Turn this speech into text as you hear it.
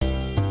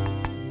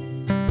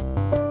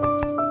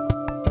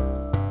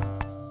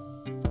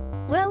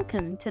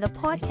Welcome to the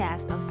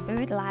podcast of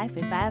Spirit Life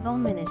Revival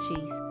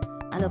Ministries,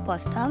 an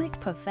apostolic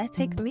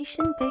prophetic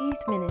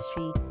mission-based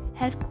ministry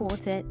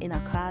headquartered in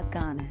Accra,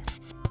 Ghana.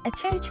 A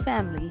church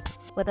family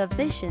with a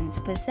vision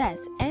to possess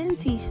and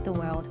teach the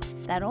world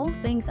that all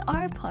things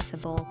are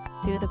possible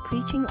through the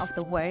preaching of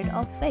the word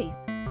of faith.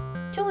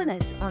 Join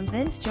us on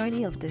this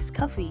journey of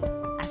discovery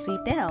as we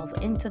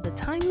delve into the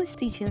timeless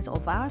teachings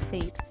of our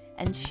faith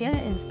and share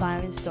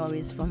inspiring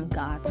stories from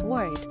God's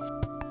Word.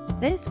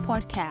 This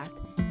podcast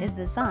is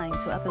designed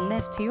to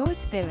uplift your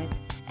spirit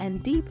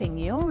and deepen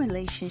your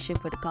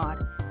relationship with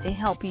God to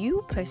help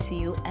you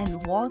pursue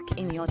and walk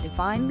in your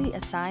divinely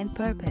assigned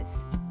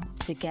purpose.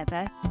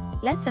 Together,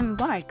 let's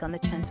embark on a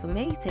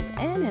transformative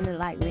and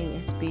enlightening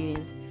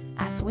experience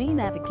as we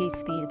navigate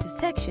the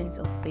intersections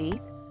of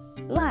faith,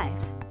 life,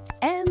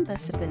 and the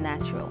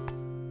supernatural.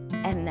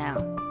 And now,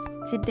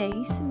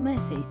 today's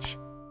message.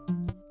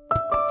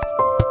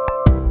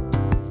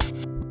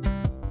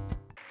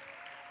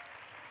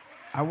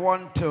 I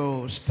want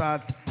to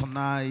start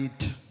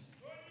tonight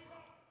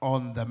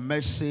on the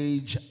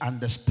message,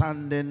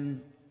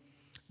 understanding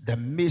the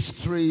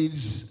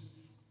mysteries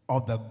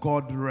of the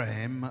God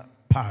realm,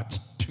 part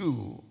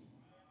 2.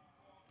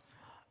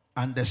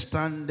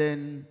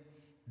 Understanding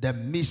the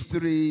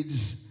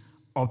mysteries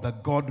of the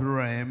God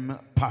realm,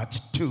 part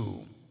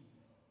 2.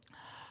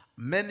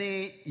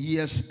 Many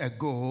years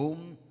ago,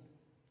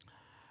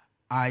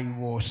 I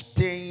was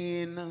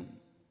staying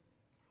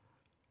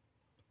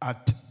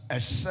at a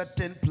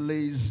certain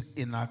place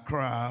in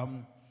Accra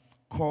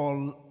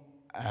called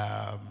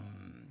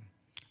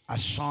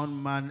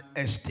Nelson-Eshun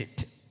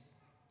Estate.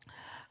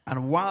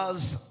 And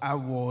whilst I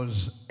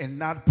was in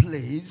that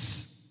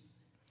place,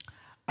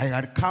 I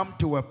had come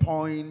to a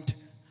point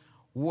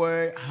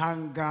where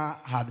hunger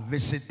had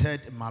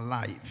visited my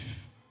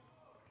life.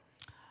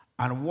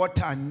 And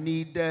what I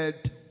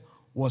needed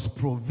was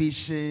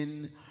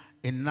provision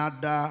in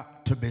order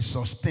to be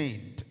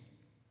sustained.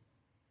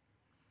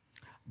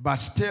 But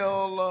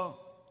still,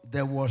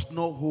 there was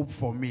no hope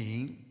for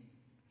me,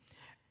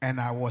 and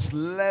I was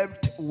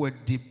left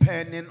with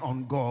depending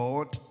on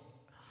God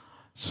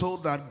so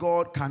that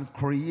God can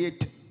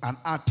create an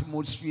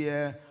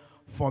atmosphere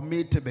for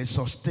me to be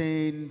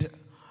sustained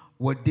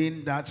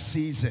within that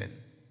season.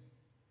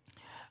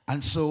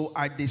 And so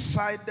I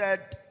decided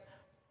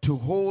to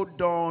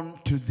hold on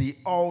to the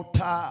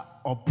altar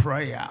of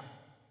prayer,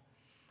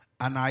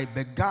 and I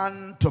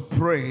began to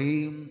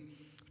pray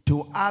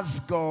to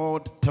ask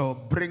God to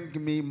bring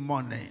me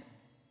money.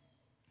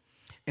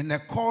 In the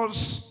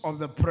course of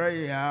the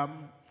prayer,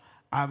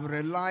 I've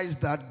realized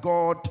that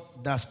God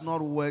does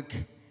not work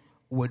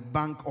with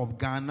Bank of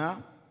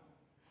Ghana,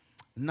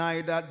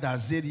 neither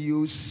does it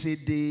use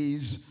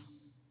cedis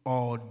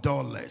or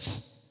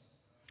dollars.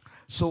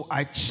 So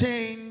I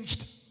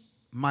changed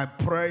my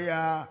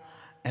prayer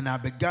and I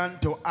began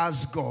to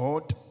ask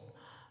God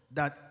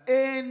that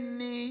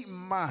any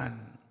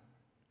man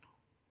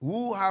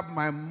who have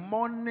my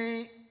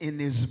money in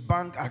his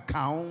bank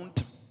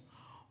account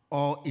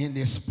or in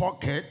his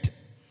pocket,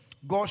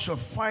 God should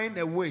find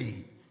a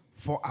way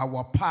for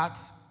our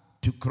path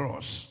to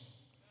cross.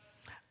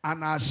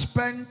 And I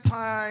spent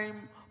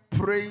time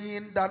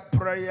praying that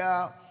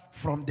prayer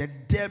from the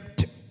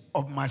depth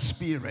of my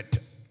spirit.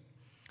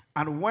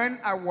 And when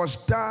I was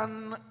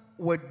done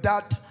with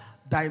that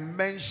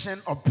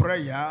dimension of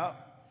prayer,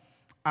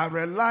 I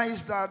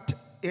realized that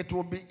it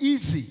would be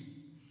easy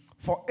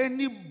for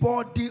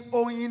anybody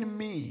owing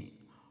me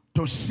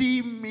to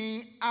see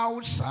me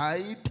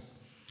outside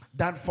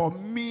than for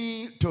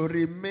me to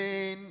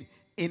remain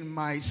in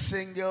my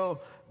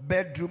single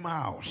bedroom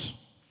house.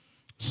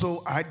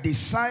 So I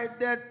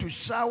decided to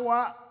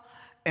shower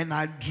and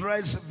I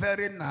dressed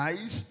very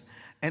nice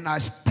and I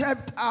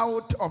stepped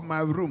out of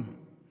my room,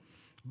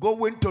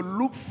 going to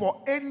look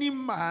for any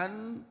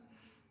man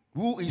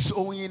who is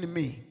owing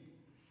me.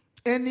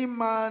 Any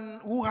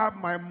man who have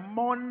my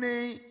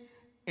money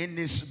in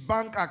his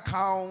bank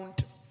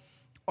account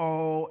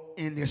or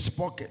in his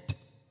pocket.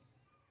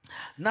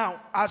 Now,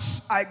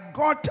 as I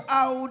got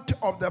out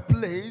of the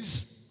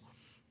place,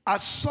 I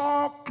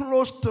saw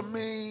close to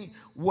me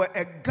were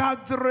a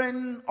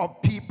gathering of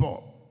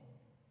people.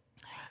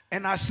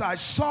 And as I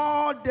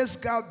saw this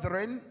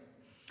gathering,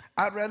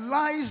 I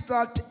realized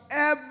that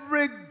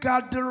every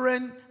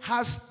gathering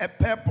has a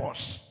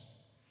purpose.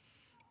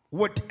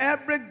 With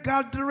every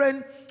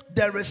gathering,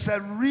 there is a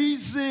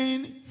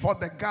reason for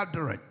the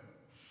gathering.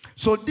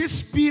 So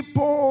these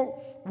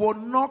people will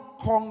not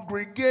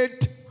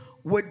congregate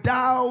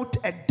without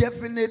a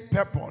definite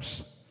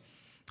purpose.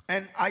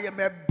 And I am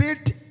a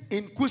bit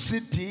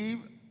inquisitive,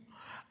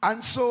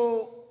 and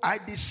so I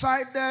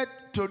decided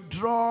to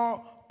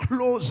draw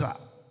closer.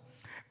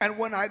 And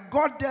when I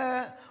got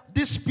there,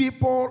 these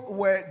people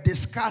were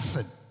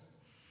discussing.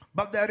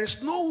 But there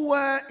is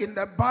nowhere in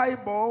the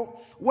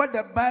Bible where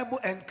the Bible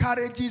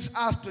encourages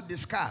us to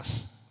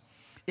discuss.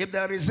 If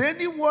there is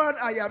any word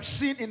I have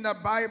seen in the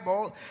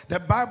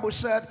Bible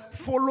said,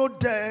 follow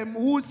them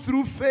who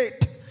through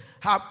faith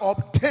have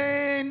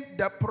obtained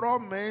the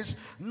promise,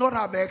 not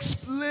have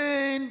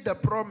explained the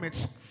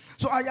promise.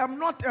 So I am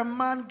not a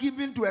man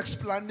given to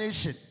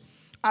explanation.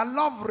 I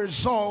love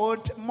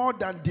result more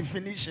than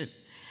definition.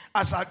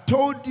 As I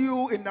told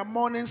you in the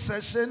morning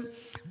session,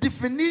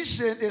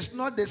 definition is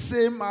not the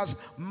same as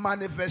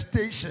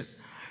manifestation.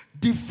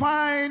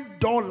 Define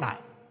dollar.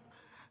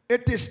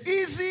 It is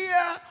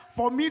easier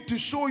for me to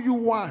show you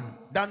one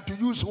than to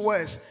use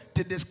words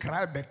to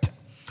describe it.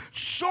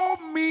 Show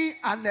me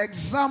an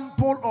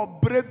example of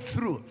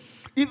breakthrough.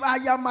 If I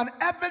am an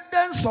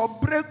evidence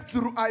of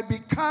breakthrough, I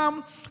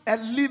become a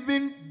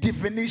living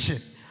definition.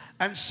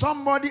 And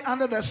somebody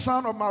under the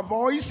sound of my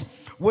voice,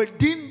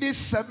 within these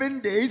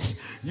 7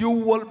 days, you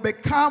will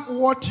become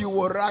what you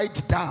will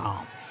write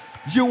down.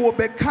 You will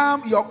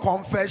become your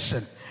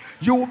confession.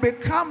 You will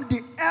become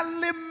the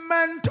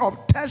element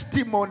of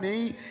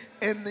testimony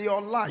in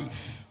your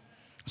life.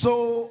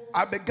 So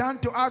I began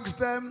to ask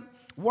them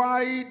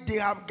why they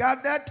have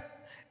gathered,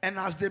 and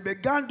as they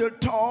began to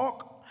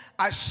talk,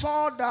 I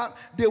saw that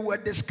they were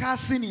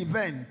discussing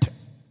event.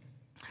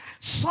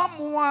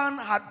 Someone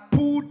had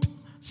put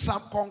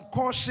some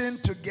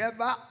concoction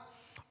together,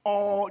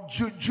 or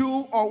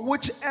juju, or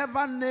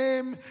whichever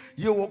name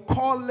you will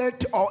call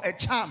it, or a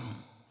charm.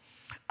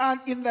 And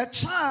in the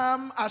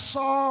charm, I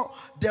saw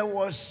there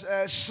was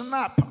a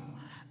snap.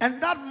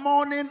 And that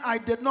morning, I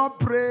did not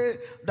pray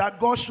that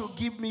God should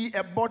give me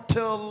a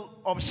bottle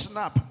of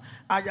snap.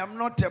 I am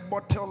not a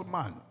bottle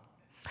man.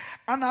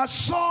 And I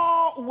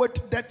saw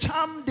with the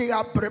charm they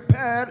have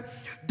prepared,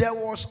 there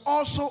was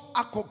also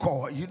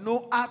alcohol. You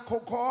know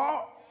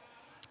alcohol?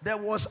 There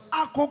was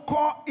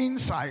alcohol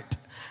inside.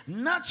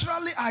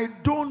 Naturally, I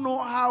don't know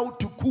how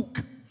to cook.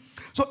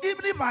 So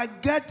even if I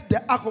get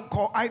the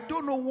alcohol, I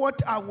don't know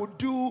what I would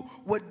do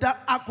with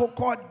that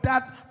alcohol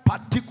that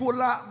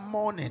particular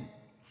morning.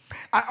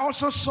 I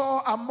also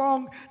saw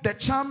among the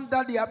charm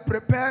that they had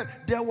prepared,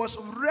 there was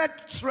red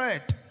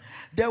thread,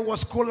 there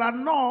was kola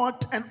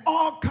nut, and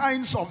all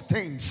kinds of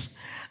things.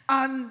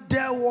 And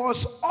there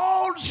was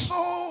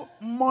also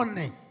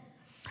money.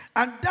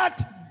 And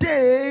that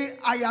day,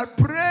 I had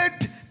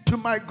prayed to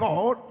my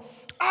God,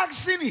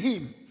 asking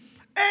him,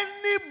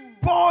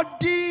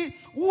 anybody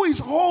who is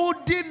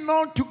holding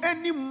on to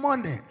any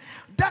money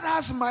that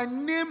has my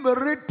name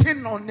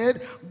written on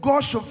it,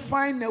 God should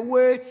find a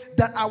way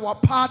that our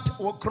path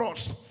will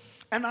cross.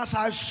 And as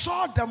I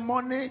saw the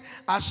money,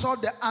 I saw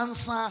the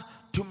answer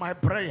to my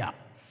prayer.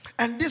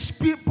 And these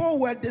people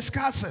were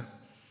discussing,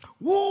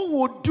 who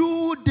would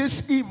do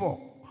this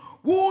evil?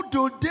 Who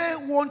do they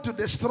want to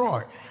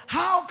destroy?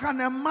 How can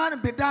a man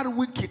be that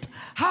wicked?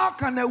 How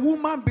can a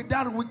woman be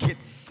that wicked?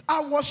 I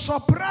was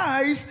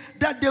surprised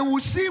that they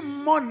would see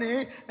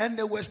money and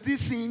they were still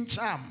seeing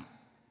charm.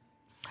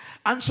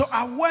 And so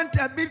I went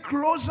a bit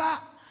closer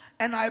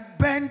and I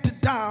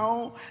bent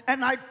down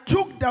and I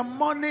took the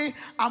money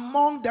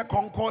among the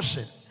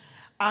concoction.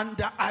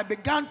 And I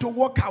began to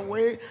walk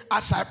away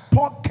as I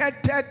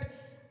pocketed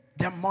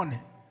the money.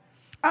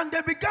 And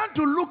they began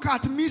to look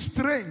at me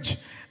strange.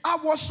 I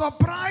was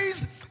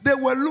surprised they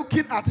were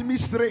looking at me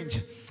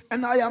strange.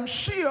 And I am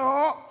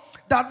sure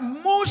that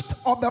most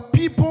of the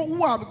people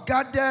who have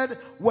gathered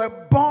were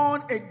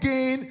born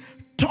again,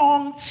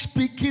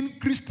 tongue-speaking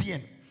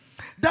Christian.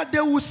 That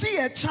they will see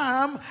a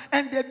charm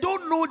and they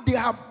don't know they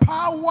have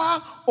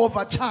power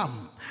over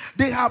charm.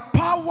 They have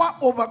power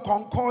over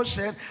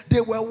concoction.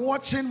 They were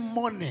watching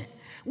money.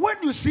 When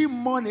you see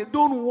money,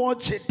 don't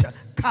watch it,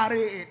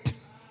 carry it.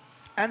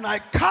 And I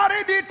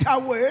carried it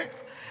away.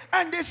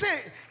 And they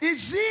say,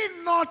 is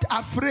he not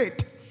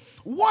afraid?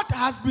 What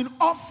has been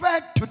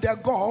offered to the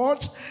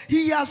gods,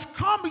 he has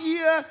come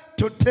here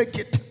to take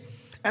it.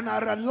 And I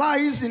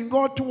realized in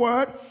God's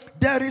word,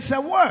 there is a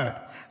word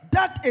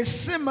that is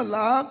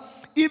similar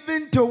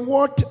even to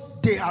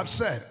what they have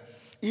said.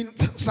 In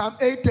Psalm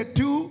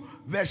 82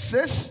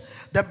 verses,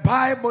 the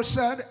Bible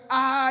said,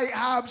 I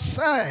have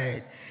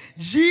said,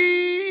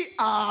 ye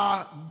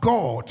are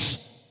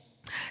gods,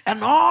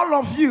 and all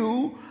of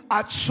you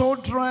are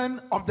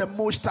children of the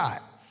Most High.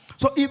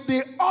 So if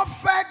they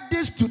offered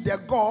this to the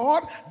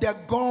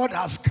God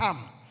has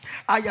come.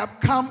 I have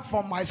come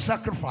for my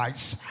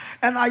sacrifice,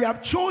 and I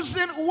have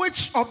chosen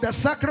which of the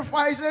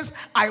sacrifices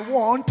I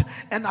want,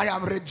 and I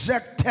have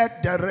rejected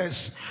the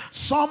rest.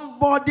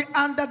 Somebody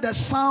under the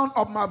sound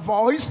of my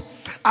voice,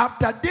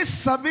 after these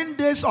 7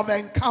 days of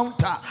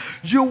encounter,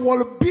 you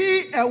will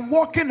be a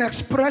walking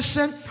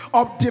expression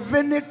of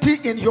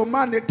divinity in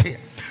humanity.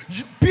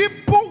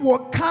 People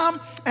will come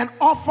and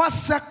offer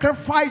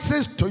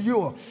sacrifices to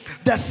you.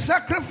 The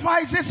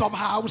sacrifices of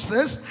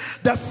houses,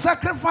 the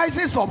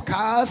sacrifices of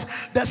cars,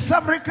 the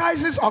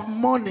sacrifices of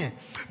money.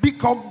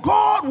 Because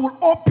God will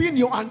open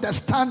your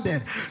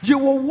understanding. You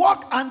will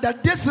walk under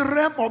this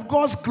realm of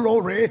God's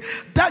glory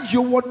that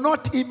you will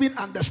not even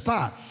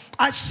understand.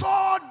 I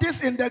saw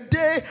this in the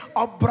day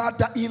of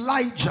Brother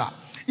Elijah.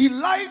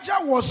 Elijah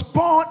was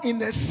born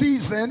in a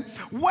season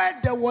where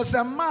there was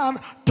a man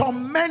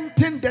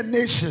tormenting the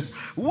nation,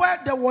 where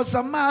there was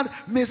a man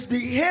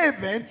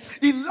misbehaving.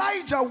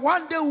 Elijah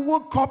one day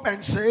woke up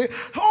and said,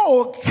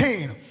 oh,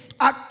 King,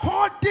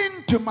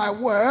 according to my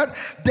word,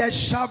 there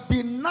shall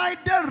be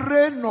neither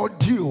rain nor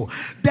dew.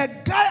 The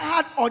guy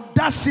had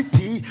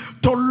audacity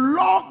to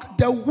lock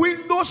the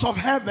windows of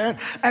heaven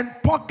and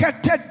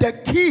pocketed the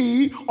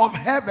key of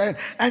heaven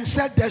and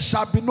said there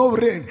shall be no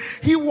rain.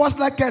 He was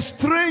like a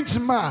strange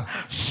man.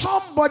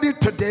 Somebody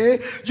today,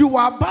 you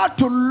are about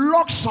to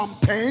lock some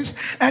things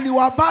and you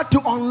are about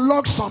to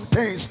unlock some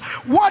things.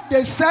 What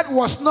they said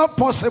was not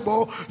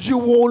possible, you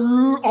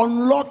will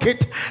unlock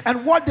it.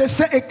 And what they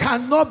say it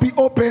cannot be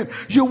opened,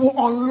 you will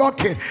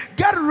unlock it.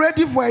 Get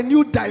ready for a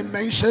new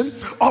dimension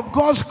of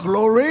God's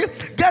glory.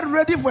 Get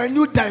ready for a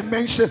new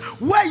dimension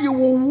where you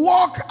will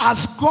walk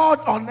as God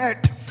on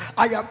earth.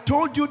 I have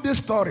told you this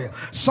story.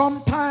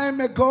 Some time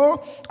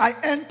ago, I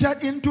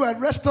entered into a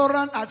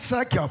restaurant at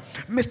Circle,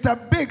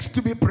 Mr. Biggs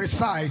to be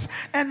precise.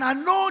 And I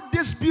know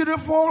this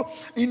beautiful,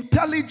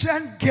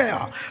 intelligent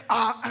girl.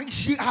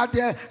 She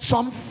had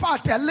some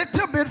fat, a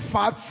little bit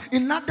fat,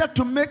 in order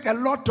to make a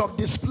lot of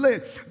display.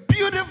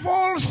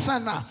 Beautiful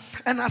Sana.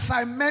 And as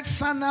I met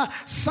Sana,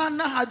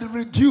 Sana had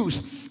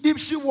reduced. If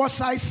she was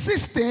size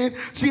 16,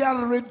 she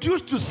had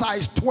reduced to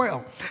size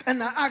 12.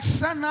 And I asked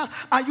Sana,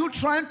 are you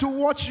trying to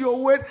watch your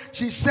weight?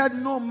 She said,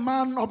 no,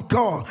 man of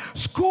God.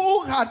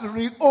 School had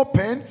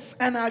reopened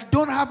and I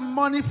don't have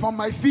money for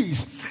my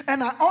fees.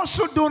 And I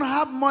also don't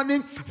have money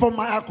for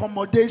my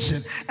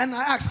accommodation. And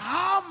I asked,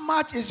 how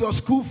much is your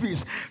school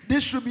fees?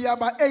 This should be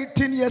about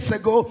 18 years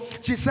ago.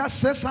 She said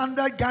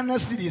 600 Ghana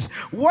cedis.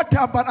 What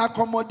about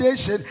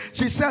accommodation?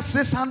 She said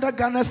 600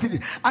 Ghana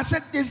cedis. I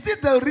said, is this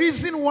the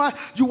reason why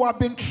you have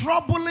been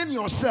troubling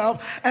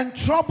yourself and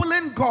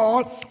troubling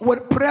God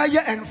with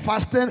prayer and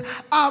fasting?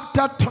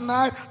 After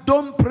tonight,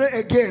 don't pray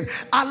again.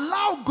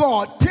 Allow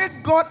God,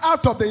 take God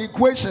out of the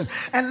equation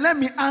and let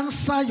me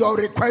answer your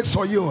request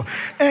for you.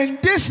 In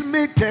this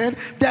meeting,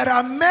 there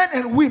are men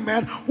and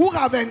women who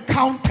have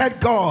encountered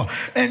God.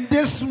 In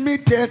this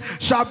meeting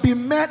shall be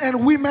men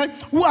and women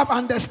who have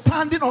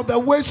understanding of the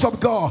ways of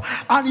God.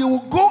 And you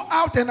will go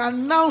out and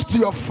announce to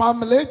your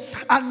family,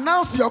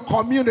 announce to your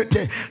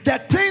community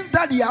the things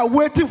that you are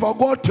waiting for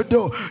God to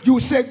do. You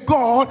say,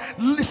 God,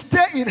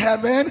 stay in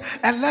heaven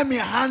and let me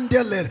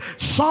handle it.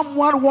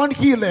 Someone want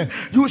healing.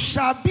 You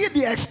shall be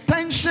the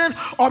extension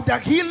of the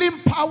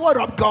healing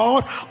power of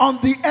God on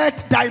the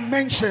earth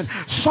dimension.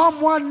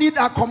 Someone need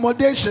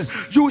accommodation.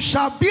 You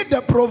shall be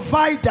the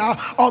provider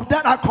of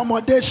that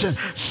accommodation.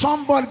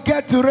 Somebody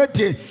get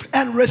ready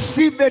and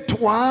receive it.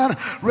 1,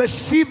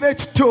 receive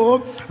it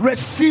 2,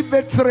 receive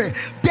it 3.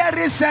 There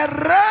is a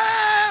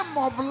realm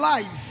of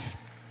life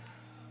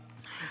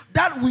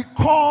that we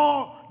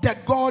call the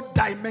God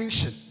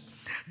dimension.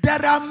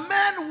 There are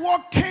men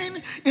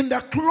walking in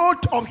the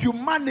cloth of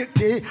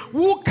humanity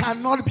who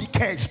cannot be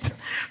cursed.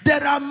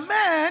 There are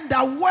men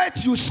that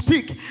words you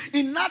speak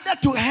in order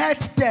to hurt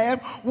them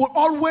will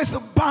always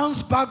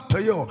bounce back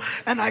to you.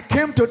 And I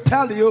came to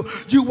tell you,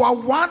 you are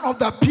one of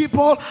the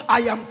people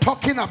I am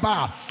talking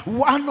about.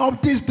 One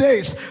of these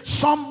days,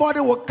 somebody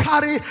will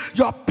carry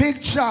your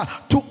picture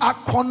to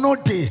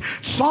Akonodi.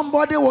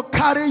 Somebody will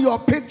carry your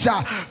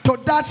picture to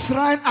that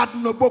shrine at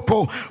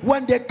Noboko.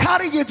 When they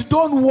carry it,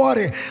 don't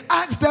worry.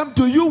 Ask them,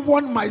 do you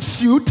want my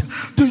suit?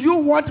 Do you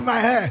want my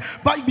hair?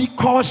 But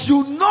because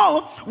you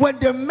know when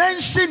they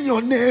mention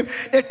your name,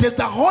 it is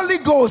the Holy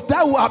Ghost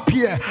that will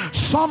appear.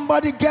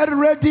 Somebody get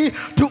ready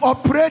to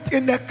operate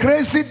in a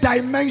crazy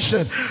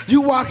dimension.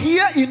 You are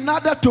here in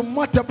order to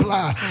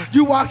multiply.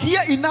 You are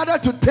here in order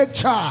to take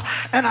charge.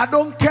 And I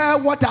don't care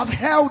what has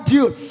held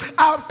you.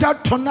 After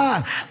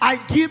tonight, I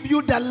give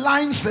you the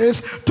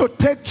license to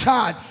take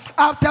charge.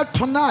 After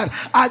tonight,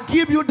 I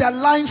give you the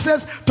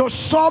license to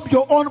solve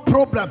your own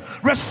problem.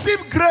 Receive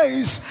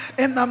grace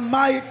in the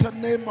mighty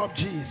name of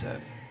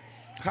Jesus.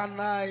 Can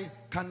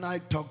I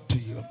talk to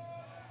you?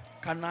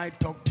 Can I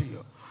talk to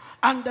you?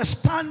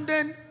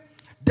 Understanding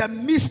the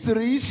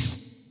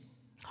mysteries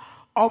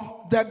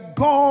of the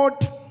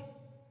God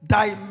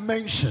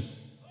dimension.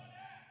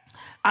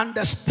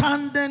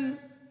 Understanding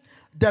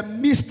the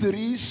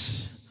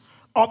mysteries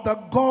of the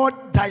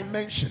God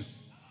dimension.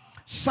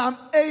 Psalm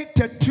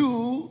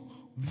 82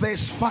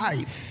 verse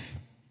 5.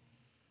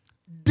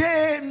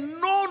 They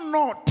know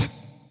not,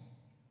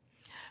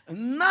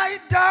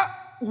 neither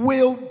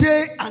will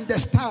they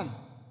understand.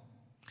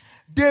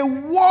 They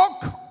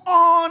walk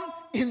on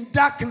in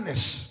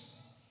darkness.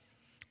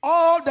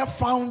 All the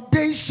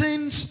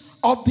foundations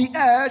of the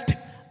earth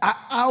are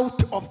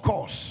out of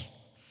course.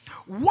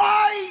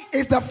 Why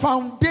is the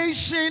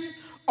foundation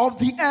of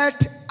the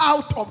earth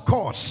out of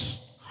course?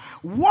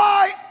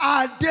 Why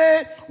are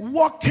they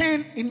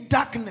walking in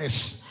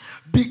darkness?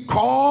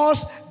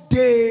 Because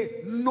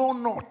they know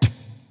not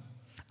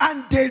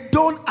and they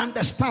don't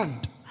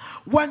understand.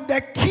 When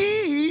the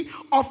key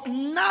of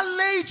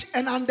knowledge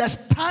and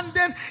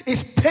understanding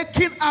is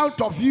taken out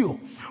of you,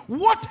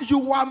 what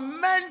you are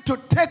meant to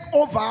take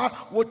over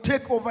will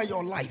take over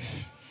your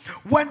life.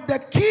 When the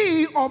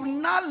key of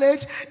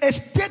knowledge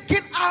is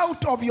taken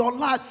out of your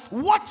life,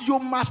 what you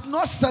must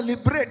not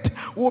celebrate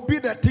will be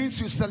the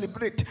things you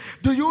celebrate.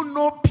 Do you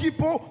know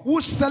people who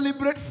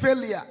celebrate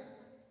failure?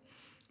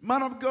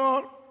 Man of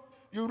God,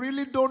 You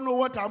really don't know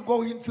what I'm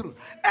going through.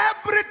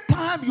 Every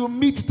time you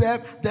meet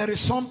them, there is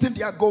something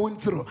they are going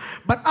through.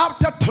 But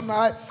after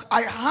tonight,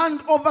 I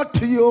hand over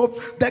to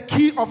you the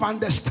key of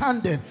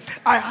understanding.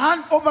 I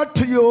hand over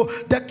to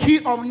you the key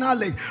of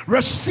knowledge.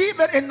 Receive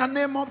it in the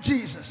name of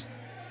Jesus.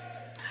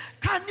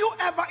 Can you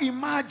ever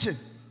imagine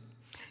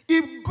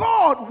if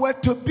God were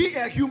to be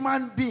a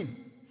human being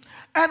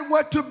and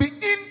were to be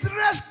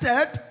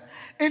interested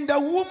in the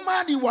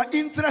woman you are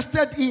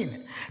interested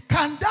in?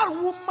 Can that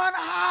woman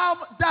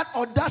have that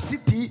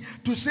audacity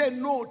to say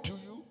no to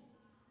you?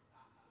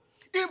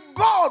 If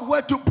God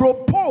were to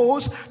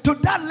propose to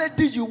that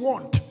lady you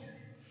want,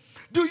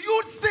 do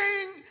you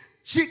think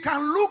she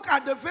can look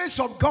at the face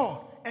of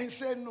God and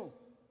say no?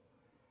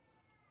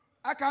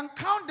 I can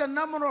count the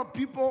number of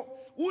people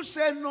who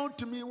said no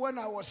to me when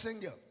I was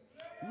single.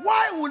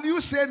 Why will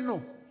you say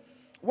no?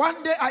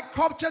 One day I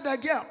captured a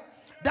girl.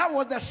 That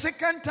was the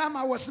second time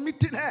I was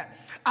meeting her.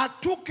 I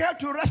took her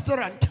to a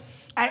restaurant.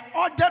 I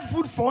ordered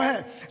food for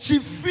her. She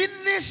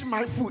finished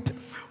my food.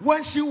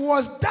 When she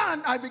was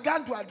done, I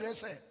began to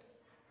address her.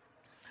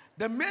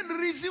 The main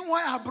reason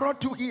why I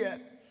brought you here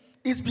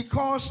is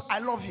because I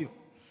love you.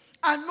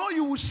 I know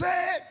you will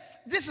say,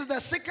 this is the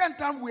second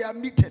time we are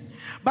meeting,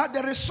 but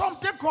there is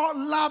something called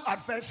love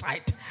at first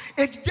sight.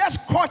 It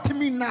just caught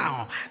me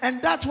now,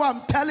 and that's why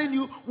I'm telling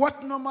you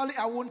what normally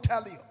I won't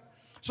tell you.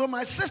 So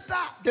my sister,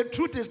 the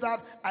truth is that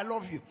I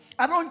love you.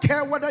 I don't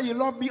care whether you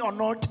love me or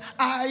not.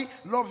 I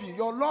love you.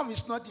 Your love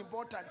is not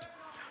important.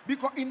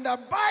 Because in the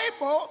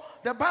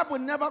Bible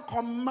never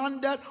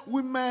commanded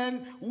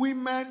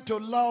women to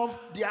love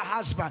their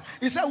husband.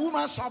 It said,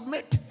 woman,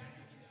 submit.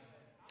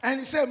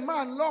 And it said,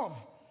 man,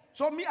 love.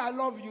 So me, I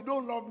love you. You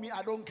don't love me.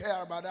 I don't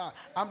care about that.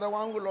 I'm the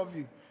one who loves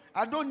you.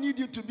 I don't need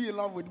you to be in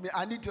love with me.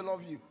 I need to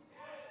love you.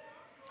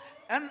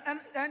 And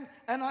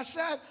I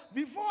said,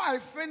 before I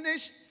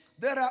finish,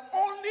 there are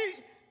only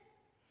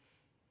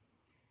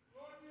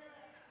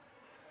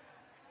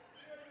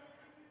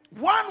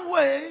one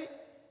way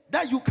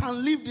that you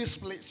can leave this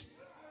place.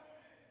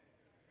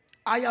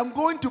 I am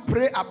going to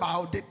pray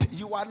about it.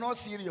 You are not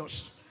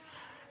serious.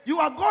 You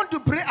are going to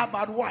pray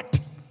about what?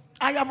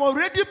 I have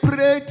already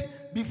prayed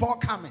before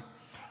coming.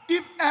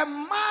 If a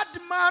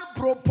madman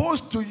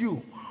proposed to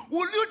you,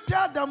 will you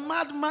tell the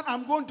madman,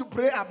 I'm going to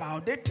pray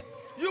about it?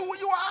 You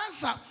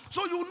answer.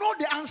 So you know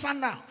the answer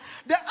now.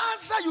 The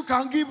answer you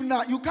can give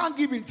now, you can't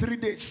give in 3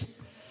 days.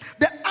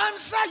 The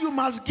answer you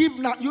must give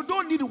now, you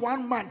don't need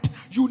 1 month.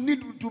 You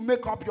need to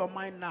make up your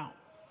mind now.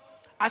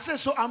 I said,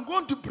 so I'm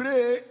going to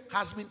pray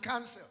has been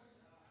cancelled.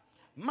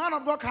 Man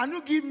of God, can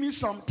you give me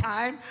some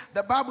time?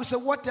 The Bible says,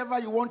 whatever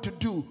you want to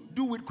do,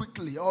 do it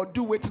quickly or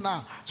do it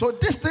now. So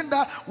this thing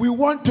that we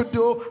want to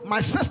do,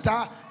 my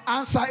sister,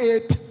 answer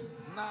it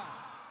now.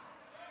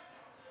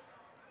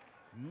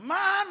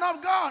 Man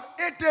of God,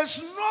 it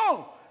is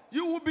no.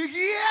 You will be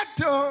here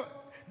to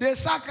the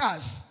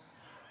circus.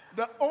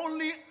 The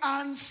only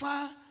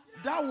answer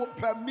that will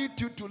permit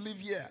you to live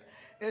here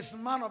is,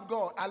 man of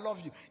God, I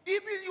love you.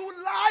 Even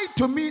you lie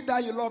to me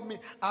that you love me,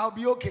 I'll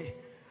be okay.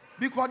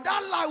 Because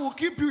that lie will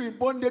keep you in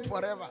bondage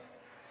forever.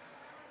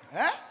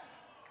 Eh?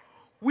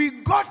 We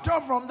got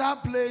her from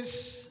that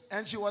place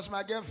and she was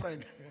my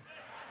girlfriend.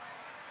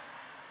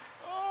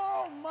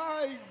 Oh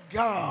my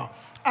God.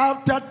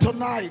 After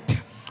tonight,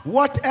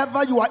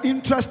 whatever you are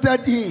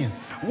interested in,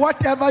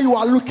 whatever you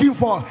are looking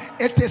for,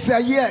 it is a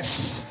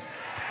yes.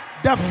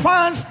 The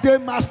funds they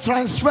must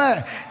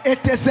transfer,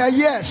 it is a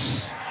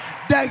yes.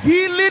 The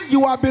healing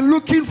you have been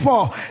looking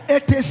for,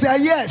 it is a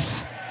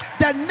yes.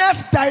 The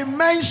next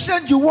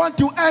dimension you want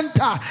to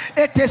enter,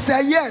 it is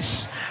a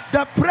yes.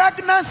 The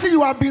pregnancy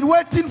you have been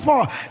waiting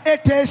for,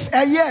 it is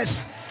a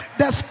yes.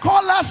 The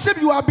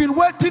scholarship you have been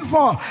waiting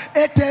for,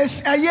 it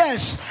is a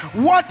yes.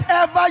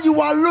 Whatever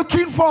you are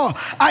looking for,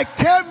 I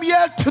came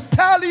here to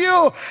tell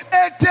you,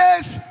 it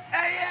is a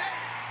yes.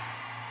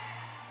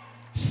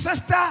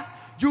 Sister,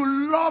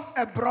 you love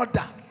a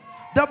brother.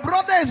 The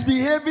brother is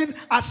behaving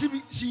as if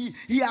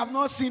he have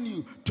not seen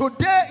you.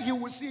 Today he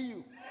will see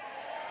you.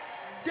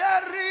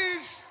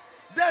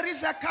 There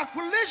is a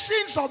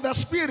calculations of the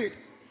spirit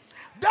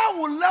that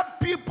will let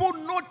people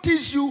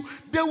notice you.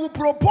 They will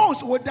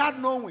propose without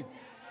knowing.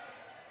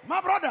 My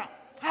brother,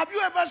 have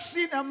you ever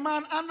seen a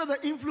man under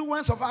the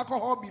influence of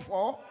alcohol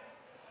before?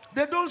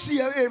 They don't see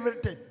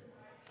everything.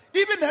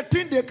 Even the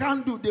thing they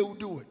can't do, they will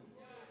do it.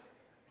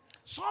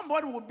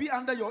 Somebody will be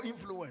under your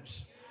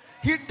influence.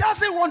 He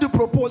doesn't want to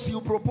propose, he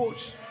will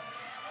propose.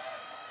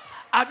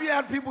 Have you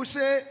heard people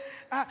say,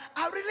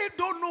 I really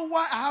don't know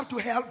why I have to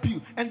help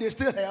you, and they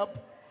still help?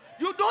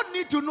 You don't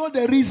need to know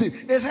the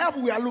reason. It's help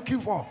we are looking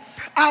for.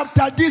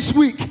 After this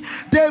week,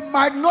 they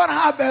might not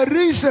have a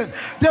reason.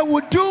 They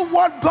will do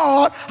what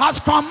God has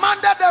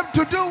commanded them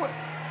to do.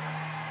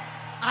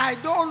 I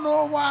don't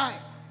know why.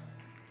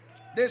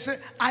 They say,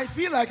 I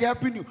feel like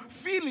helping you.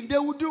 Feeling, they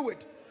will do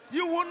it.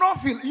 You will not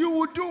feel, you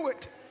will do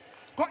it.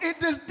 Because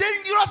it is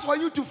dangerous for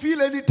you to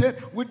feel anything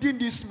within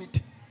this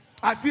meeting.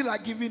 I feel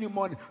like giving you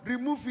money.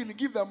 Remove feeling,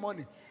 give them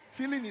money.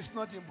 Feeling is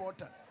not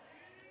important.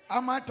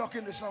 Am I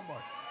talking to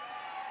somebody?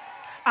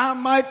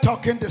 Am I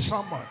talking to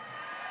someone?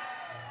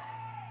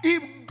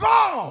 If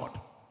God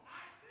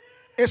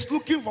is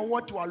looking for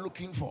what you are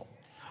looking for,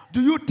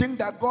 do you think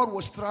that God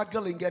will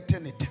struggle in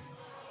getting it?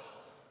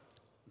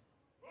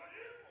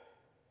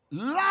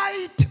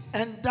 Light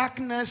and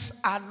darkness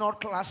are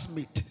not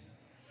classmates.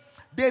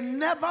 They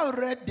never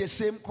read the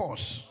same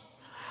course.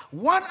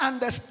 One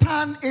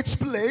understands its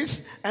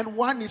place and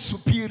one is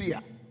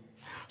superior.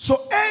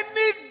 So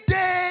any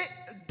day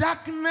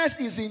darkness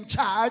is in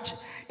charge,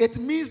 it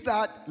means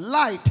that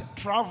light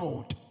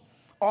traveled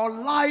or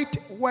light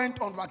went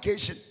on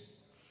vacation.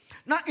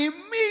 Now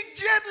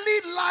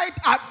immediately light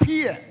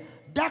appears,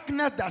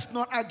 darkness does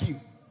not argue.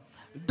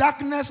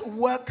 Darkness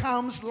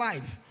welcomes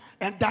life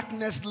and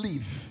darkness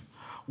leaves.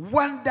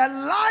 When the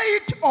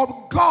light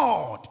of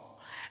God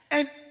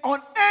and on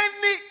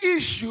any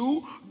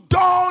issue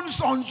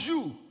dawns on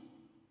you,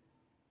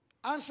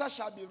 answer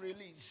shall be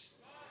released.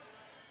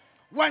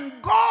 When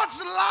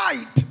God's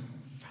light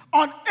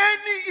on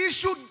any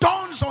issue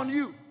dawns on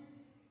you,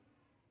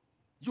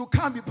 you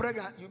can't be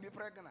pregnant, you'll be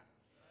pregnant.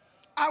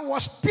 I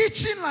was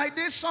teaching like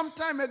this some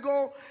time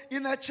ago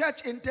in a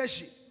church in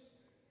Teshi.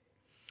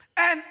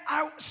 And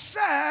I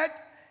said,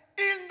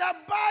 in the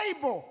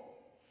Bible,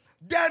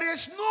 there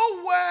is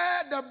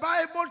nowhere the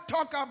Bible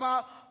talk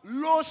about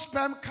low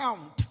sperm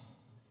count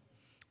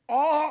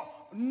or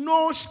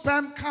no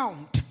sperm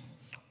count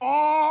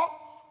or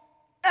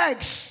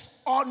eggs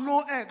or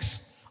no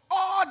eggs.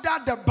 All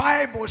that the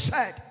Bible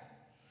said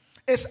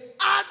is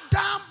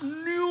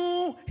Adam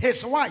knew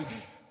his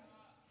wife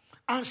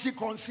and she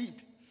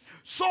conceived.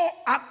 So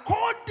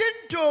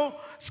according to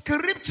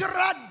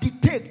scriptural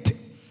dictate,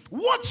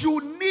 what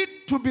you need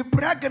to be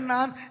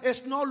pregnant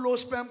is not low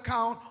sperm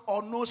count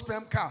or no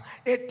sperm count.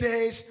 It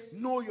is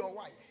know your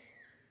wife.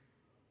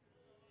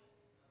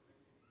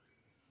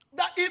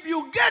 That if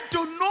you get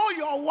to know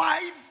your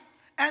wife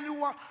and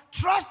you are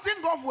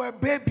trusting God for a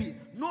baby,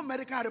 no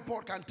medical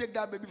report can take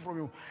that baby from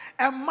you.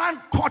 A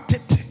man caught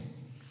it.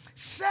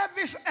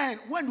 Service end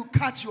when you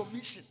catch your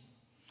vision.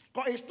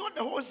 Because it's not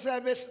the whole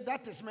service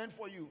that is meant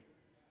for you.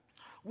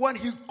 When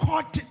he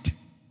caught it,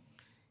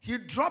 he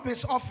dropped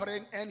his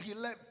offering and he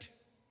left.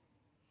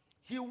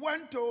 He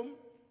went home.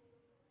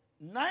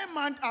 9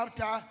 months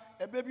after,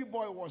 a baby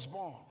boy was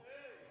born.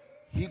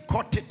 He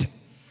caught it.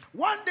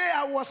 One day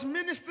I was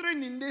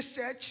ministering in this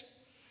church,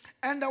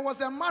 and there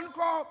was a man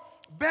called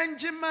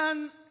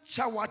Benjamin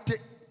Chawate.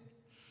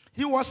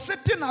 He was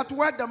sitting at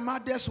where the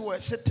mothers were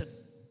sitting.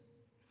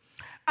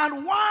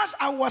 And whilst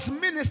I was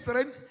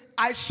ministering,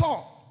 I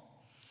saw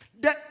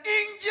the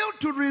angel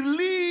to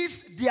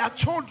release their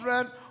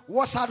children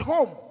was at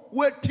home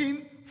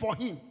waiting for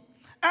him.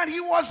 And he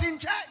was in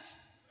church.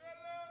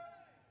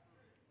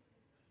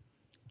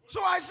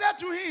 So I said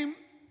to him,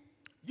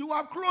 you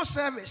have closed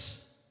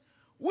service.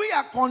 We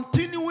are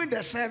continuing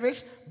the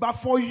service, but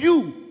for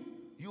you,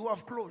 you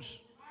have closed.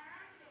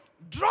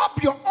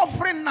 Drop your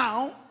offering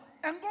now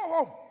and go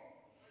home.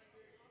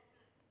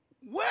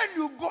 When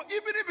you go,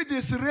 even if it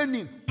is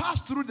raining, pass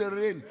through the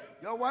rain.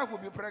 Your wife will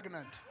be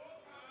pregnant.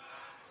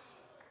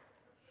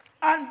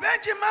 And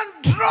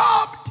Benjamin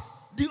dropped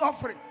the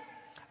offering.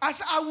 I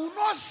said, I will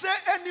not say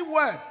any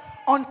word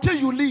until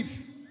you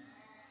leave.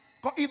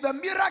 Because if the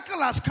miracle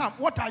has come,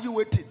 what are you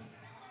waiting?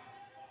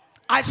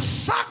 I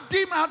sucked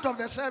him out of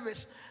the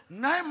service.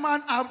 9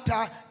 months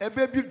after, a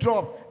baby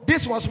dropped.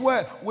 This was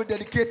where we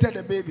dedicated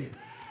the baby.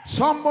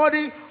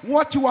 Somebody,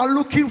 what you are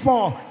looking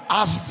for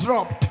has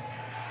dropped.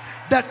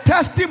 The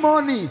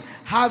testimony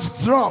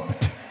has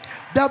dropped.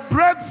 The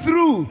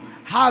breakthrough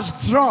has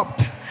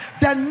dropped.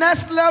 The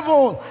next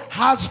level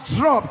has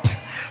dropped.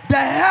 The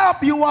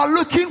help you are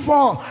looking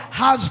for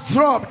has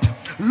dropped.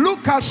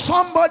 Look at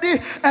somebody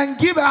and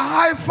give a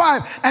high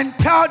five and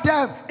tell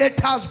them it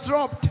has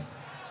dropped.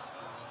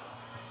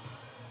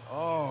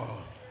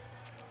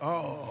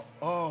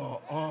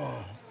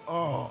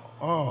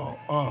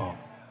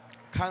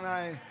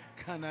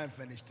 Can I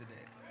finish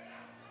today?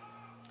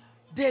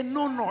 They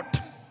know not.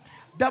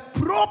 The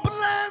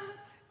problem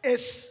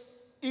is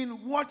in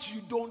what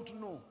you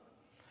don't know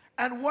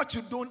and what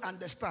you don't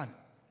understand.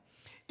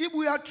 If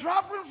we are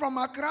traveling from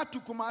Accra to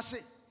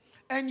Kumasi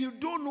and you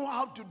don't know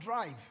how to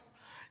drive,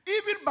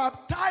 even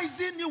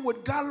baptizing you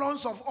with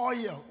gallons of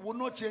oil will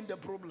not change the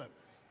problem.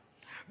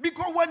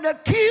 Because when the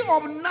key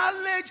of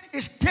knowledge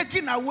is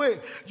taken away,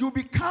 you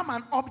become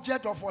an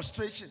object of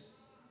frustration.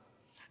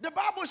 The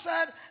Bible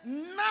said,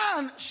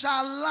 none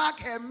shall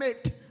lack a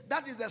mate.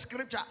 That is the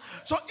scripture.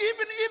 So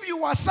even if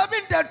you are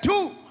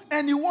 72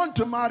 and you want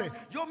to marry,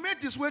 your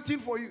mate is waiting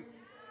for you.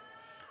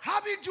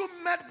 Haven't you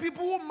met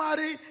people who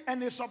marry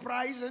and it's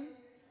surprising?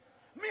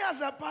 Me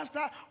as a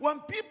pastor, when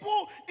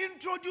people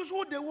introduce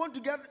who they want to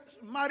get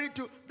married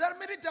to, there are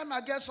many times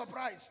I get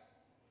surprised.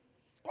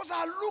 Because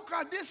I look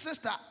at this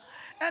sister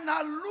and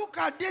I look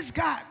at this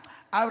guy,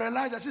 I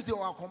realize that sister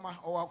Owakoma.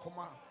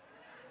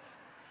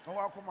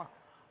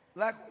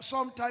 Like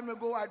some time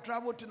ago, I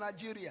traveled to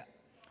Nigeria.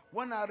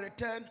 When I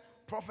returned,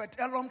 Prophet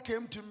Elam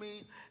came to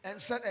me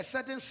and said, a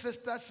certain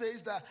sister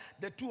says that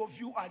the two of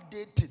you are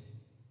dating.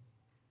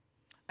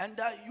 And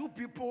that you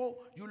people,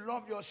 you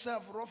love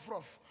yourself,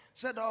 rough,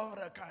 said all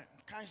the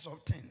kinds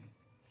of things.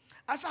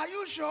 I said, are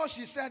you sure?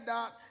 She said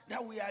that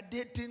we are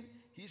dating.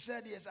 He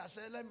said, yes. I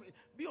said, let me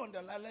be on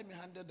the line, let me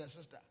handle the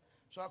sister.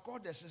 So I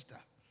called the sister.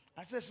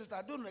 I said, sister,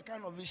 I don't know the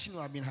kind of vision you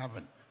have been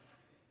having.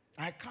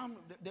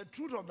 The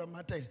truth of the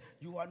matter is,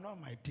 you are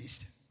not my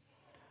taste.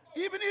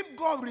 Even if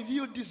God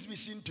revealed this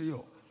vision to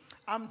you,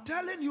 I'm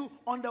telling you,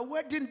 on the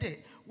wedding day,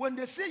 when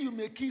they say you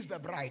may kiss the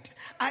bride,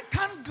 I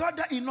can't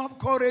gather enough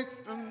courage.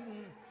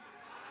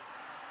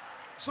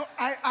 So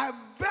I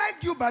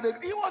beg you by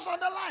he was on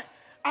the line.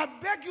 I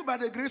beg you by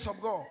the grace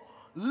of God,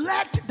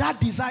 let that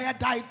desire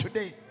die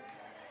today.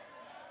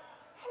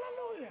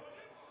 Hallelujah.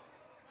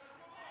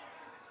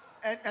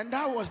 And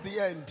that was the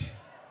end.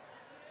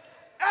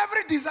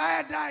 Every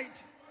desire died.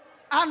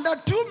 Under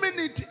 2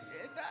 minutes, it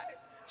died.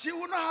 She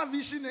will not have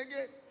vision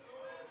again.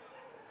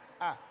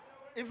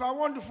 If I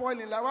want to fall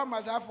in love, why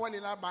must I fall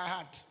in love by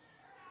heart?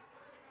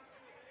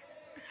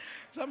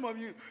 Some of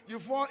you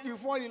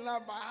fall in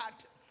love by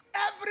heart.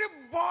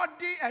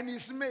 Everybody and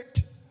his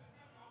mate.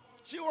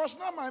 She was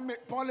not my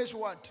mate. Polish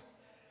what?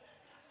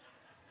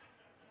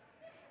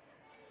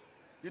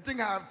 You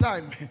think I have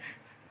time?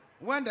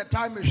 When the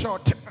time is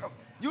short,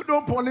 you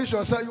don't polish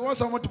yourself. You want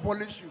someone to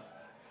polish you.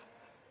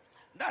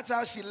 That's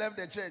how she left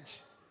the church.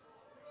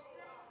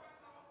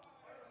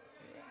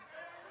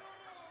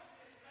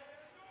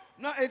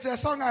 No, it's a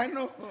song I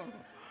know.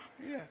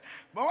 Yeah.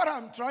 But what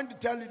I'm trying to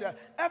tell you that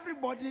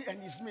everybody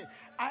and his mate,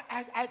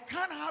 I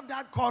can't have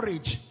that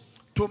courage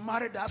to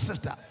marry that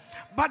sister.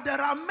 But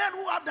there are men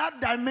who have that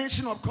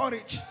dimension of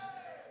courage.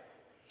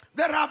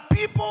 There are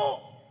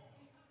people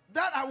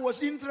that I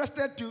was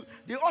interested to,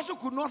 they also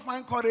could not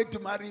find courage to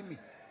marry me.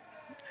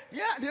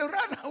 Yeah, they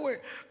ran away.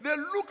 They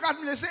look at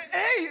me, they say,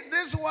 hey,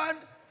 this one,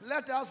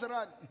 let us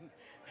run.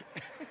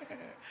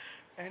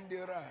 And they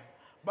ran.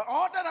 But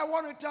all that I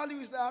want to tell you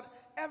is that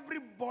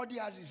everybody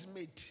has his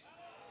mate.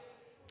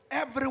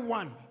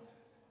 Everyone.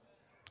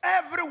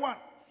 Everyone.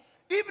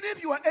 Even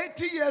if you are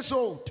 80 years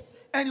old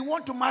and you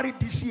want to marry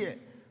this year,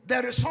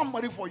 there is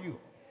somebody for you.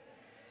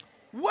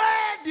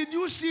 Where did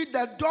you see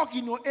the dog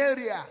in your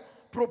area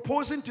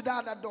proposing to the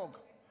other dog?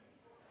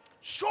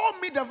 Show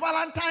me the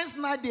Valentine's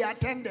night they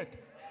attended.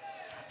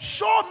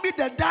 Show me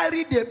the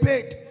diary they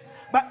paid.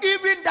 But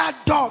even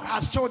that dog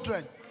has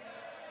children.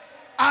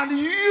 And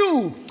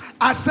you,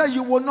 I said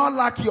you will not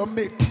like your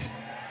mate.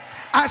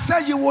 I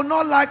said you will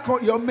not like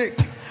your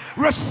mate.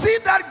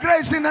 Receive that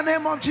grace in the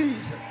name of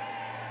Jesus.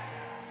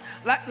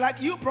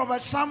 Like you,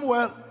 Prophet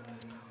Samuel,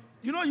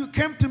 you know, you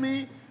came to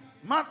me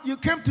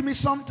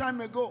some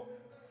time ago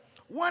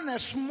when a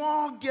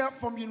small girl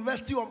from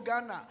University of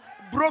Ghana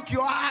broke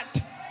your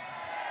heart.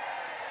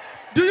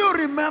 Do you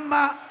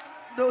remember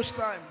those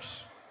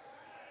times?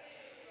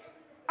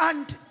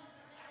 And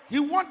he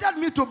wanted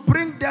me to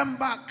bring them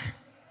back.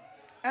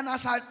 And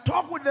as I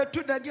talked with the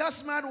two, the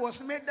girl's mind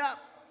was made up.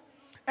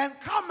 And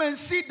come and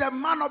see the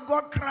man of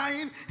God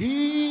crying.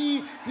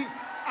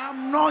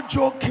 I'm not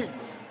joking.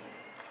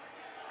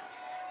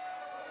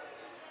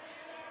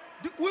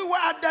 We were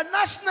at the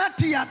National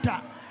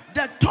Theater,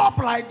 the top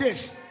like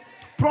this.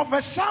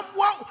 Prophet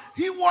Samuel,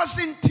 he was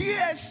in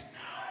tears.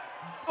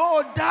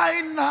 Oh,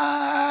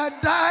 Dinah,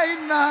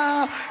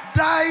 Dinah,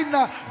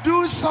 Dinah,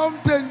 do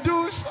something,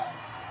 do something.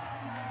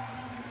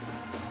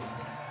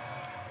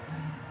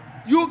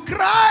 You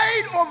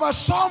cried over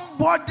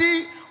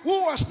somebody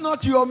who was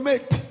not your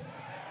mate.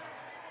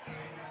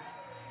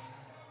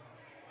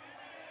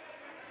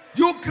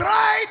 You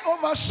cried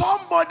over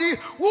somebody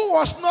who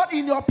was not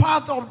in your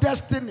path of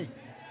destiny.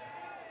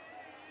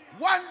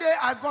 One day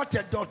I got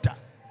a daughter,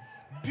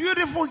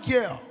 beautiful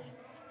girl,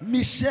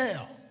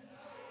 Michelle.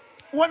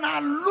 When I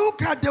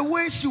look at the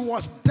way she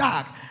was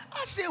dark,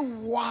 I say,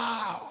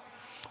 wow.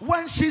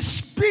 When she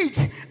speaks,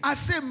 I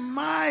say,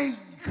 my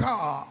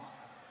God.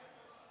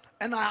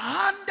 And I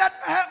handed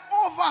her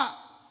over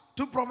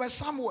to Prophet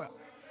Samuel.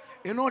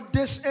 You know,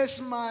 this is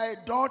my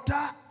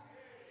daughter.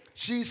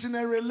 She's in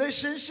a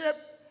relationship.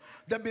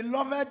 The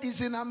beloved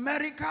is in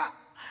America.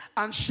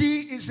 And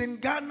she is in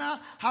Ghana,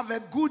 have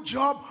a good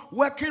job,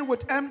 working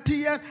with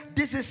MTN.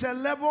 This is a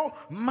level,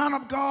 man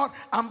of God,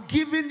 I'm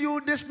giving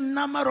you this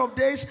number of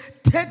days.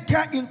 Take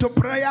her into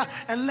prayer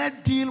and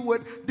let's deal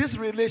with this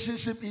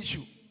relationship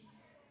issue.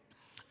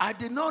 I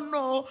did not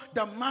know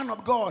the man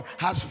of God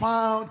has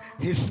found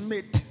his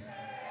mate.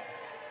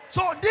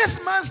 So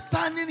this man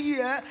standing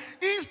here,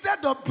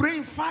 instead of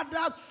praying,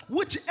 Father,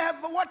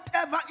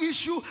 whatever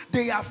issue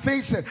they are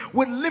facing,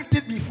 will lift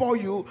it before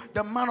you.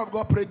 The man of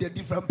God prayed a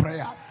different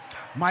prayer.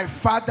 My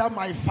Father,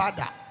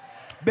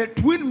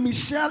 between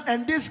Michelle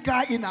and this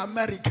guy in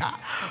America,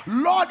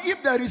 Lord,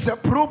 if there is a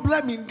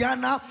problem in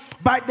Ghana,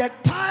 by the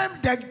time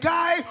the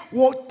guy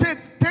will take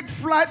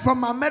flight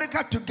from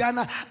America to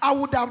Ghana, I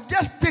would have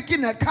just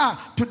taken a car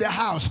to the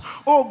house.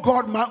 Oh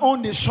God, my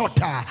own is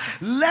shorter.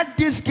 Let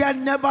this girl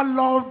never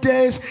love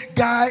this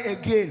guy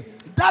again.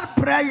 That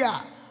prayer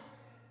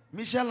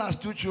Michelle has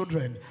 2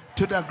 children,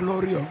 to the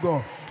glory of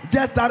God.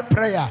 Just that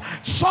prayer.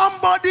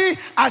 Somebody,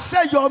 I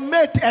said your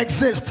mate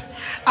exists.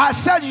 I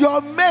said your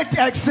mate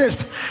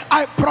exists.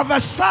 I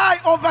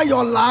prophesy over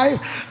your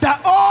life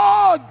that,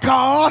 oh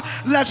God,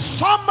 let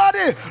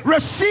somebody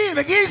receive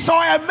his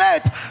or a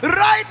mate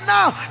right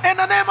now in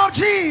the name of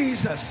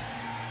Jesus.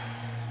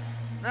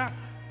 Now,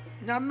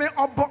 nyame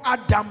obo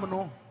Adam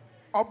no,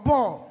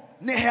 obo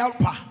ne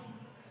helper.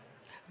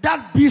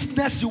 That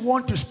business you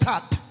want to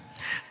start,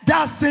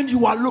 that thing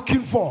you are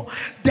looking for,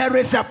 there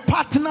is a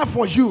partner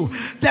for you.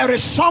 There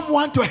is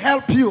someone to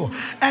help you.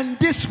 And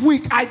this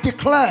week I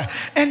declare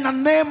in the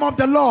name of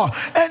the Lord,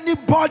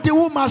 anybody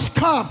who must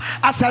come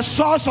as a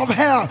source of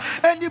help,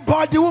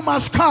 anybody who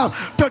must come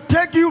to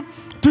take you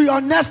to your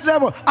next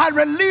level, I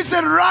release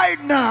it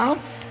right now.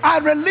 I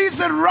release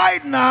it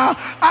right now.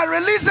 I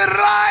release it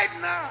right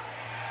now.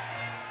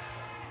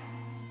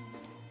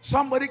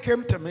 Somebody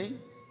came to me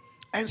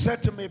and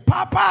said to me,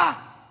 Papa,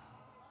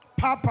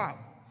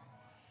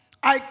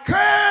 I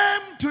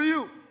came to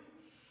you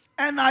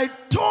and I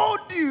told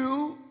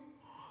you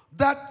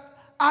that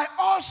I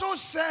also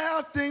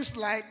sell things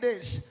like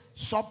this,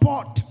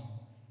 support.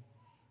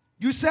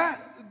 You said,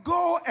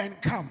 go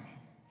and come.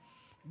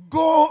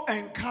 Go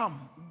and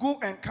come. Go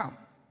and come.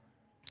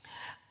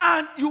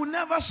 And you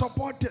never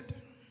supported.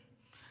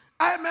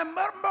 I am a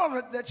member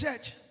of the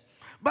church.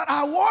 But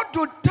I want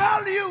to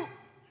tell you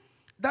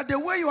that the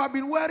way you have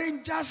been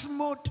wearing just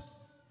mode,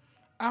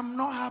 I'm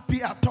not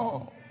happy at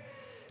all.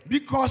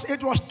 Because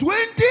it was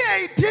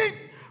 2018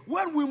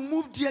 when we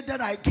moved here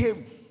that I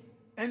came.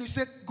 And you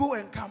said, go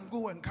and come,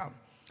 go and come.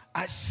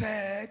 I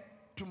said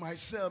to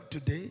myself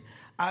today,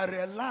 I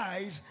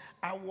realized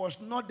I was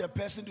not the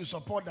person to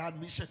support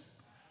that mission.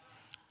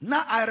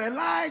 Now I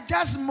realize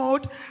just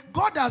mode,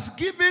 God has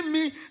given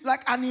me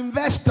like an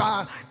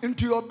investor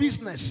into your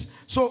business.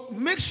 So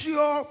make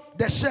sure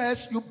the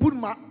shares, you put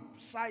my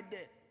side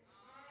there.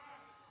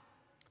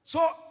 So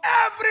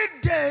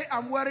every day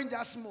I'm wearing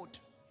just mode.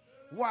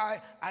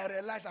 Why? I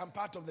realize I'm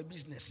part of the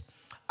business.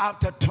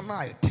 After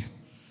tonight,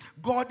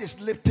 God is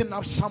lifting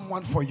up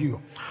someone for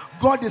you.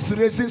 God is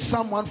raising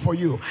someone for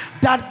you.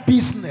 That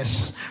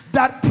business,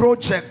 that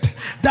project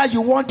that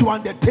you want to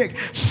undertake,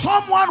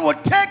 someone will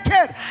take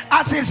it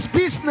as his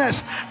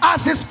business,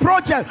 as his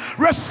project.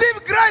 Receive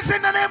grace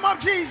in the name of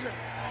Jesus.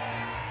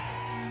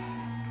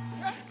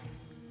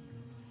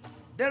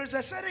 There is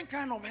a certain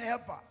kind of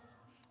helper.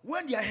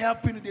 When they are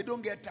helping you, they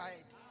don't get tired.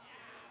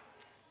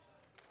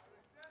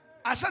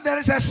 I said there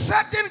is a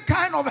certain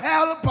kind of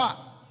helper.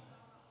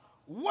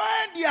 When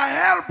they are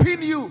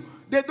helping you,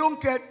 they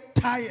don't get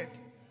tired.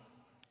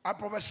 I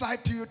prophesy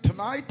to you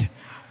tonight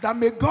that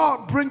may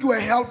God bring you a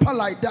helper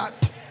like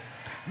that.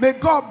 May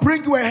God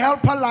bring you a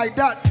helper like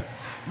that.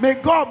 May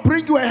God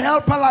bring you a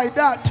helper like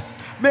that.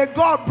 May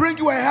God bring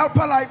you a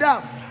helper like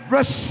that.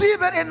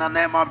 Receive it in the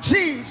name of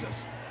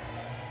Jesus.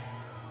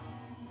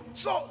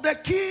 So the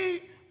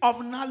key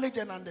of knowledge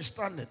and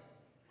understanding.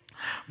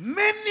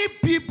 Many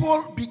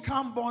people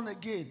become born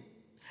again,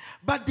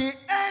 but they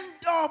end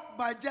up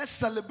by just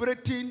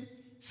celebrating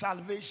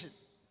salvation.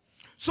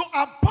 So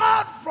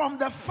apart from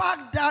the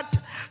fact that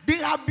they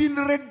have been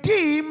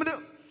redeemed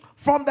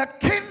from the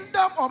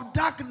kingdom of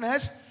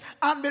darkness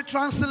and be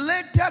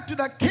translated to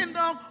the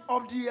kingdom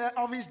of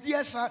his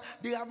dear son,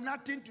 they have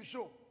nothing to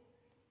show.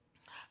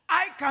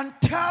 I can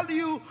tell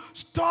you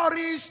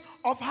stories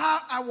of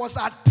how I was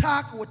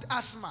attacked with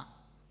asthma.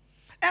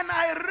 And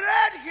I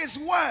read his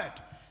word.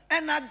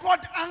 And I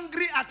got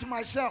angry at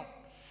myself.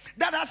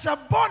 That as a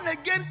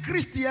born-again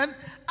Christian,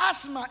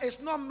 asthma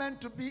is not meant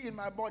to be in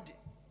my body.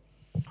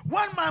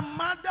 When my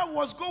mother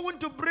was going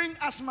to bring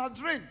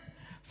asthma-drin,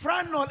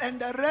 Franol and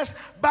the rest,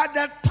 by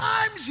the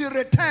time she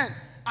returned,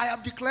 I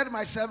have declared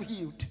myself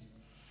healed.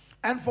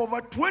 And for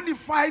over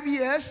 25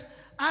 years,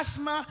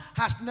 asthma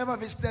has never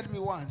visited me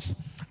once.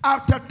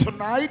 After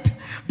tonight,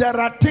 there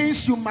are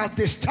things you must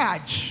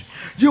discharge.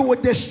 You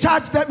will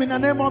discharge them in the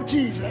name of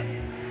Jesus.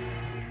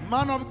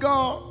 Man of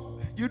God,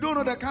 you don't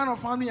know the kind of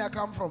family I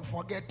come from.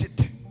 Forget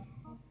it.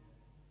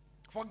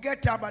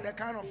 Forget about the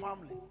kind of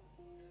family.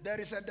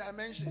 There is a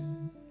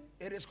dimension.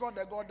 It is called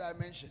the God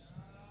dimension.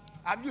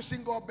 Have you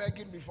seen God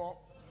begging before?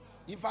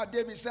 In fact,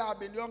 David said, I've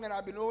been young and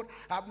I've been old.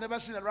 I've never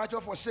seen a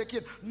righteous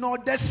forsaken. Nor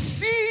the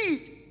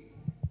seed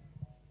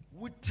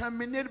would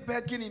terminate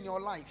begging in your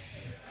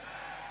life.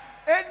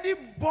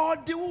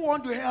 Anybody who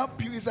wants to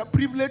help you is a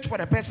privilege for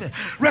the person.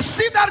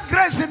 Receive that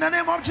grace in the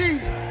name of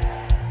Jesus.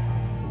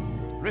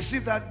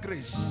 Receive that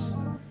grace.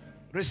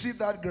 Receive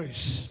that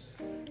grace.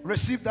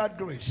 Receive that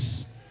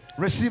grace.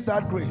 Receive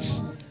that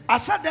grace. I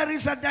said there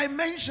is a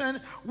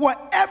dimension where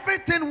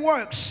everything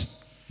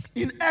works.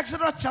 In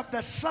Exodus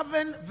chapter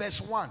 7 verse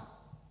 1,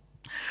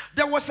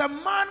 there was a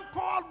man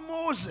called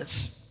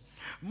Moses.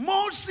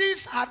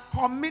 Moses had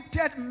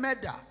committed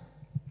murder.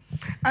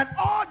 And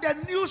all the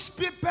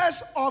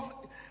newspapers of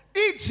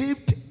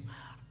Egypt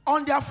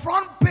on their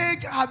front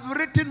page have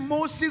written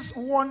Moses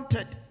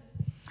wanted.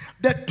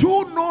 The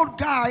 2-year-old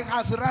guy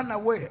has run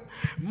away.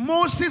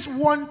 Moses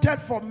wanted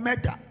for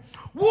murder.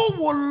 Who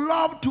would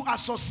love to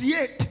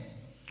associate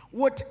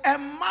with a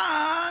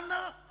man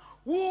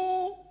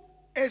who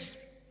is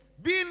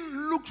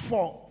being looked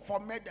for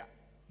murder.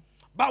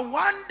 But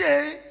one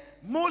day,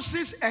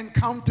 Moses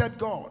encountered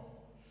God.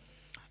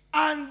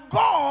 And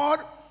God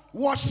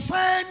was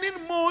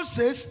sending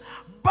Moses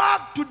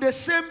back to the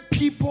same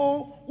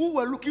people who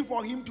were looking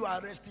for him to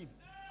arrest him.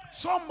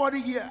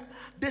 Somebody here,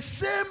 the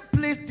same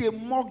place they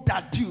mocked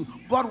at you,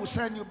 God will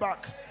send you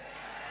back.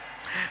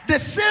 The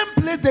same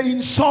place they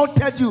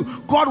insulted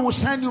you, God will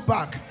send you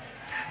back.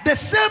 The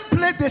same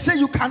place they say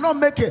you cannot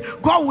make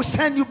it, God will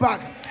send you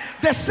back.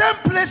 The same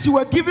place you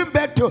were giving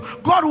birth to,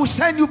 God will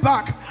send you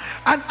back.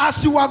 And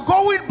as you are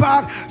going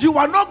back, you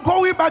are not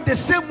going back the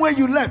same way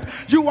you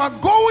left. You are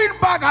going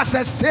back as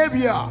a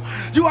savior.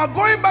 You are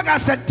going back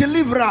as a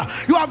deliverer.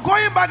 You are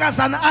going back as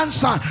an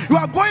answer. You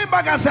are going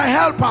back as a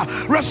helper.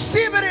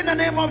 Receive it in the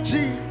name of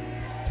Jesus.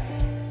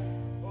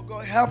 Oh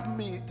God, help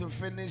me to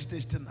finish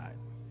this tonight.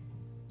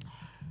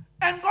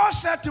 And God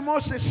said to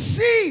Moses,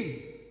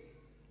 see,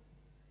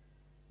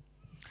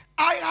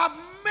 I have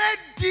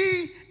made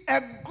thee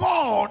a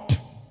God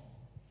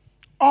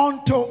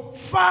unto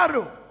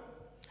Pharaoh,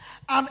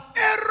 and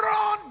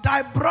Aaron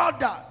thy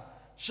brother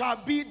shall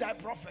be thy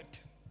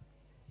prophet.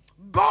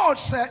 God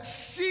said,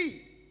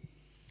 see,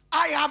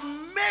 I have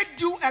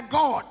made you a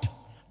God.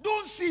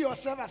 Don't see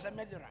yourself as a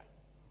murderer.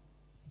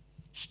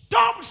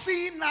 Stop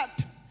seeing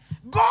that.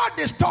 God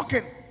is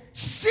talking.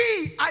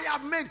 See, I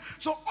have made.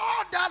 So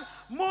all that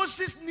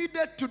Moses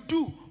needed to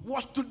do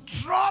was to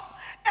drop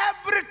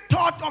every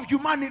thought of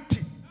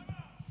humanity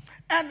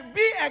and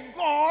be a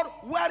God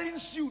wearing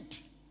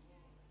suit.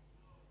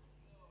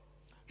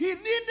 He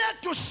needed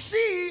to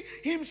see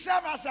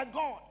himself as a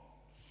God.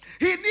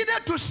 He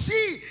needed to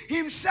see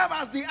himself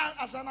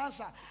as an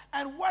answer.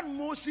 And when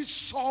Moses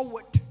saw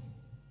it,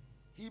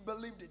 he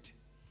believed it.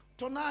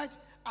 Tonight,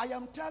 I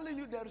am telling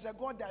you there is a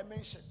God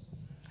dimension.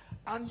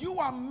 And you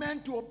are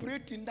meant to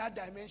operate in that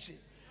dimension.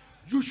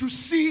 You should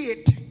see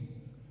it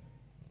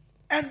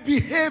and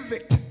behave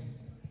it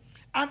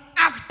and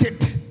act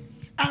it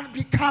and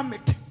become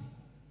it.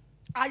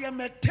 I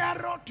am a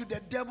terror to the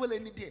devil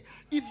any day.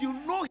 If you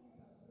know him,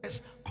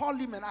 call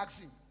him and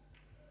ask him.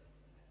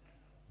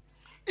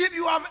 If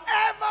you have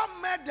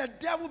ever met the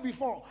devil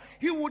before,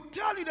 he will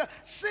tell you that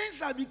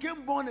since I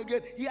became born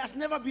again, he has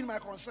never been my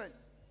concern.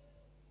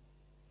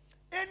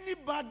 Any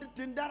bad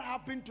thing that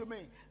happened to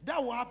me,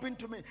 that will happen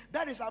to me,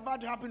 that is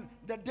about to happen,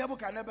 the devil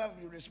can never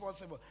be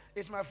responsible.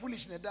 It's my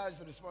foolishness that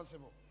is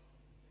responsible.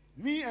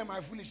 Me and my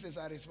foolishness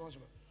are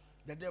responsible.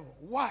 The devil.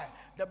 Why?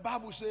 The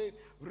Bible says,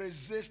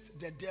 resist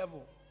the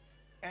devil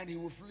and he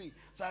will flee.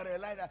 So I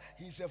realize that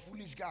he's a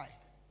foolish guy.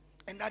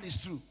 And that is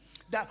true.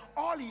 That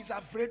all he's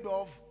afraid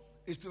of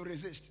is to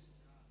resist.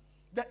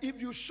 That if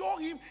you show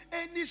him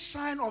any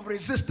sign of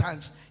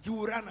resistance, he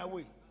will run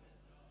away.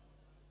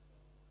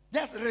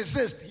 Just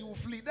resist, he will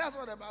flee. That's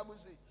what the Bible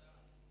says.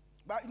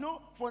 But you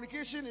know,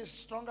 fornication is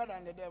stronger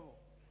than the devil.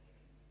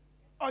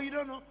 Oh, you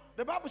don't know?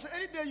 The Bible says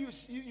any day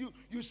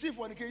you see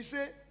fornication, you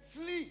say,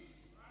 flee.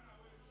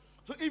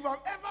 So if I've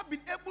ever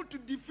been able to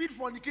defeat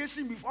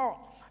fornication before,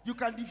 you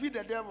can defeat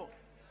the devil.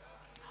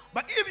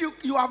 But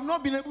if you have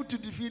not been able to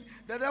defeat,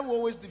 the devil will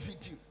always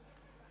defeat you.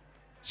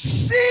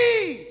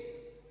 See,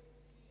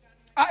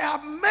 I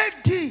have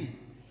made thee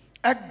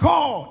a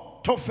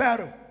God to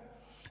Pharaoh,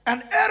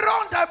 and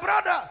Aaron thy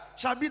brother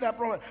shall be thy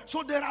prophet.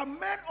 So there are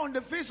men on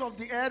the face of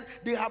the earth,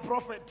 they are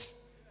prophets.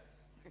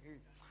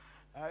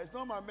 It's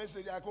not my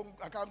message, I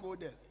can't go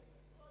there.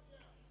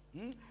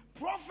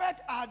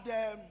 Prophets are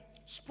the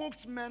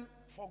spokesman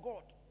for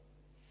God.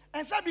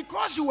 And so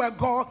because you are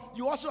God,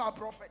 you also are a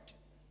prophet.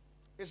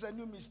 It's a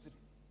new mystery.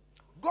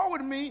 Go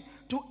with me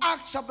to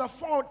Acts chapter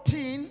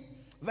 14,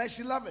 verse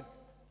 11.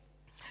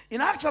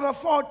 In Acts chapter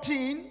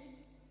 14,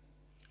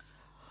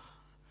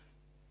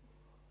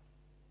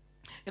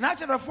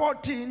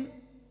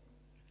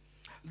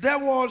 there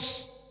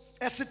was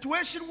a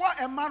situation where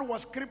a man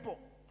was crippled.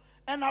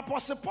 And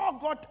Apostle Paul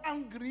got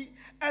angry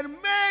and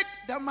made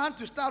the man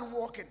to start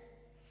walking.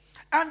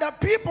 And the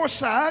people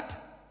said,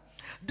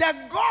 the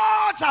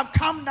gods have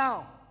come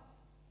down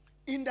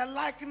in the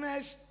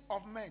likeness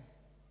of men.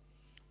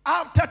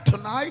 After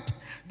tonight,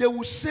 they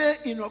will say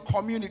in your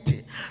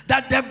community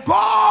that the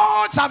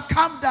gods have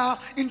come down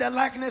in the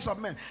likeness of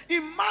men.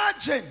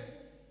 Imagine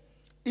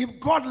if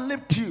God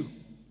left you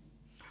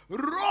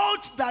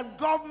roads that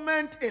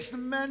government is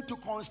meant to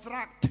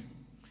construct.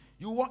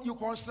 You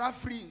construct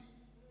free.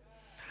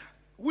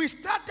 We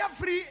started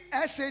free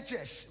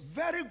SHS.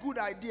 Very good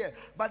idea,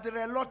 but there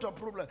are a lot of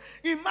problems.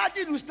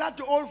 Imagine you start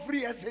your own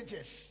free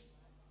SHS.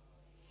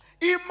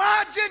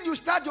 Imagine you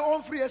start your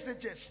own free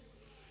SHS.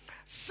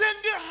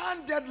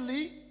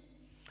 Single-handedly,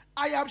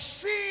 I have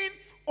seen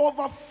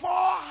over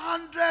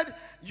 400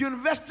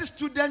 university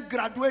students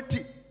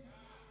graduating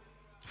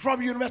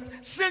from university.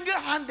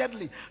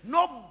 Single-handedly.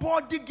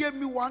 Nobody gave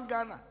me one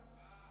Ghana.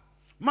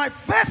 My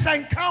first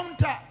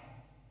encounter.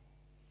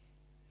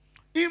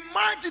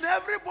 Imagine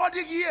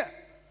everybody here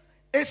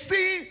is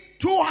seeing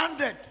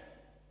 200.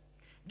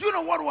 Do you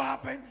know what will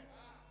happen?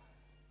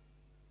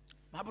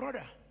 My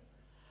brother,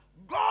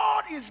 God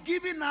God is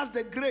giving us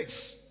the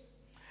grace.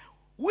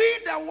 We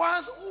the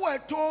ones who were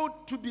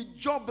told to be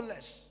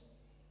jobless.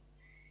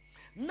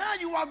 Now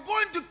you are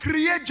going to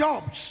create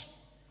jobs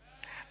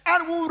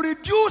and will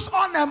reduce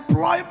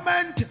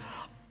unemployment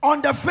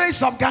on the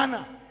face of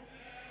Ghana.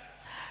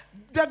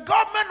 The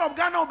government of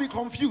Ghana will be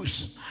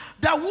confused.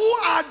 That who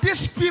are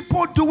these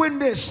people doing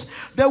this?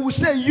 They will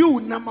say,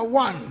 you number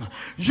 1,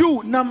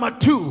 you number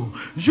 2,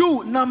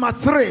 you number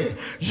 3,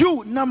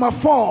 you number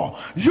 4,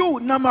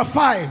 you number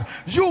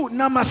 5, you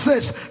number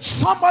 6.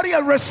 Somebody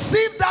has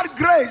received that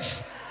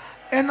grace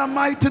in the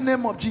mighty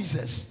name of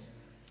Jesus.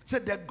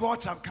 Said the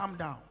gods have come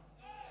down.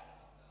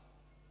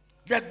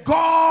 The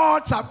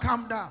gods have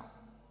come down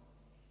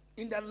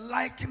in the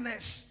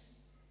likeness.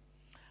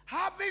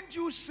 Haven't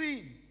you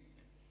seen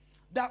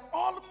that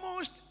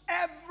almost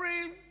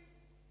every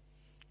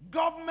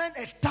government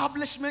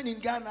establishment in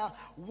Ghana,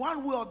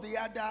 one way or the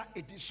other,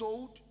 it is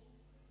sold?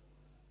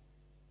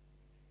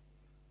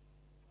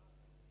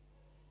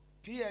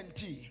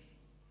 PNT,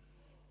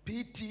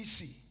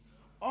 PTC,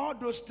 all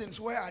those things,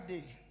 where are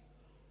they?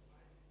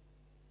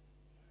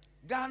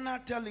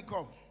 Ghana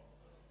Telecom.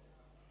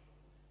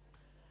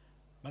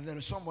 But there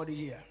is somebody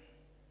here.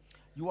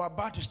 You are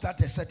about to start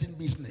a certain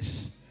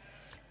business.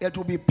 It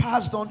will be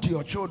passed on to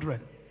your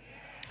children,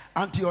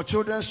 and to your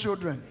children's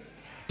children,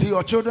 to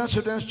your children's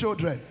children's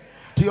children,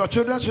 to your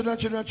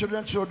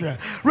children's children.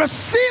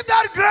 Receive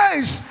that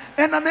grace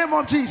in the name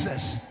of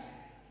Jesus.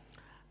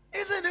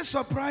 Isn't it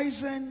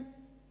surprising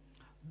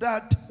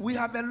that we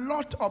have a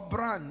lot of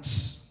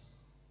brands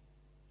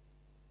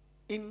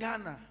in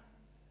Ghana,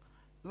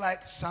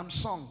 like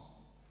Samsung,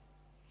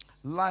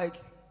 like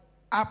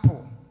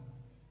Apple,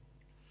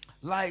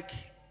 like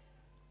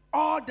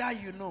all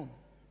that you know,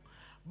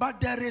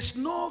 but there is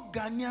no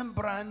Ghanaian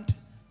brand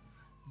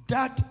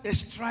that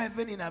is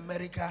thriving in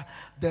America.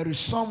 There is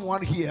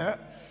someone here.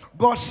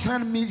 God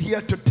sent me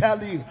here to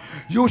tell you,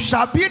 you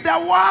shall be the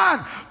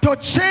one to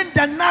change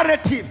the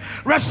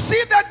narrative.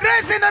 Receive the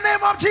grace in the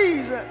name of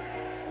Jesus.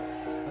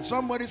 And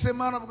somebody say,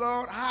 man of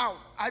God, how?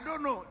 I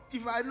don't know.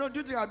 If I know, do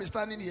you think I'll be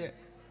standing here?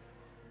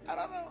 I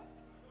don't know.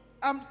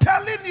 I'm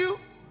telling you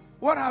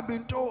what I've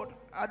been told.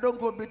 I don't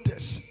go beat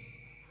this.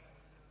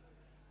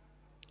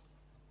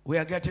 We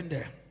are getting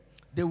there.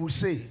 They will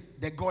say,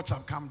 the gods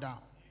have come down.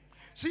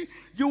 See,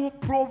 you will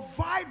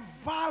provide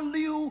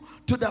value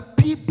to the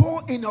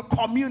people in your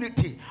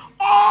community.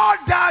 All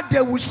that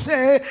they will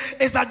say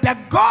is that the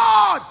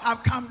God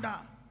have come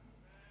down.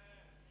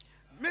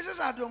 Mrs.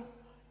 Adam,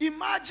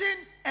 imagine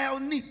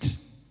Elnit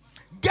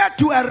get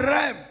to a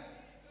realm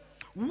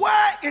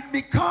where it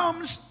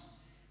becomes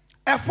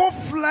a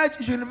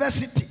full-fledged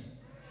university.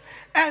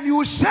 And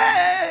you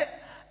say,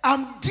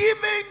 I'm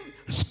giving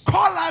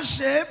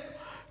scholarship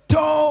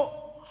to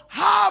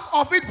half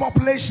of its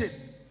population.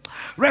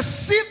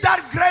 Receive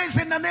that grace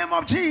in the name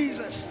of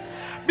Jesus.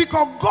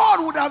 Because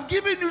God would have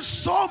given you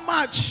so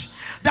much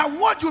that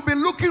what you'll be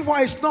looking for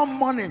is not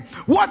money.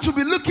 What you'll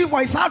be looking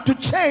for is how to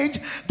change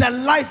the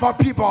life of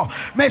people.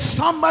 May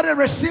somebody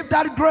receive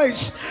that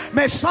grace.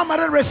 May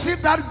somebody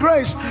receive that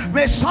grace.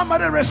 May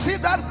somebody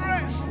receive that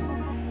grace.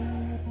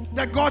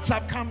 The gods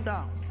have come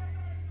down.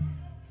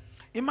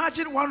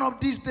 Imagine one of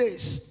these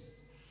days,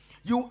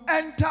 you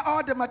enter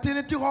all the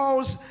maternity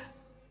halls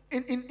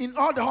in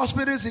all the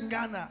hospitals in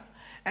Ghana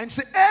and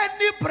say,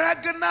 any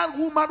pregnant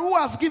woman who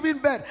has given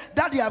birth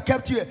that you have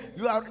kept here,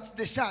 you are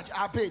discharged.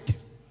 I paid.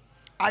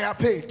 I have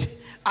paid.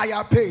 I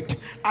have paid.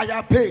 I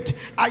have paid.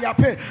 I have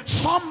paid.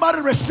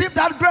 Somebody receive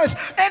that grace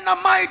in the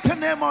mighty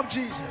name of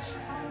Jesus.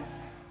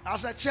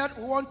 As a church,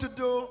 we want to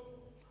do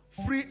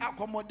free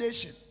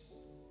accommodation.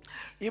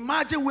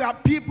 Imagine we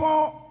have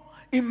people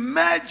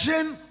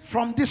emerging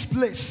from this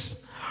place,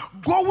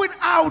 going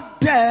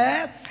out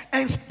there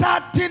and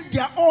starting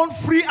their own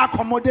free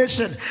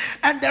accommodation.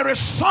 And there is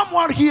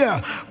someone here.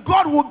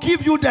 God will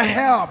give you the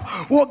help,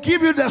 will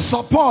give you the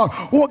support,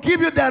 will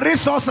give you the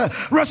resources.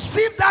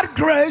 Receive that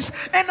grace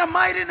in the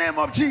mighty name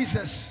of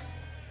Jesus.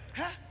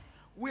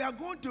 We are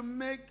going to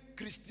make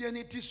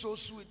Christianity so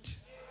sweet.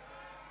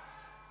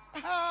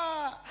 It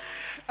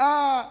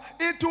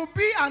will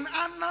be an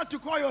honor to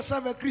call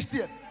yourself a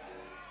Christian.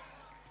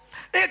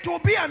 It will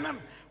be an honor.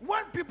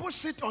 When people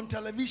sit on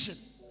television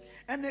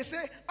and they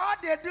say, all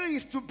they do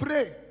is to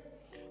pray,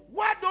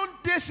 why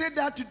don't they say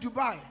that to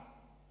Dubai?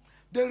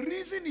 The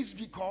reason is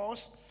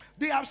because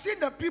they have seen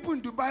the people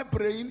in Dubai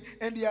praying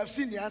and they have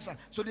seen the answer.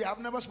 So they have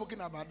never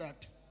spoken about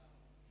that.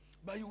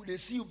 But they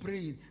see you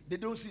praying, they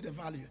don't see the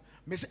value.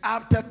 Miss,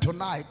 after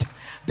tonight,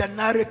 the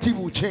narrative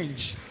will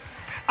change.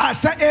 I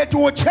say it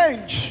will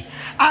change.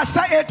 I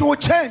say it will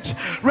change.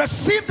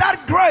 Receive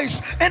that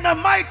grace in the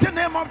mighty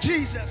name of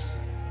Jesus.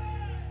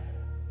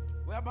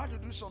 We're about to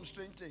do some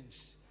strange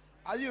things.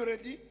 Are you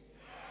ready?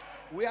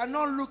 We are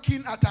not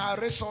looking at our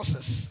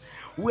resources.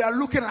 We are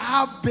looking at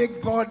how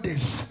big God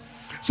is.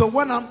 So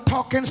when I'm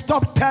talking,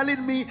 stop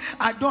telling me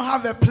I don't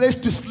have a place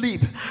to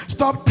sleep.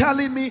 Stop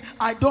telling me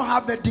I don't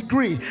have a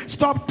degree.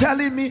 Stop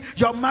telling me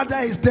your mother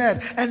is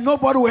dead and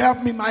nobody will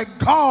help me. My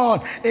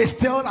God is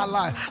still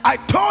alive. I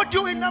told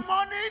you in the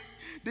morning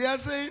They are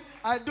saying,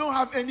 I don't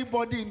have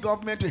anybody in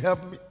government to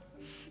help me.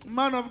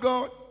 Man of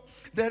God,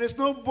 there is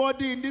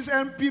nobody in this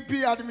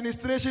MPP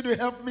administration to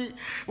help me.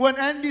 When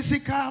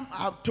NDC come,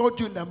 I've told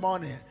you in the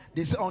morning,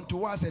 they say,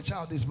 unto us a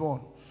child is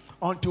born.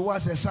 Unto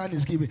us a son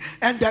is given,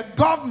 and the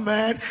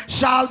government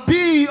shall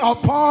be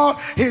upon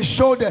his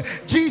shoulder.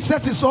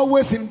 Jesus is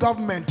always in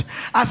government.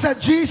 I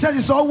said Jesus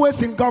is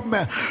always in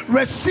government.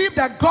 Receive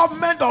the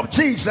government of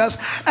Jesus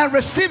and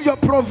receive your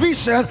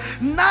provision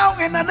now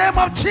in the name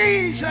of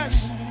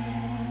Jesus.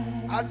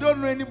 I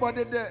don't know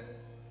anybody there.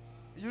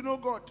 You know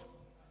God.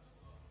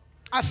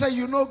 I said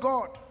you know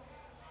God.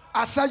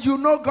 I said you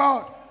know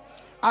God.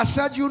 I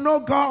said you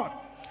know God.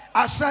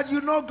 I said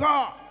you know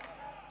God.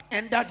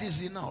 And that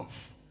is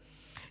enough.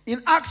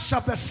 In Acts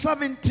chapter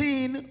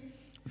 17,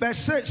 verse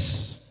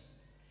 6,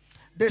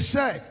 they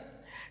said,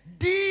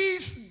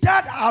 these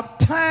that have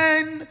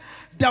turned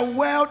the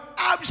world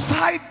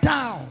upside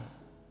down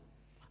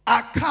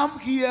are come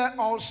here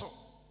also.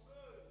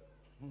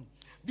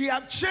 They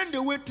have changed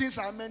the way things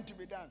are meant to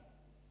be done.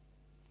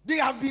 They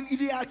are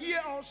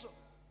here also.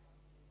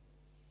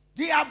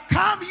 They have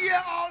come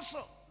here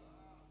also.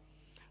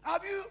 Are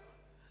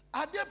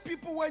there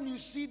people when you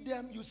see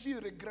them, you see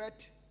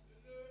regret?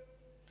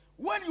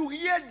 When you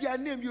hear their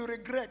name, you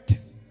regret.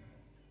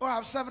 Oh, I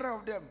have several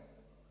of them.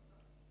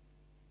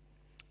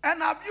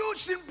 And have you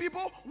seen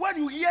people, when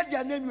you hear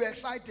their name, you're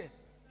excited?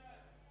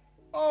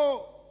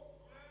 Oh,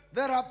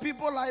 there are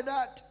people like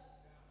that.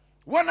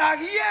 When I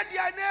hear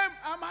their name,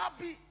 I'm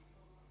happy.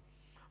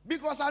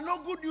 Because I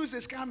know good news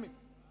is coming.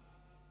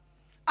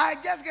 I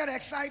just get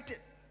excited.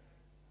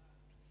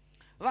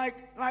 Like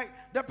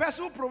the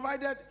person who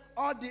provided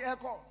all the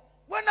echo.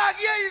 When I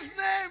hear his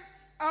name,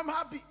 I'm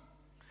happy.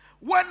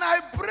 When I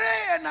pray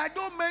and I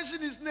don't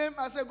mention his name,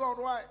 I say, God,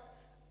 why?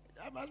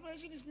 I must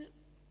mention his name.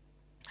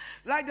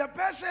 Like the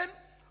person,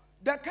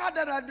 the car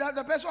that I drive,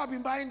 the person who have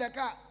been buying the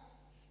car.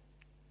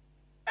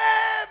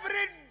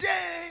 Every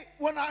day,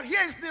 when I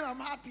hear his name, I'm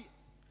happy.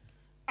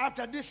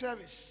 After this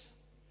service,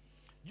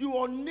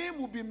 your name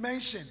will be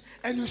mentioned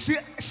and you see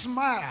a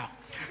smile.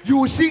 You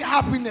will see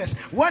happiness.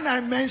 When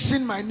I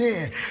mention my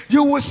name,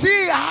 you will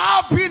see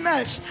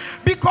happiness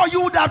because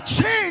you would have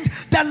changed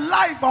the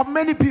life of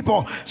many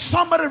people.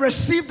 Somebody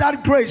received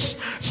that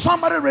grace.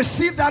 Somebody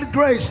received that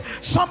grace.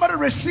 Somebody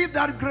received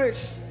that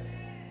grace.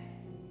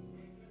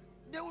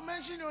 They will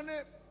mention your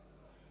name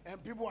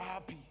and people are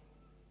happy.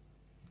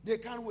 They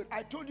can't wait.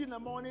 I told you in the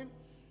morning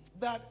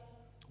that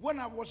when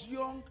I was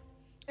young,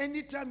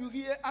 anytime you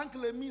hear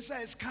Uncle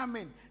Emisa is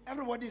coming,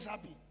 everybody is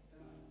happy.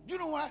 Do you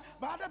know why?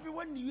 But other people,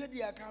 when you hear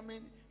they are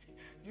coming,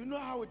 you know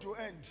how it will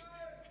end.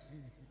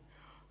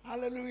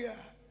 Hallelujah.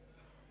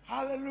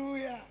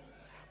 Hallelujah.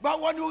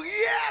 But when you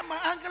hear my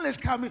uncle is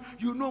coming,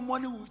 you know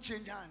money will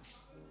change hands.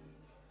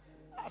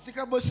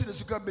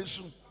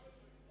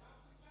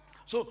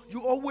 So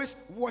you always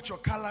watch your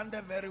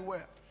calendar very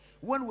well.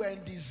 When we're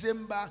in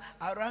December,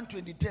 around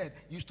 23rd,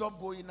 you stop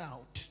going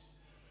out.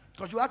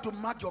 Because you have to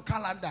mark your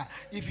calendar.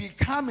 If you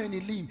come and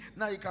you leave,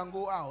 now you can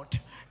go out.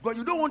 Because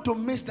you don't want to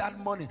miss that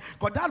money.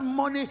 Because that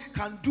money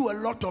can do a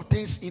lot of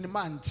things in a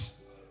month.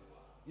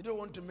 You don't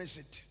want to miss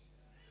it.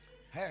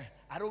 Hey,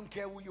 I don't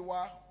care who you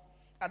are.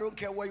 I don't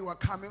care where you are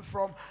coming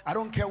from. I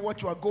don't care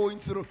what you are going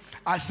through.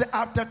 I say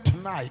after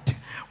tonight,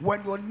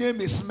 when your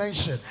name is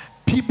mentioned,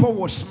 people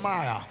will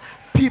smile.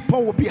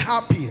 People will be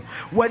happy.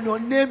 When your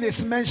name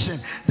is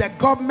mentioned, the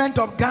government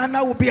of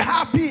Ghana will be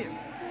happy.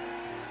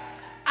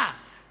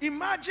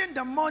 Imagine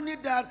the money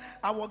that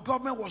our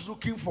government was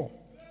looking for.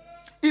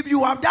 If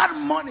you have that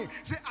money,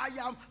 say, I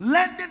am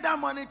lending that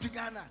money to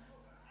Ghana.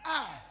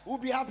 We'll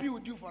be happy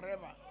with you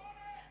forever.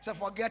 So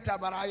forget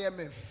about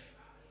IMF.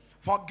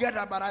 Forget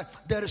about it.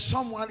 There is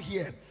someone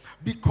here.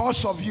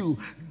 Because of you,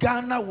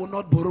 Ghana will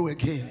not borrow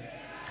again.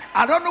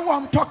 I don't know who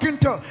I'm talking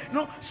to.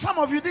 No, some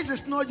of you, this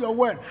is not your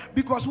word.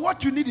 Because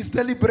what you need is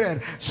daily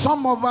bread.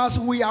 Some of us,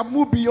 we are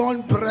moved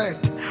beyond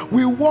bread.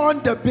 We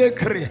want the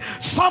bakery.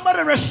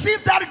 Somebody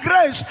receive that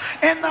grace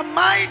in the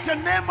mighty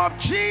name of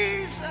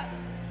Jesus.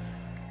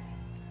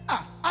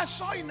 I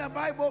saw in the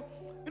Bible,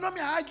 you know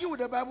me, I argue with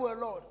the Bible a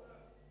lot.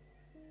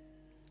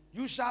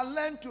 You shall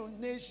lend to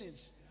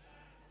nations.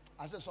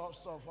 I said, so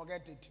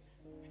forget it.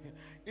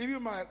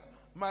 Even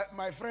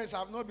my friends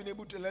have not been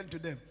able to lend to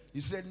them.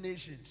 You said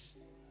nations.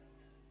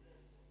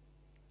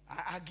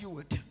 I argue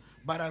it,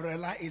 but I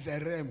realize it's a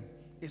realm.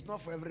 It's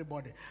not for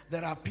everybody.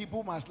 There are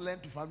people who must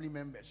lend to family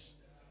members.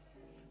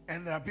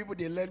 And there are people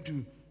they lend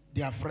to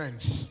their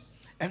friends.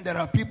 And there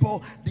are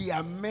people they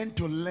are meant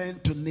to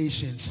lend to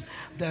nations.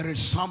 There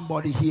is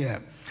somebody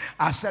here.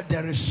 I said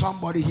there is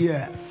somebody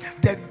here.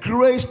 The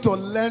grace to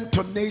lend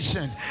to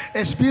nations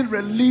is being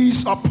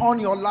released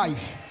upon your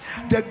life.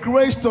 The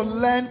grace to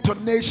lend to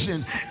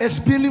nations is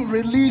being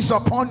released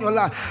upon your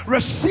life.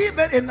 Receive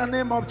it in the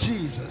name of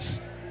Jesus.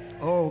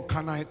 Oh,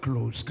 can I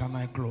close? Can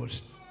I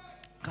close?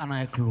 Can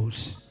I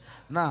close?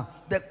 Now,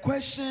 the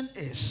question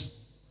is,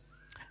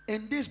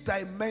 in this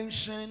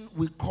dimension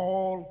we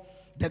call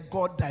the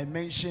God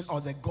dimension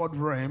or the God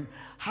realm,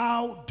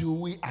 how do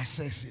we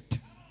access it?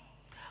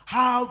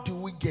 How do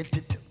we get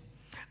it?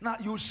 Now,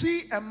 you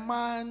see a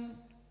man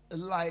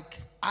like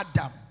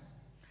Adam.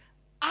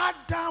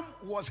 Adam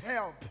was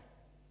help.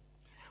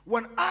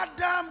 When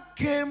Adam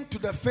came to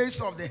the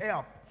face of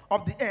the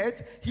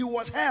earth, he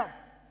was help.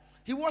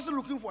 He wasn't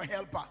looking for a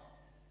helper.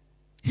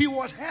 He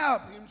was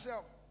help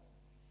himself.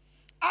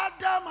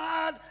 Adam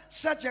had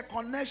such a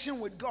connection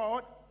with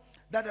God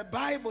that the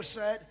Bible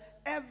said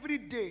every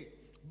day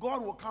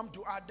God will come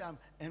to Adam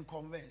and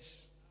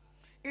converse.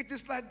 It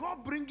is like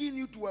God bringing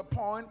you to a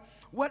point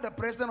where the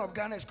president of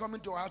Ghana is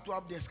coming to us to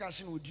have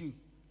discussion with you.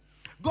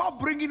 God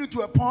bringing you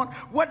to a point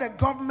where the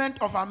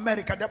government of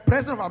America, the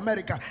president of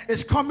America,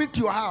 is coming to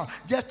your house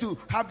just to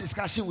have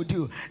discussion with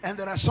you. And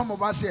there are some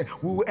of us here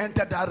who will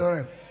enter that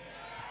realm.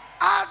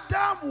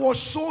 Adam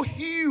was so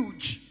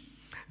huge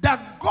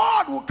that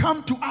God will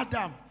come to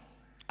Adam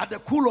at the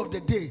cool of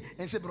the day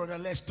and say, brother,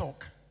 let's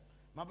talk.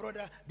 My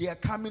brother, they are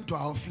coming to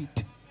our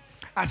feet.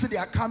 I said they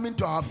are coming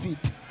to our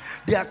feet.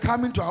 They are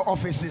coming to our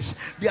offices.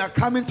 They are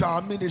coming to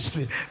our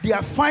ministry. They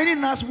are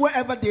finding us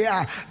wherever they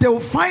are. They will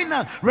find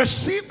us.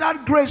 Receive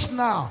that grace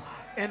now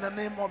in the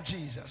name of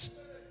Jesus.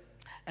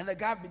 And the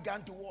guy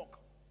began to walk.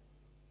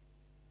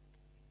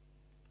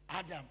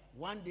 Adam,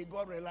 one day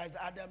God realized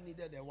that Adam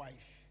needed a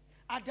wife.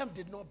 Adam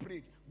did not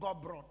pray.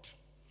 God brought.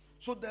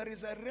 So there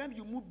is a realm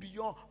you move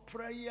beyond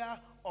prayer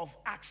of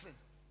asking.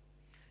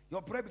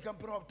 Your prayer becomes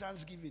prayer of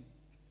thanksgiving.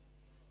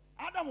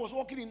 Adam was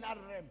walking in that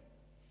realm.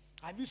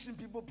 Have you seen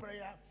people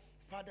prayer?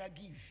 Father,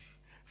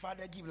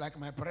 give like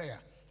my prayer.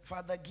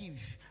 Father,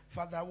 give.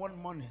 Father, I want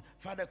money.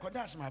 Father,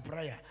 that's my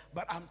prayer.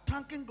 But I'm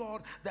thanking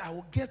God that I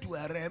will get to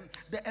a realm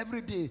that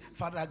every day,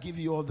 Father, I give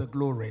you all the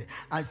glory.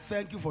 I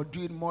thank you for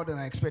doing more than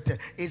I expected.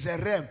 It's a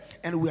realm,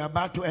 and we are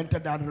about to enter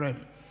that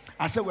realm.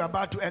 I said we're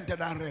about to enter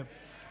that realm.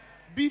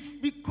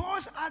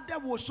 Because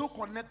Adam was so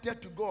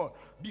connected to God,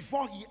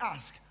 before he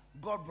asked,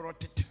 God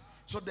brought it.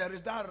 So there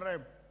is that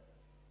realm.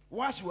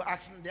 Once you are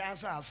asking, the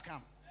answer has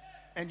come.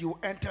 And you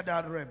enter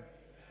that realm.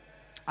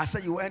 I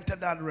said you enter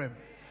that realm.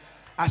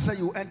 I said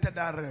you enter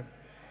that realm.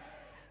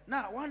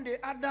 Now, one day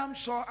Adam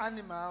saw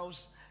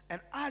animals, and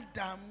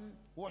Adam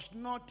was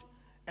not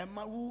a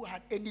man who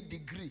had any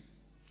degree.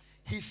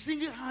 He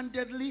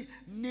single-handedly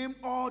named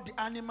all the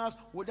animals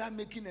without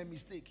making a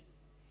mistake.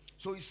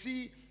 So you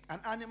see an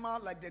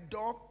animal like the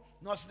dog,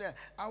 not there.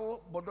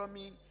 Our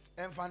bodomi,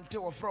 infante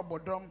or fro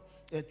bodom,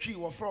 a tree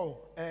or fro,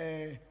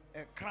 a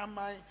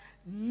cramai.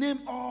 Name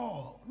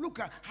all. Look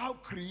at how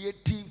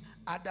creative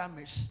Adam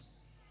is.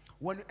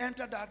 When you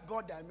enter that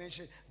God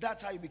dimension,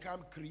 that's how you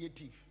become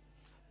creative.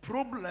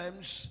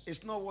 Problems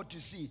is not what you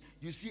see.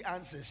 You see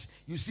answers.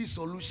 You see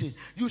solutions.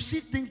 You see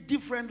things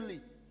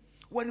differently.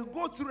 When you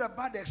go through a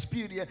bad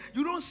experience,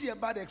 you don't see a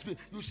bad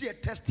experience. You see a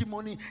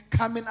testimony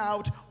coming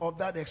out of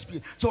that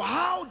experience. So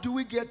how do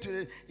we get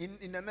to it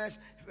in the next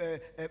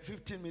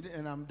 15 minutes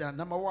and I'm done?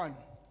 Number one,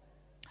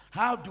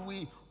 how do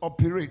we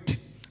operate?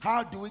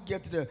 How do we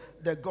get to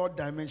the God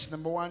dimension?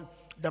 Number one,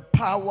 the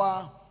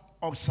power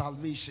of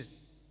salvation.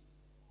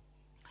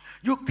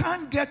 You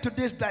can't get to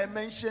this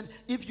dimension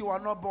if you are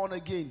not born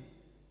again.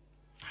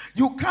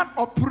 You can't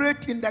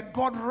operate in the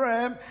God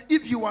realm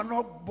if you are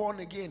not born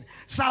again.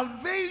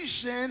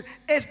 Salvation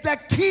is the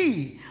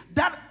key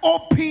that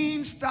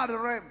opens that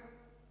realm.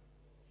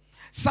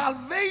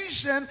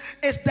 Salvation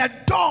is the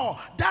door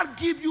that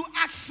gives you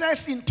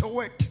access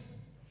into it.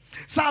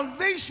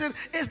 Salvation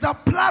is the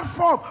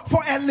platform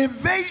for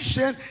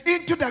elevation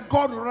into the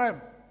God realm.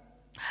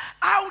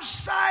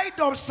 Outside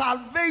of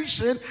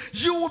salvation,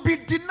 you will be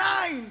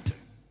denied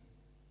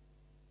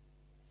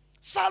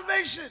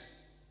salvation.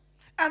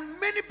 And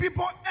many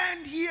people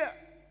end here.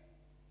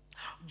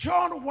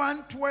 John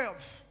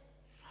 1:12.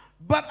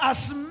 But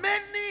as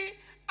many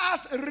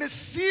as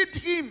received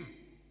him,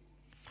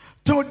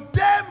 to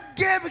them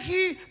gave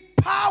he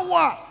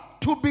power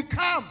to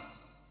become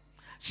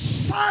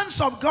sons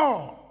of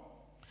God,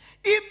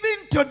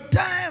 even to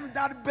them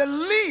that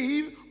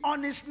believe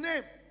on his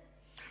name.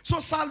 So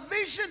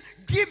salvation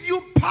gives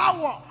you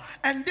power,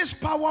 and this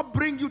power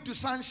brings you to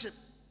sonship.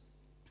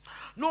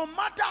 No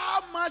matter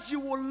how much you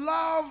will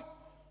love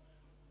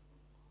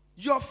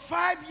your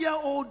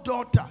 5-year-old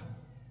daughter,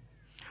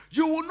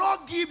 you will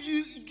not give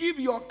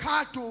your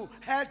car to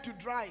her to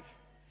drive.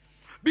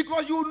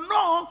 Because you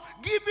know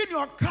giving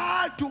your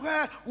car to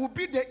her will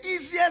be the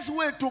easiest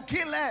way to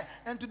kill her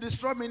and to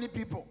destroy many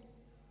people.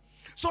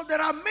 So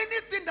there are many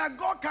things that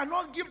God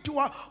cannot give to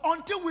us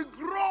until we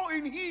grow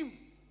in him.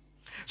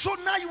 So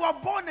now you are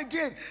born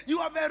again. You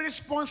have a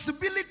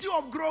responsibility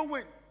of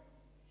growing.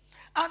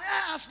 And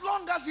as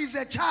long as he's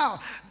a child,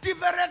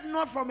 different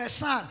not from a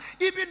son,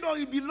 even though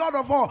he be Lord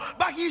of all,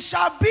 but he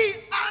shall be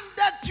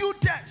under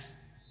tutors.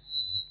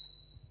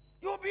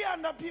 You'll be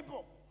under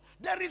people.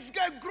 There is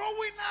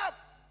growing up.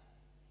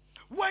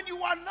 When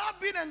you are not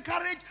being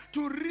encouraged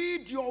to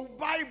read your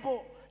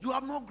Bible, you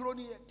have not grown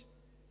yet.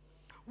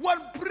 When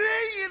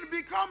praying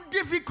becomes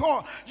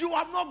difficult, you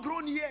have not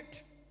grown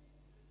yet.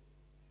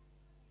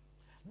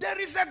 There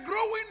is a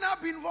growing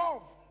up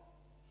involved.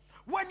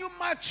 When you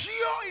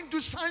mature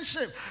into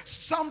sonship,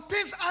 some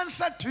things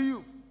answer to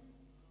you.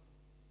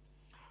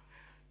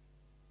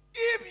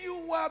 If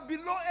you were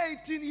below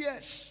 18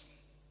 years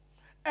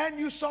and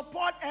you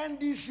support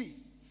NDC,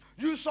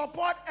 you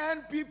support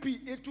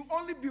NPP, it will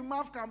only be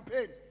MAF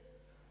campaign.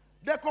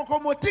 The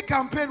Kokomoti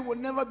campaign will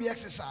never be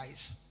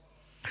exercised.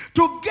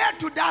 To get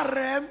to that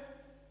realm,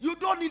 you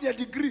don't need a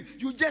degree.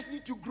 You just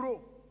need to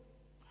grow.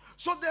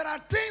 So there are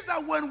things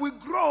that when we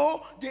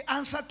grow, they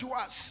answer to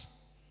us.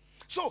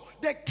 So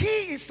the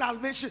key is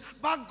salvation,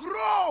 but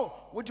grow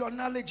with your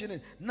knowledge in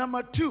it.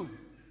 Number 2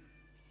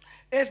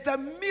 is the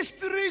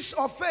mysteries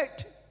of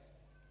faith.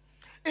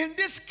 In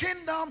this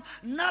kingdom,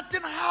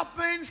 nothing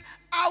happens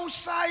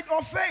outside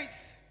of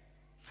faith.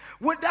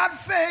 Without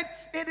faith,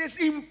 it is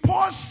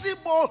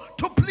impossible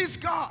to please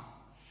God.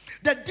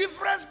 The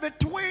difference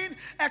between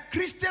a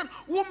Christian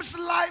whose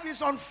life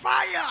is on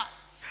fire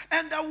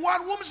and the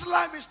one whose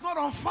life is not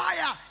on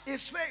fire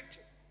is faith.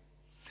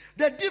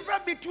 The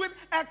difference between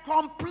a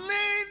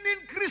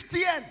complaining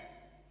Christian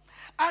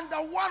and the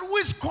one who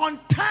is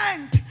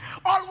content,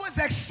 always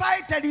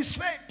excited, is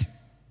faith.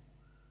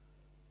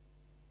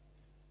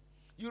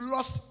 You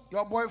lost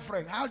your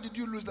boyfriend. How did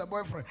you lose the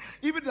boyfriend?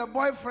 Even the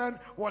boyfriend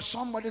was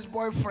somebody's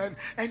boyfriend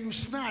and you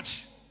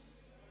snatch.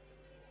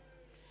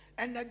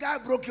 And the guy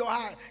broke your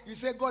heart. You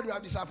say, God, you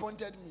have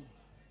disappointed me.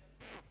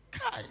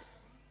 Kai.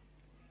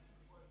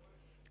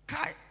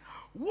 Kai.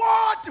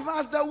 What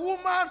must the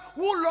woman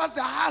who lost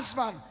the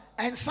husband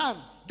and son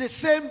the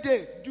same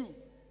day do?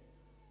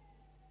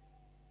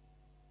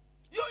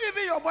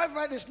 Even your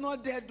boyfriend is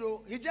not dead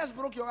though. He just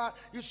broke your heart.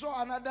 You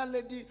saw another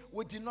lady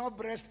with enough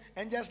breast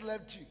and just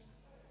left you.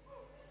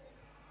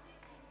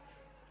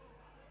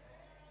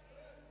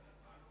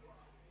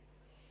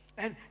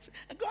 And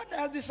God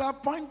has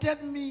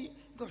disappointed me.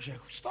 Gosh,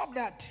 stop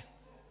that.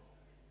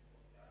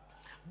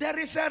 There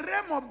is a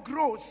realm of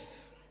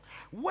growth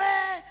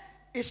where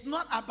it's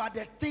not about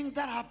the things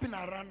that happen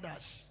around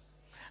us.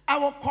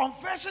 Our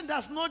confession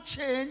does not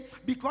change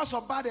because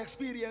of bad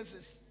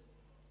experiences.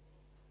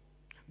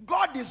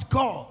 God is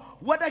God.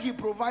 Whether He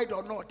provides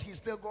or not, He's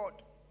still God.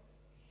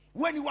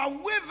 When you are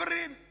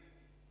wavering,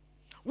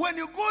 when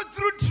you go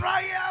through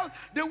trial,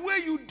 the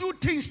way you do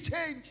things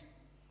change.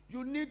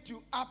 You need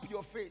to up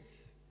your faith.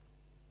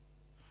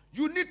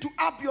 You need to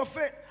up your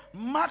faith.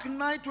 Mark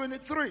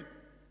 9:23.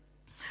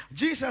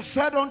 Jesus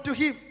said unto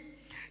him,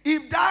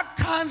 if thou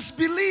canst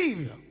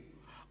believe,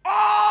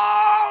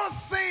 all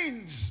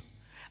things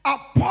are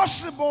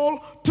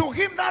possible to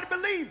him that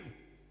believe.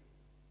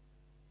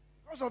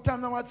 Because of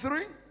time number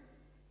 3,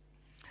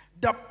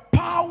 the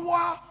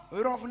power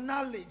of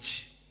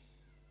knowledge.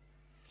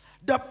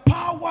 The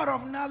power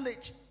of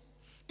knowledge.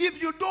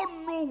 If you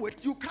don't know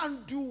it, you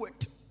can't do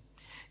it.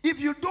 If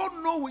you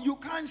don't know it, you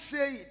can't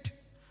say it.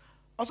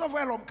 Also,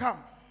 come.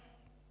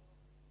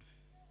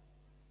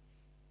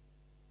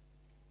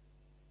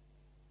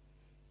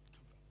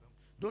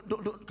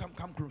 Don't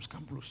come close.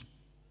 Have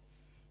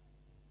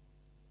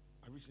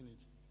you seen it?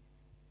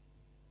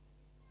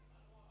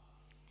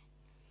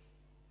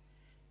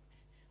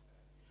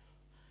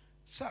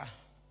 Sir,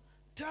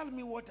 tell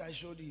me what I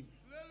showed him.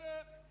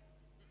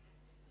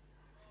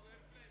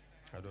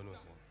 I don't know,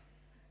 sir.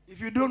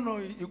 If you don't know,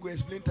 you go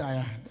explain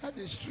tire. That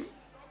is true.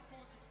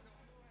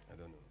 I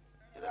don't know.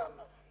 You don't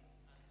know.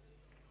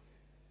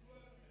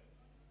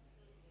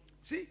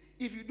 See,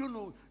 if you don't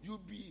know, you'll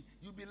be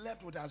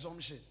left with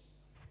assumption.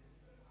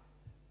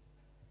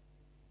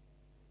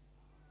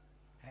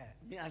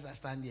 Me as I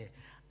stand here,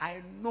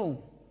 I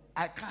know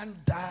I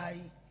can't die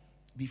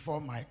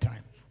before my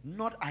time.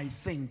 Not I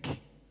think,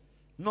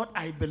 not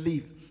I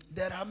believe.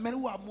 There are many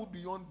who have moved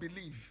beyond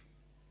belief.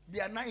 They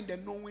are not in the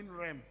knowing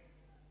realm.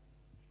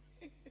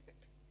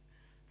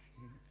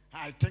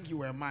 I think you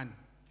were a man.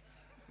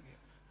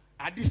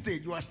 At this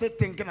stage, you are still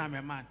thinking I'm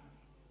a man.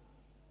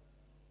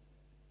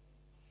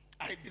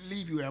 I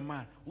believe you are a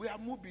man. We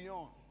have moved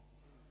beyond.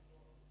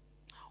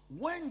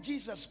 When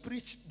Jesus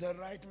preached the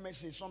right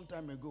message some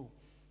time ago,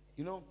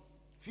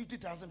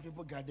 50,000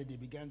 people gathered, they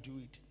began to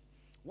eat.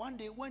 One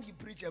day when he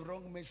preached a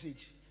wrong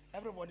message,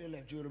 everybody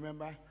left. You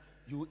remember?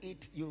 You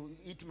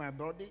eat my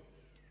body,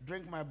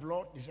 drink my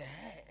blood. They said,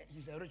 hey,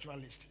 he's a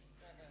ritualist.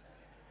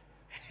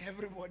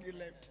 Everybody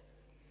left.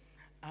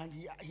 And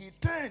he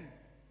turned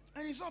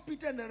and he saw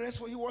Peter and the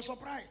rest. He was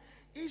surprised.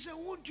 He said,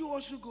 won't you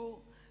also go?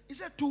 He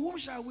said, to whom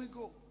shall we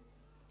go?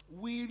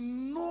 We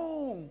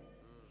know.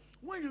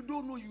 When you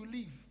don't know, you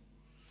leave.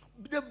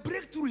 The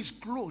breakthrough is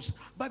close,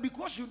 but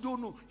because you don't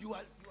know, you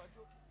are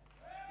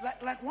joking.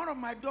 Like one of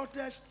my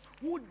daughters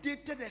who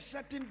dated a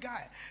certain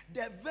guy,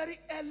 the very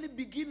early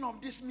beginning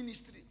of this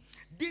ministry,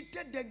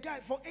 dated the guy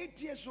for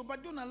 8 years. So,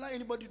 but don't allow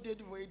anybody to date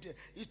you for 8 years.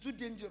 It's too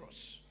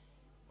dangerous.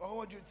 Or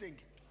what do you think?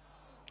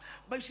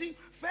 But you see,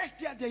 first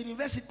year at the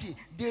university,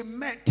 they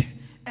met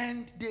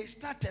and they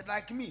started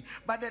like me.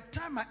 By the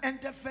time I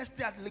entered first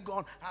year at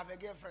Legon, I have a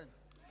girlfriend.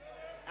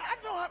 I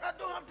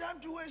don't have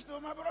time to waste,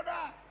 my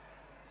brother.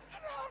 I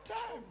don't have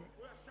time.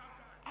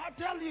 I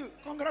tell you,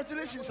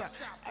 congratulations, sir.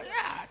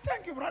 Yeah,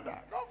 thank you, brother.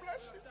 God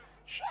bless you.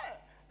 Sure.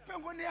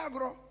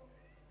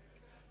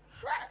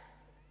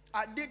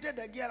 I dated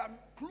a girl. I'm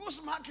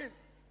close market.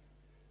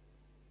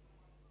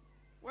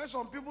 When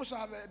some people shall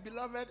have a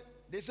beloved,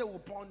 they say, we'll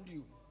pond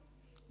you.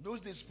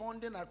 Those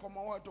desponding at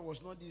Commonwealth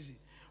was not easy.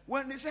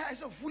 When they say, I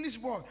said, foolish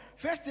boy,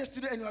 first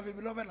yesterday and you have a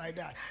beloved like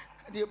that.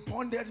 They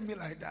ponded me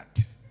like that.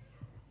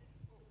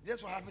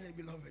 Just for having a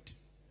beloved.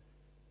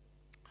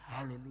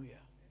 Hallelujah.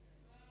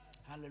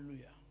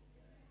 Hallelujah.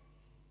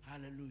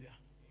 Hallelujah.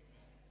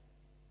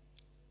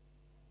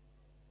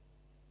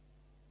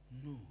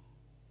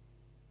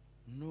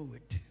 Know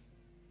it.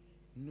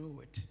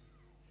 Know it.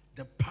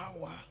 The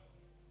power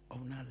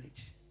of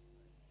knowledge.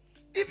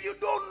 If you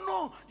don't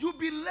know, you'll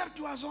be left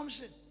to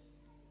assumption.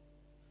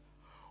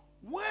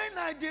 When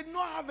I did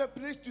not have a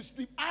place to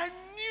sleep, I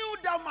knew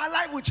that my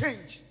life would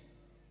change.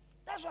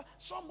 That's why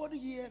somebody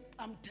here,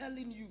 I'm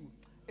telling you,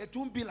 it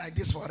won't be like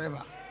this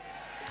forever.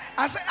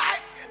 I say,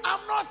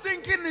 I'm not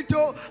thinking it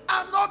all.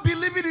 I'm not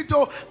believing it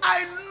all.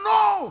 I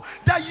know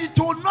that it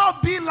will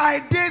not be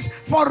like this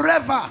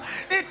forever.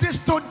 It is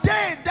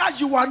today that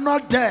you are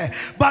not there,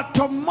 but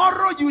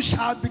tomorrow you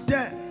shall be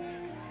there.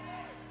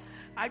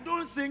 I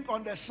don't think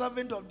on the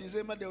 7th of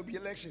December there will be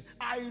election.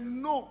 I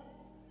know.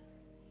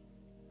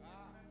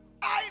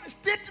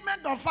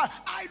 Statement of fact.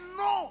 I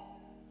know.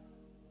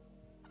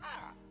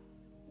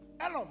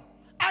 Hello.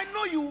 I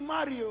know you will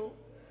marry you.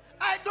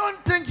 I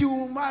don't think you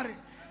will marry.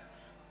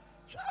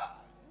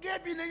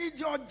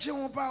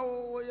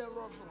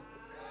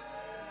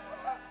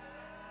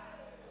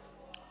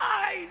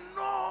 I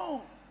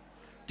know.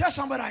 Tell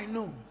somebody I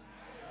know.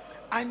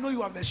 I know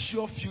you have a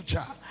sure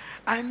future.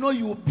 I know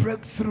you will break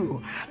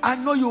through. I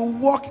know you will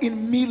walk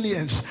in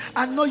millions.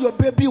 I know your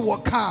baby will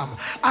come.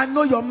 I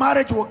know your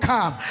marriage will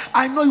come.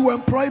 I know you will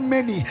employ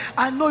many.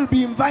 I know you'll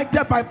be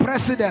invited by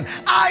president.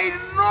 I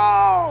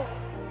know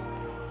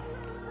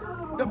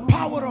the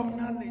power of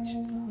knowledge.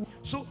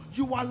 So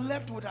you are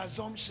left with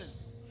assumption.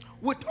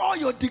 With all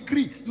your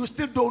degree, you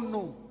still don't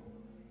know.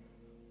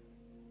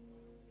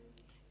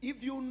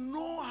 If you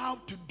know how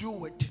to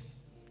do it,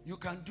 you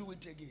can do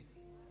it again.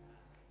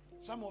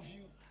 Some of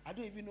you, I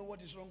don't even know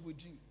what is wrong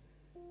with you.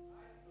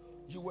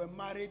 You were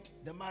married,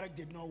 the marriage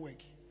did not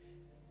work.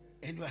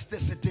 And you are still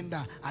sitting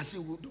there and say,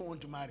 we don't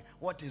want to marry.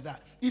 What is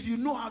that? If you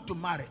know how to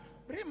marry,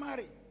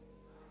 remarry.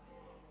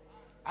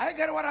 I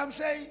get what I'm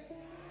saying?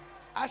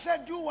 I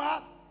said, do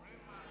what?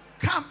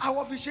 Come, I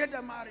will officiate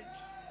the marriage.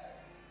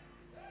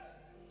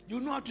 You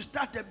know how to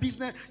start a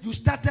business. You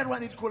started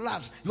when it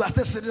collapsed. You are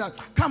still sitting there.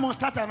 Come on,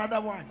 start another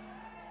one.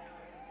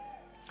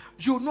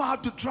 You know how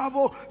to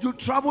travel. You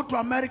traveled to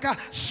America.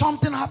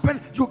 Something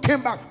happened. You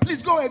came back.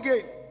 Please go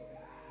again.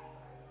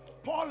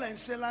 Paul and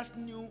Silas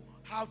knew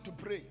how to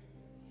pray.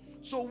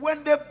 So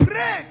when they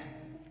prayed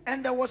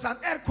and there was an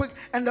earthquake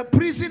and the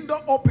prison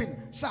door opened,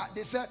 sir,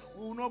 they said,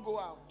 we will not go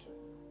out.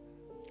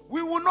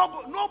 We will not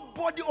go.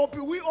 Nobody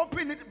open. We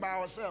open it by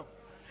ourselves.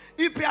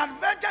 If we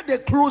adventure, they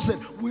close it.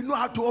 We know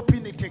how to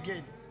open it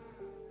again.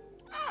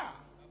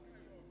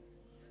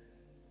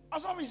 I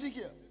saw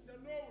Ezekiel.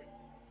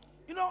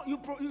 You know,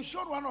 you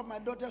showed one of my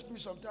daughters to me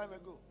some time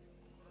ago.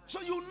 So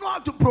you know how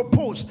to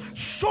propose.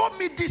 Show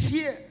me this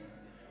year.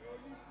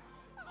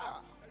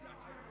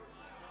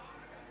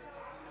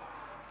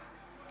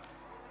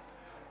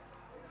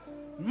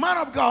 Man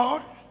of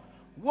God,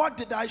 what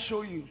did I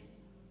show you?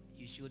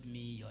 You showed me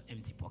your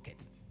empty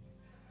pocket.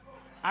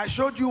 I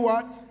showed you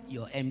what?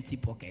 Your empty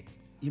pocket.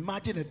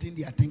 Imagine the thing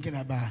they are thinking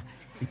about.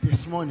 It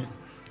is morning.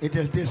 It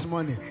is this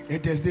morning.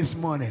 It is this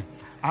morning.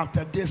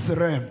 After this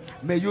realm,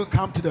 may you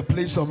come to the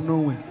place of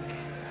knowing.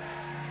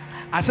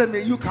 I said,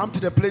 may you come to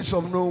the place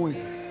of knowing.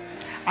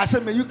 I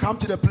said, may you come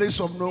to the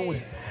place of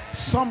knowing.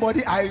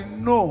 Somebody, I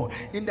know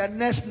in the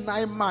next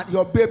 9 months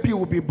your baby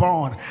will be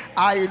born.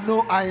 I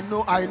know.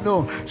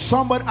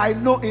 Somebody, I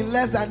know in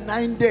less than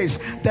 9 days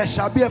there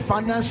shall be a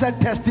financial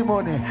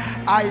testimony.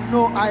 I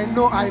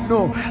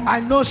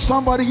know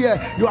somebody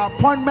here, your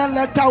appointment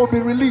letter will be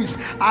released.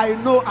 I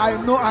know.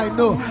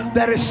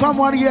 There is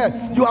someone here,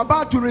 you are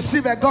about to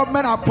receive a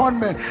government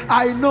appointment.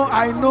 I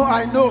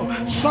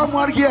know.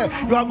 Someone here,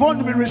 you are going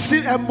to be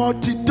receiving a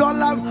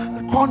multi-dollar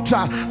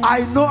contract.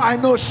 I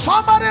know.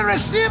 Somebody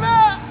receive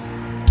it.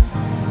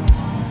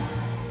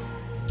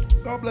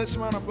 God bless,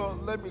 man of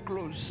God. Let me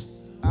close.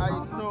 I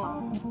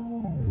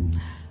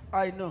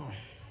know.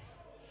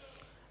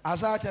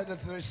 Isaiah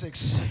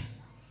 33:6.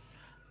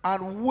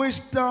 And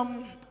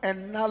wisdom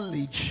and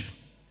knowledge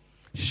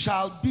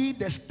shall be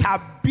the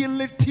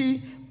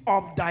stability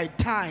of thy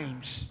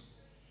times,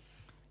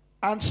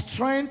 and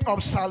strength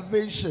of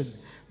salvation.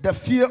 The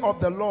fear of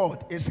the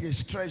Lord is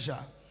his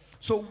treasure.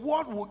 So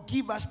what will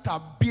give us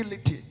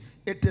stability?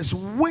 It is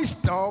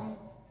wisdom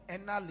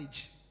and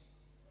knowledge.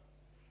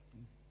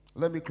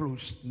 Let me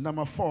close.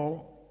 Number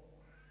 4,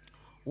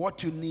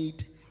 what you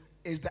need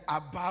is the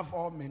above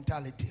all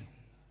mentality.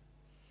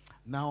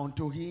 Now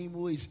unto him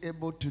who is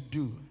able to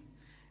do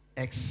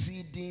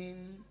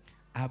exceeding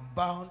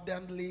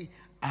abundantly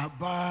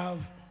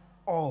above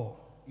all.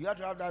 You have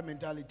to have that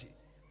mentality.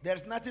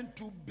 There's nothing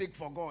too big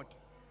for God.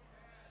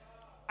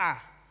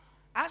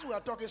 As we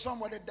are talking,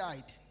 somebody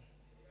died.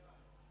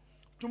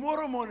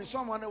 Tomorrow morning,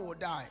 someone will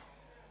die.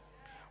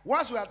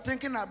 Once we are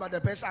thinking about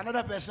the person,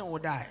 another person will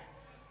die.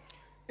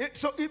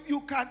 So if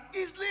you can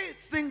easily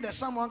think that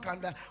someone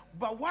can die,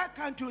 but why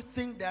can't you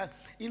think that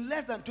in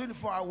less than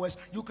 24 hours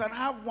you can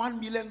have $1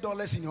 million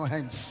in your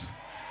hands?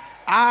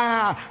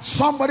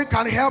 Somebody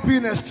can help you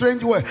in a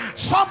strange way.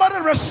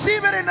 Somebody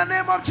receive it in the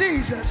name of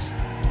Jesus.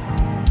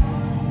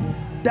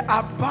 The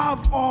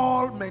above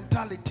all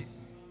mentality.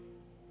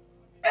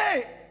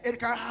 Hey, it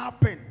can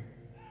happen.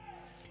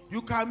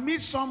 You can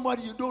meet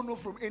somebody you don't know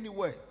from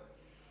anywhere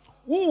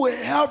who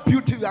will help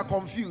you till you are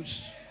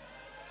confused.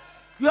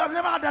 You have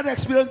never had that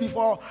experience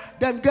before.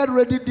 Then get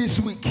ready this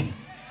week.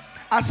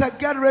 I said,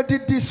 get ready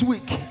this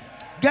week.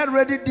 Get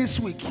ready this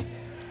week.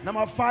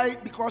 Number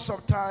 5, because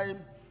of time,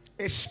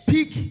 is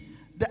speak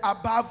the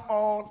above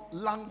all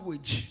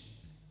language.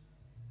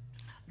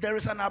 There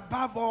is an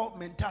above all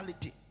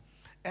mentality,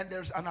 and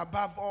there is an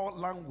above all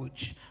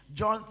language.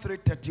 John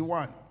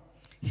 3:31.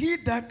 He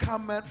that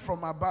cometh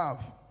from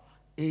above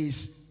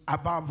is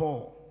above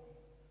all.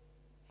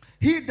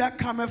 He that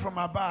cometh from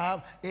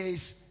above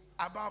is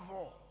above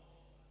all.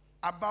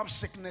 Above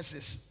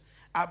sicknesses.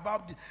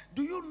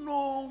 Do you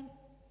know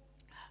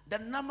the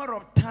number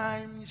of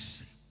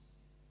times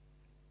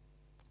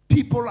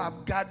people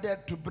have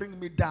gathered to bring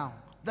me down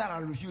that I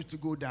refuse to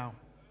go down?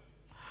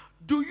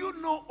 Do you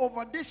know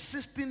over these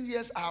 16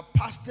 years I have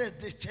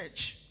pastored this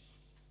church,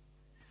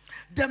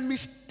 the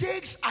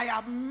mistakes I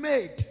have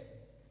made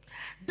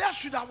that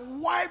should have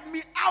wiped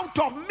me out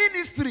of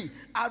ministry,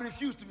 I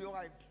refuse to be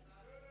wiped.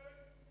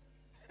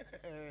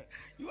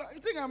 You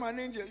think I'm an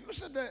angel? You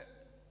said that.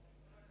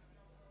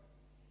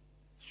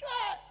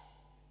 Sure.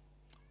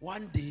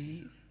 One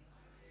day,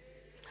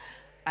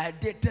 I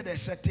dated a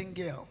certain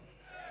girl.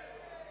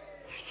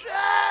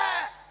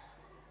 Sure.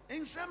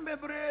 In some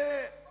baby.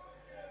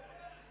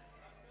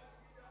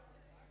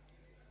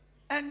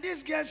 And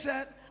this girl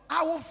said,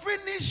 I will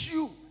finish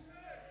you.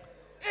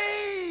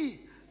 Hey,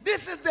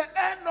 this is the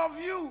end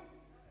of you.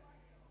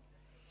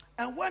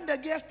 And when the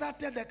girl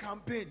started the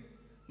campaign,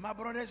 my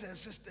brothers and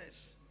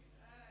sisters,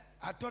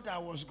 I thought I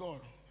was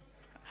God.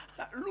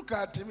 Look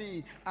at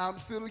me, I'm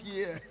still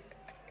here.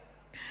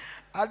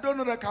 I don't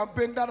know the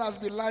campaign that has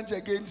been launched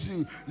against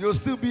you. You'll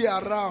still be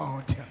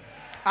around.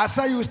 I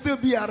said you'll still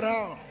be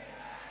around.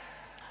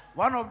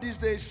 One of these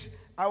days,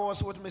 I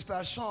was with Mr.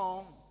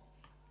 Eshun,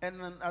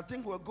 and I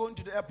think we were going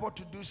to the airport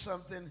to do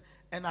something,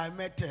 and I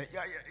met her.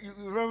 Yeah, you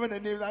remember the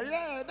name? Like,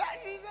 yeah,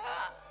 that is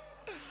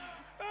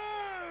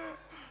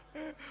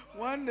her.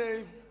 One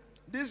day,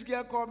 this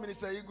girl called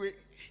Minister Igwe.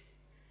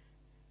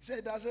 He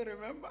said, does he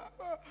remember?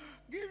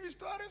 Give me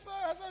story. So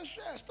I said,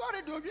 share.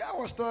 Story do be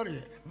our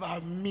story.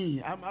 But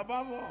me, I'm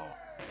above all.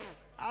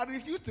 I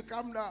refuse to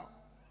come down.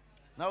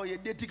 Now you're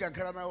dating a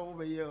crana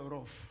over here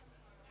rough.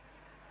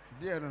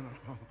 Dear,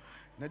 no.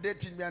 The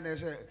dating me and they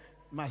say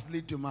must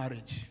lead to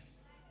marriage.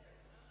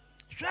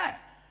 Sure.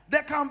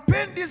 The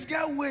campaign this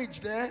girl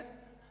waged there,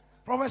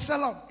 Prophet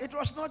Salam, it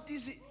was not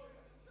easy.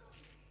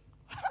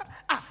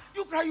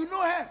 You cry, you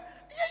know her.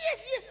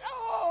 Yes.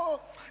 Oh,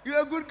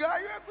 you're a good guy.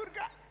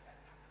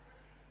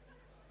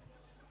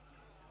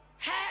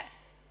 Hey,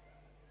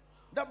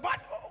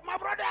 my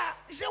brother,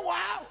 he said,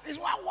 wow. It's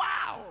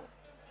wow.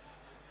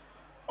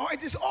 Oh,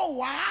 it is, oh,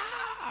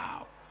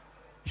 wow.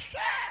 Share.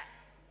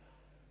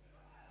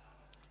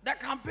 The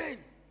campaign,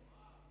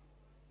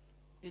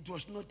 it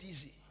was not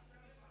easy.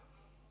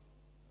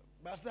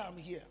 But still, I'm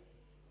here.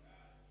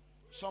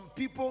 Some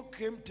people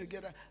came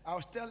together. I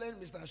was telling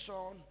Mr.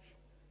 Eshun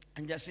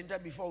and Jacinta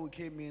before we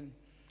came in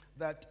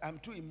that I'm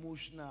too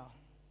emotional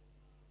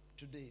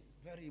today.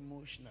 Very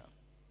emotional.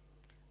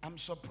 I'm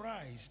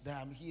surprised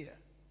that I'm here.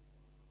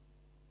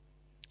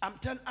 I'm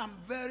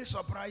very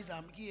surprised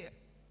I'm here.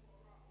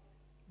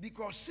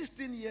 Because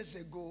 16 years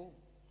ago,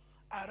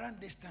 around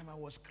this time I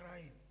was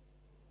crying.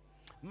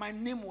 My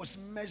name was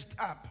messed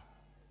up.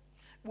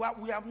 Well,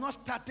 we have not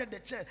started the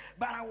church,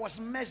 but I was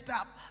messed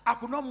up. I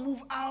could not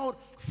move out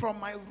from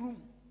my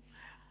room.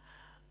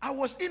 I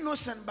was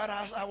innocent, but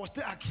I was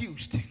still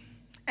accused.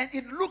 And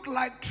it looked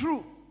like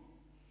true.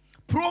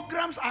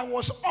 Programs I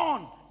was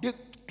on, they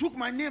took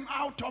my name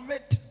out of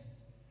it.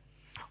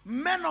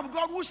 Men of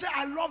God who say,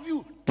 I love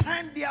you,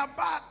 turned their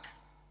back.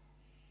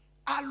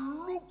 I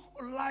look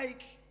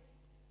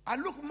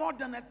more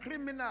than a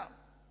criminal.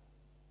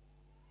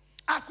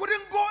 I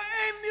couldn't go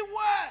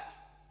anywhere.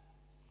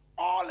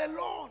 All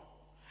alone.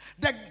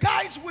 The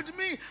guys with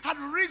me had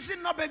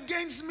risen up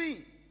against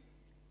me.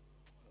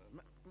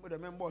 The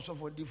member also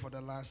for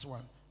the last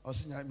one.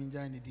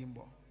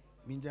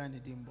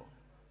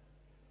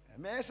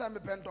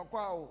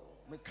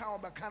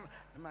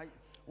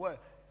 Well,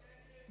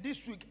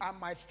 this week I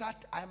might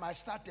start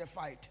a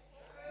fight.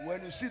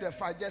 When you see the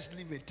fight, just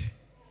leave it.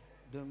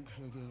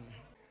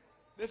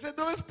 They say,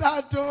 don't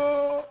start.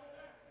 Oh.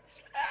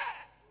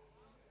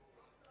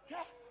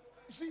 Yeah.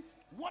 You see,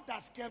 what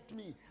has kept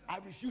me? I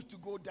refuse to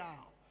go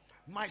down.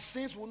 My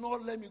sins will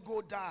not let me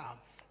go down.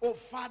 Oh,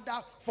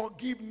 Father,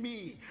 forgive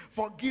me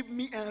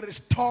and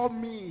restore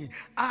me.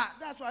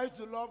 That's why I used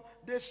to love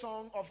this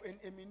song of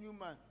Amy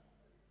Newman.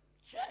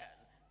 Yeah.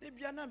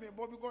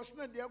 Because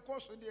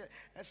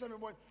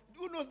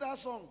who knows that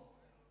song?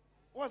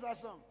 What's that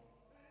song?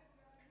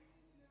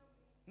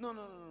 No.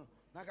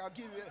 Like I'll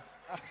give you.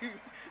 I'll give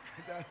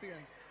you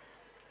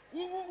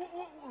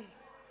woo.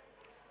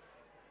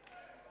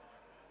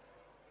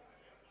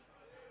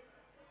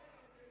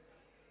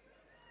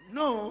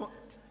 No,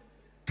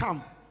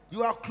 come.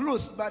 You are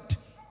close, but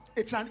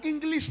it's an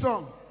English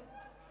song.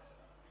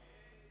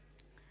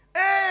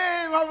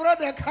 Hey, my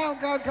brother, come.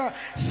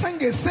 Sing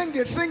it.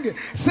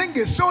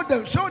 Show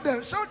them.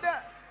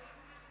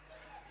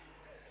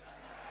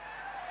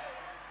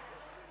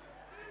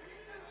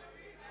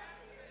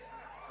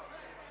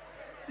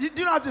 Do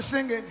you know how to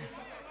sing it?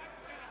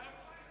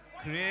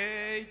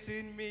 Create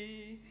in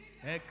me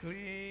a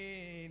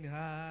clean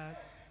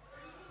heart,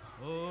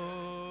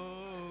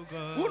 oh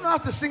God. Who know how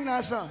to sing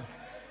that song?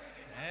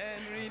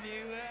 And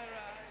renew a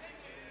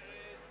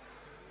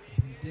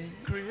right.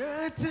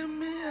 Create in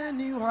me a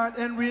new heart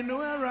and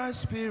renew a right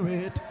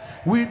spirit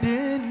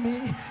within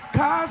me.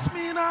 Cast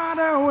me not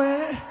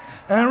away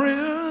and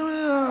renew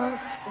me.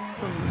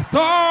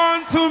 Restore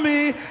unto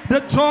me the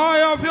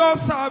joy of your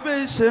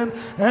salvation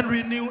and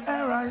renew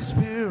a right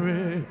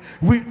spirit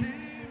within me.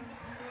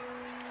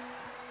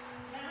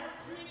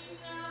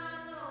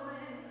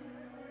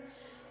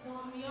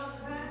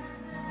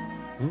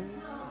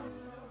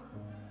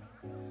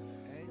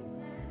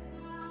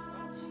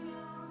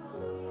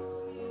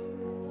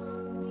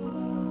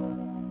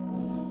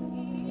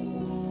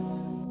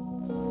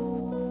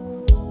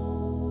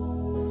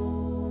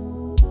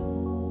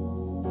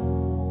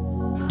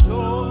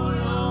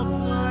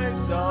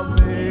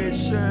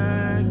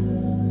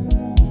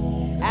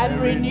 And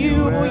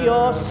renew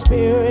your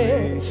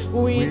spirit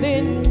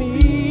within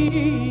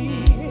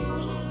me.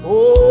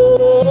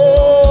 Oh,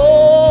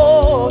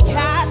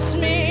 cast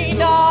me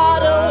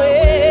not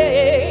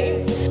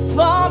away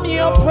from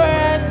your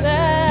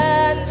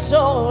presence,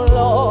 oh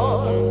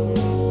Lord.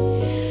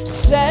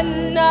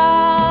 Send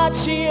not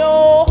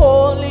your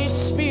Holy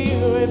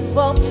Spirit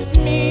from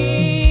me.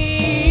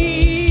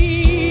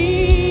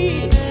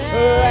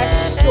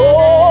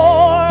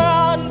 Restore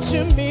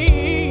unto me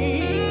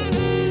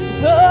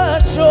the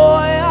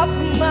joy of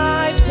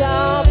my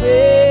salvation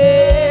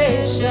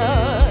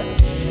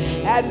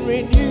and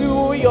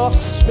renew your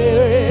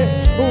spirit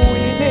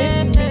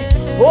within me.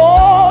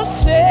 Oh,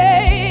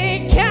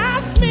 say,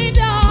 cast me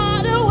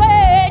not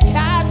away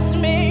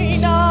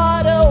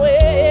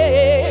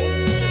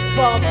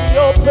from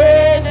your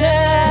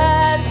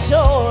presence,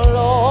 oh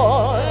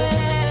Lord.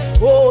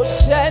 Oh,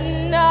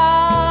 send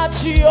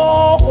not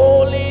your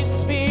Holy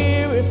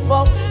Spirit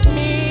from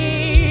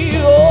me.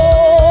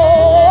 Oh,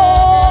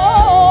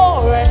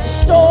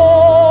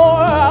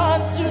 restore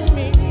unto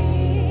me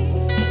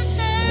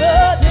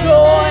the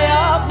joy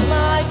of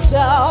my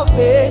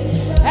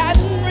salvation and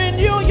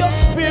renew your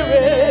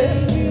spirit.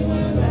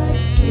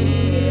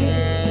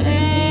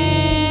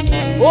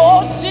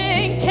 Oh,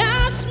 sing,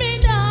 cast me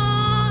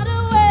not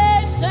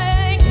away.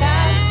 Sing,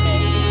 cast me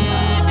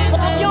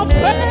from your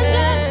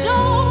presence,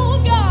 oh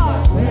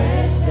God.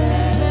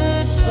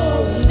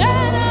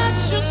 Send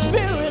out your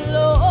spirit,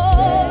 Lord.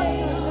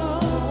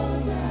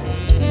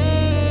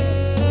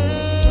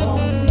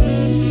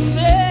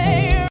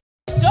 Say,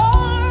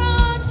 restore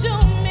unto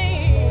me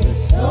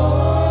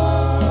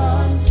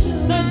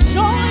the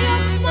joy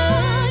of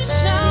my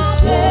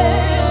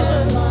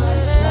salvation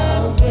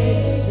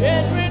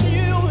and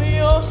renew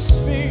your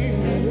spirit.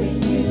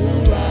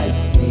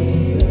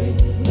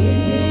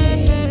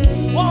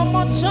 One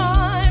more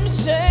time,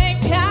 say,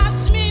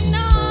 cast me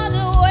not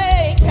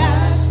away,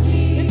 cast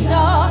me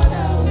not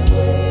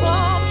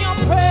from your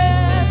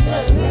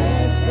presence.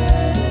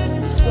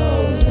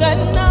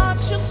 Send out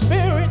your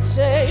spirit,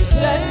 say,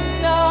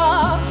 send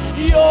out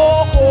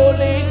your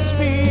Holy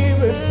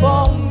Spirit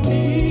from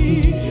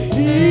me.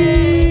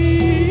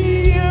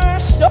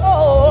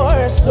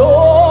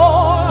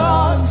 Restore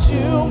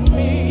unto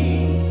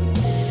me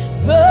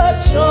the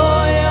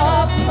joy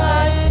of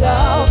my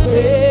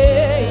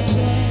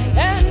salvation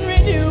and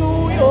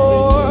renew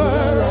your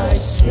right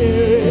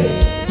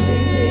spirit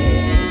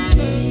within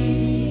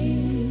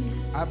me.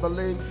 I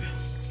believe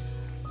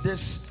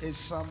this is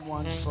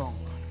someone's song.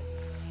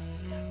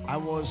 I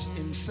was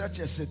in such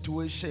a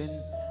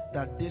situation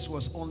that this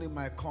was only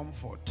my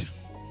comfort.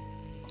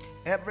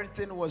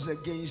 Everything was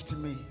against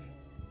me.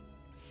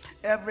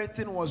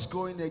 Everything was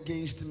going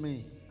against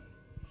me.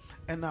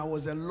 And I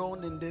was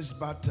alone in this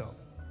battle.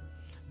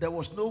 There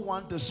was no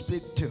one to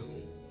speak to.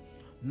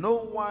 No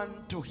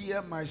one to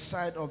hear my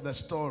side of the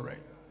story.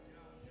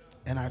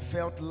 And I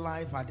felt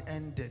life had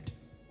ended.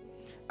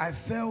 I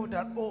felt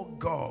that, oh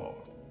God,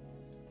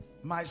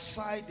 my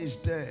side is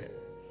there,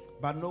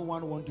 but no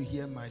one wants to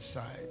hear my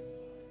side.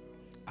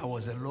 I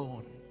was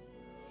alone.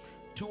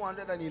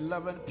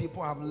 211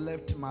 people have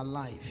left my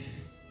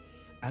life,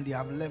 and they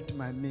have left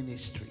my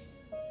ministry.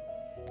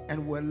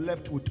 And we're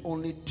left with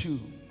only two,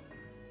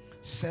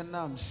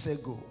 Senam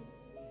Sego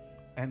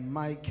and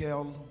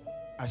Michael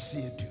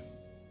Asiedu.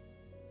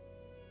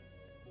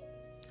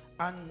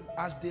 And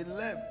as they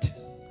left,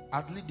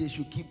 at least they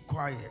should keep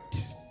quiet.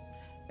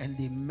 And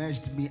they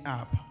messed me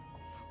up.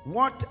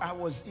 What I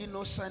was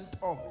innocent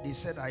of, they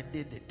said I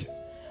did it.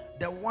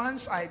 The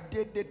ones I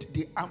did it,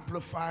 they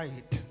amplified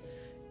it.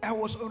 I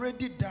was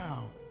already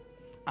down.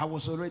 I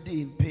was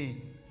already in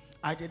pain.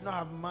 I did not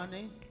have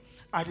money.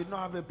 I did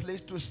not have a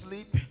place to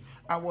sleep.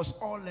 I was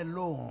all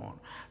alone.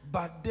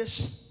 But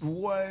these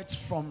words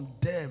from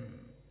them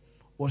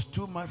was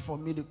too much for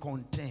me to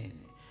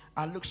contain.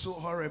 I looked so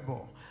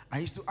horrible. I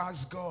used to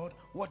ask God,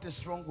 what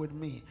is wrong with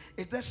me?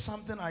 Is there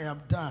something I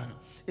have done?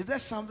 Is there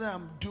something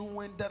I'm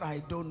doing that I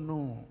don't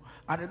know?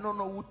 I did not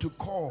know who to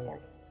call.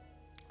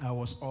 I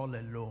was all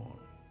alone.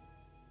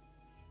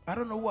 I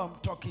don't know who I'm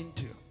talking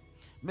to.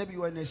 Maybe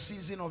you're in a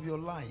season of your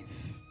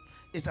life.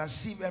 It's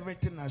as if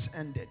everything has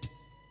ended.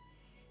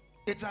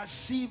 It's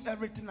as if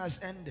everything has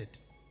ended.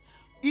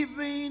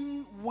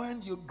 Even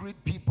when you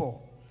greet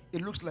people,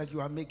 it looks like you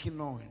are making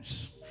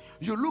noise.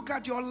 You look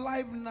at your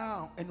life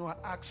now and you are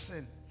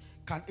asking,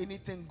 can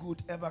anything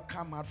good ever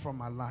come out from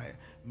my life?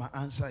 My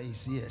answer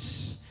is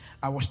yes.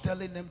 I was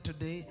telling them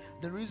today,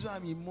 the reason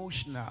I'm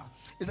emotional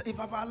is that if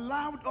I've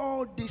allowed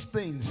all these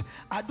things,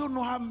 I don't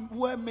know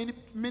where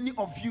many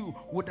of you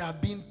would have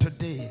been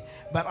today,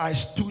 but I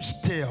stood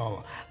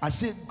still. I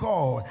said,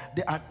 God,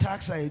 the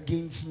attacks are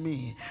against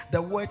me,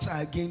 the words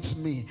are against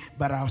me,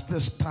 but I'll still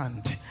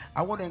stand.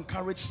 I want to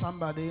encourage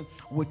somebody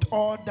with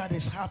all that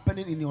is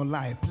happening in your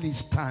life, please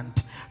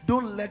stand.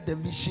 Don't let the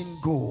vision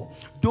go.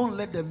 Don't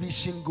let the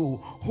vision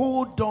go.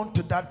 Hold on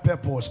to that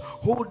purpose.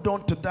 Hold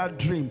on to that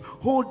dream.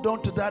 Hold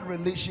on to that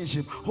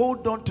relationship.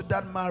 Hold on to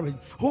that marriage.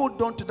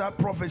 Hold on to that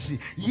prophecy.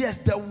 Yes,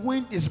 the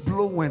wind is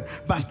blowing,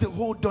 but still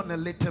hold on a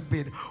little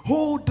bit.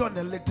 Hold on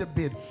a little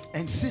bit.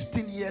 And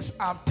 16 years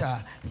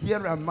after,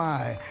 here am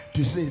I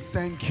to say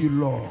thank you,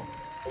 Lord.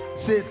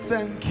 Say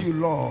thank you,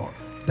 Lord,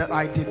 that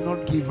I did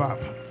not give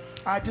up.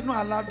 I did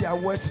not allow their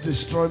words to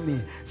destroy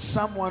me.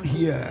 Someone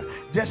here,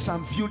 just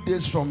some few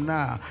days from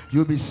now,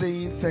 you'll be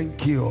saying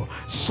thank you.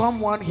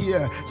 Someone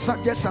here,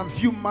 just some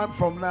few months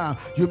from now,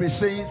 you'll be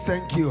saying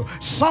thank you.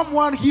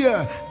 Someone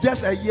here,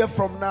 just a year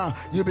from now,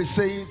 you'll be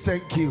saying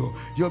thank you.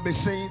 You'll be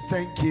saying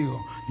thank you.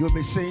 You'll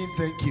be saying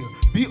thank you.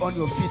 Be on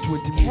your feet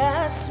with me.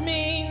 Cast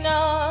me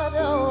not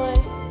away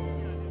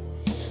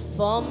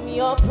from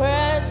your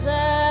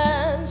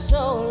presence,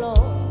 oh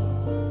Lord.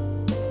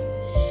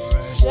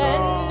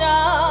 Send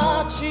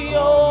out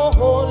your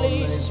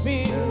Holy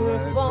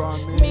Spirit for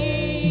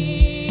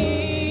me.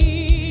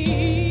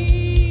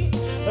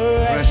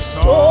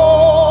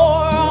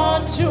 Restore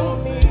unto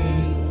me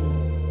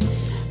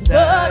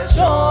the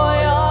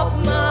joy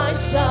of my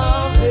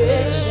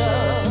salvation,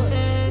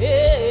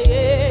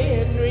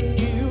 and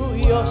renew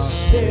your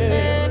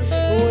spirit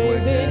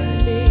within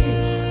me.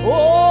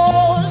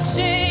 Oh,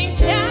 sing,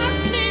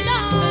 cast me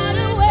not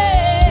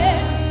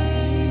away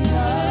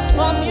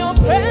from your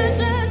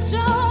presence.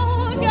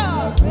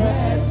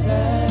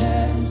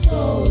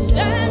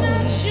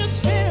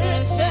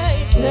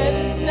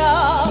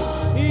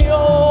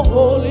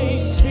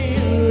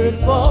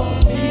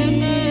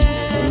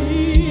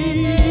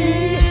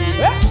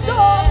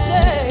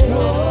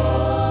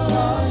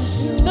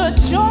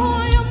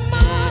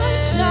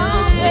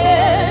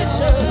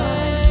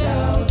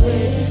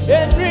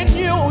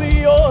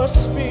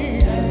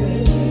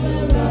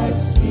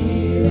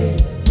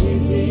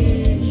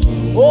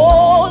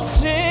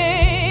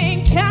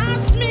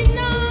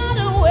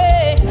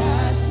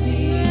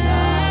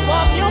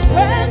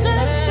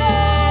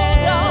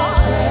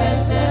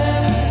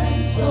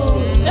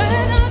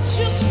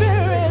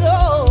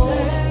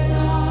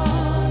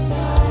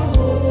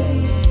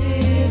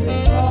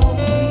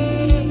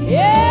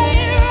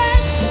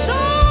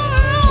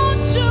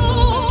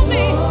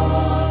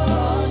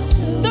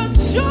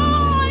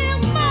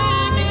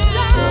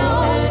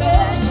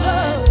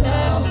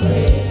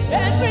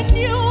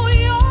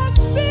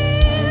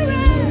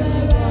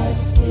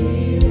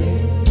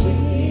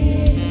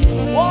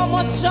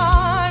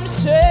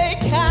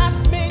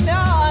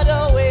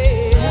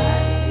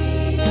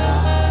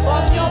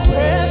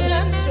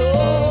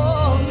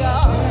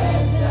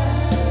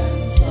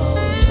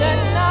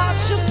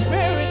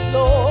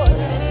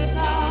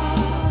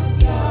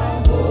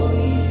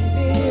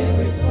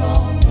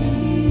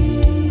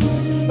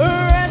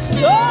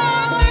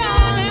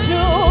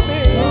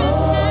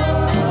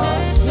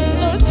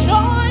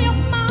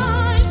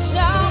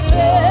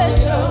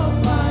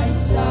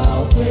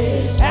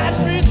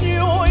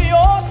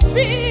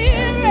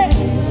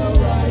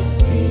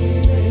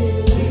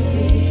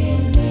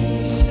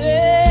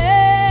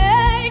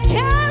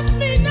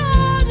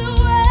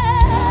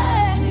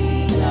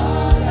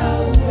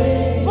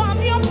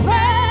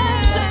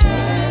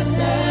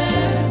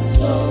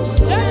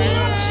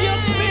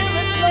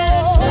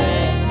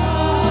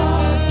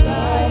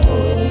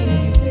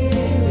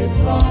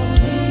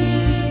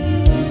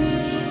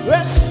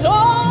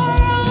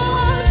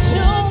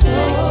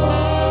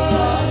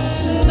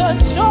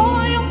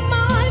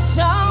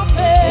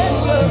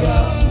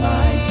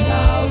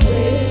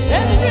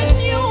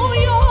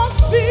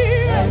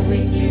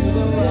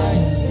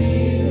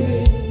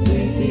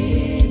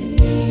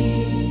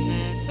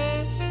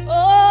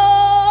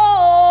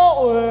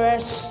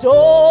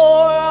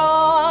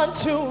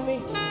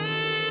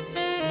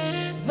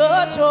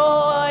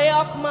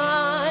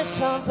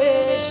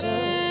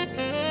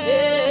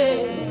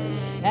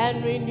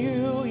 and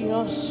renew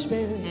your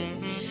spirit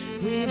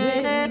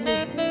within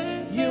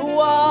me. You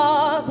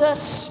are the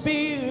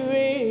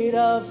Spirit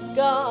of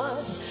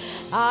God.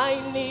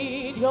 I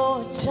need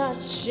your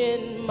touch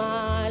in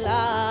my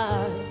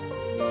life.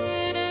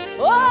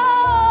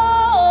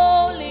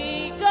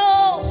 Holy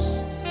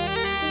Ghost.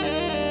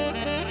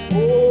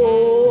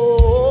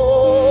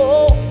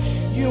 Oh,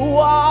 you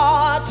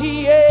are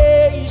the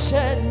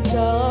Ancient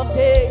of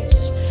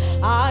Days.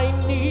 I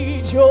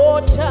need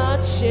your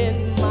touch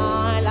in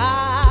my life.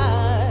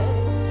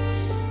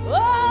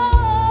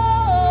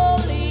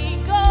 Holy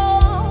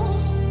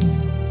Ghost.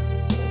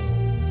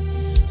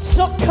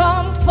 So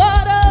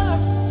Comforter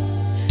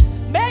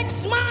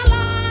makes my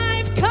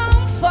life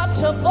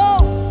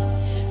comfortable.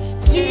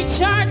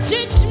 Teacher,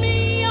 teach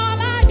me all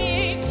I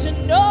need to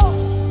know.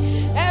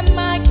 And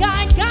my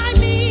guide, guide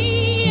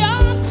me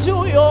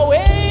unto your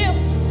will.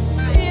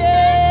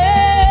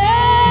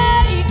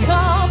 Yeah,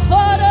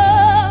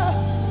 Comforter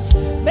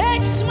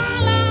makes my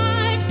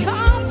life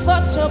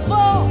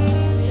comfortable.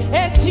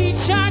 And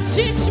teacher,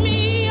 teach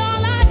me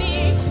all I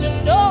need to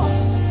know.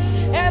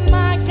 And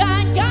my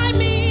guide, guide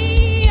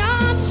me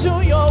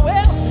unto your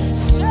will.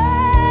 Say,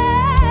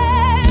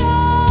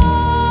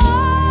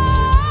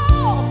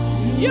 oh,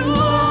 you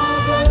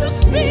are the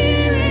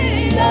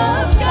Spirit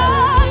of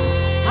God.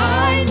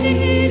 I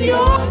need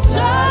your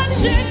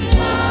touch in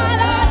my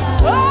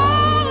life.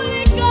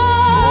 Holy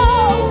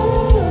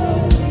Ghost.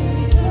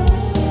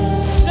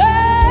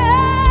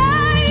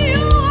 Say,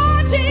 you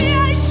are the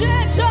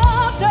Ancient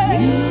of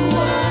Days. You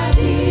are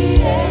the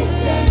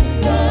Ancient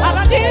of Days. And I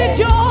need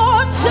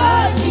your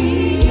touch.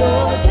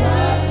 Your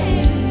touch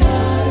in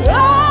my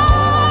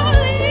life.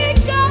 Holy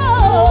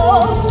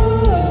Ghost.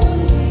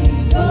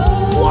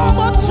 One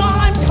more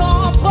time,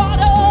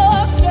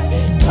 Comforter,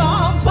 say,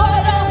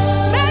 Comforter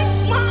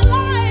makes my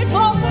life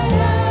over.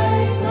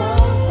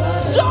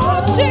 So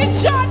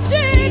teacher,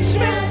 teach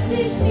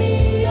me.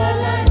 All I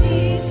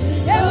need to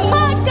know. And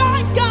my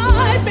guide,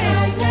 guide me.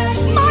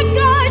 My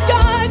guide,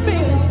 guide me.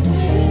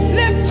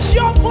 Lift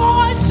your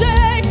voice,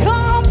 say,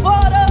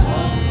 Comforter.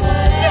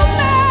 You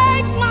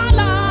make my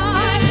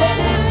life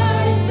over.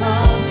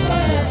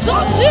 So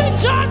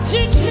teacher,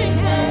 teach me.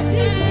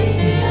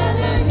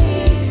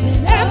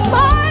 And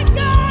my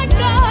guide,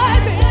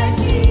 guide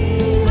me.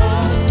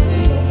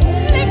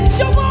 Lift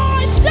your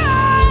voice, say,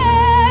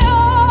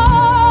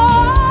 oh,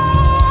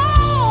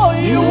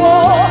 you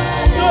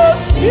are the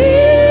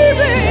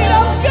Spirit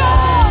of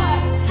God.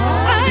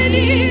 I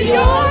need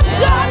your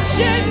touch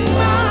in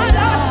my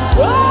life.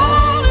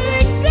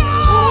 Holy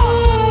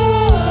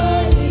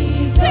Ghost.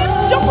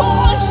 Lift your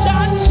voice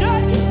and say,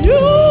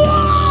 you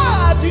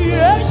are the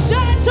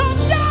Ancient of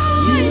Days.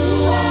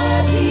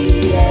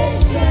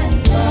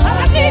 And I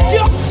need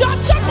your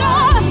touch, oh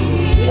God.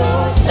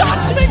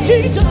 Touch me,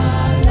 Jesus.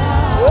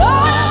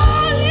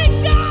 Holy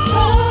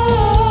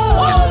Ghost.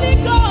 Holy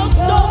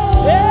Ghost.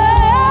 Oh,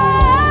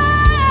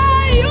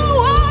 yeah. You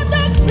are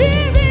the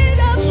Spirit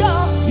of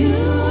God. You are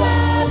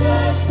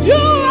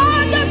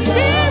the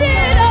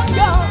Spirit of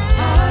God.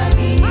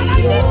 And I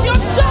need your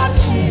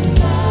touch.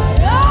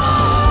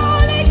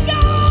 Holy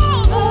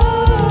Ghost.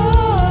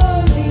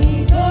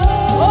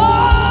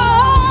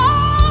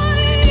 Oh,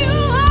 you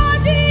are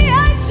the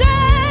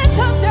Ancient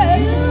of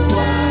Days.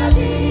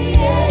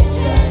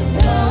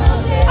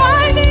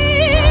 I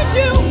need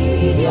you.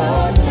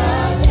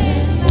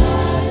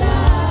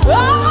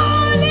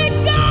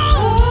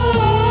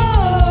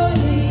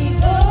 Holy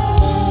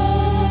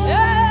Ghost.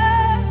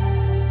 Yeah.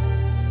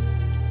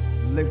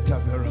 Lift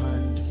up your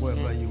hand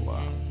wherever you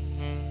are.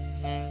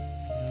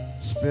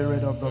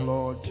 Spirit of the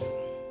Lord,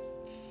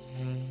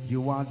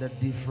 you are the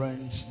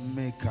difference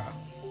maker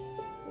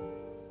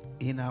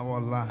in our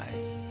life.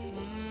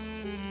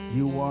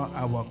 You are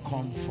our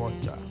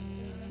comforter.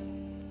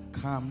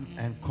 Come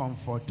and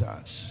comfort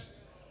us.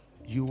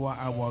 You are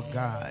our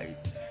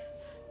guide.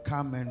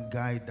 Come and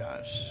guide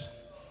us.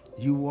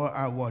 You are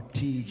our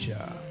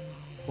teacher.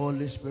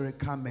 Holy Spirit,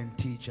 come and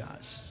teach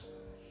us.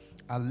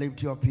 I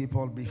lift your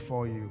people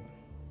before you.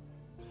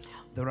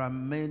 There are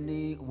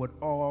many with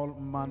all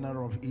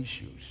manner of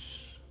issues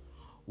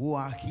who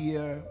are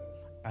here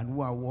and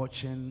who are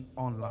watching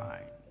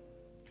online.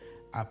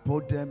 I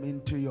put them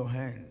into your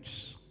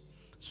hands.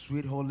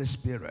 Sweet Holy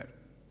Spirit,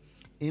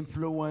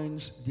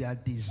 influence their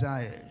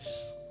desires,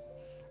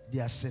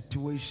 their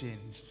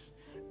situations,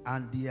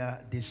 and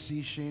their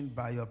decision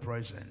by your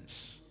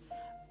presence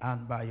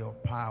and by your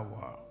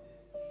power.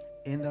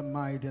 In the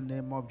mighty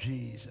name of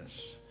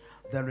Jesus,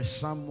 there is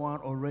someone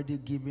already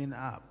giving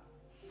up.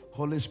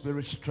 Holy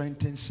Spirit,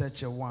 strengthen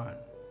such a one.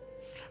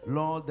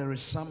 Lord, there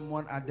is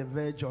someone at the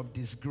verge of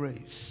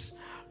disgrace.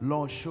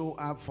 Lord, show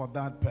up for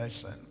that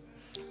person.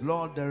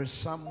 Lord, there is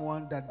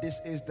someone that this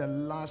is the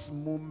last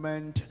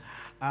moment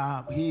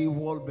he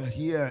will be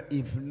here.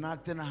 If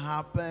nothing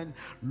happened,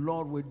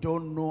 Lord, we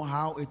don't know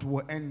how it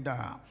will end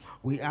up.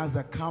 We ask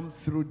that come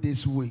through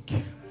this week.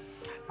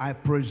 I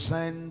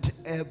present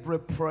every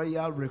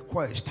prayer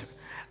request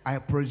I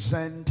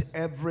present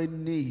every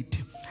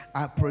need.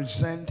 I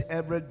present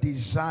every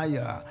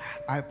desire.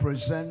 I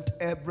present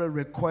every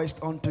request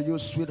unto you,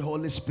 sweet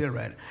Holy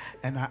Spirit.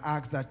 And I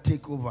ask that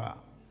take over.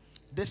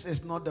 This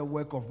is not the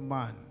work of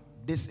man.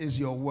 This is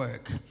your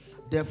work.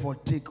 Therefore,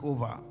 take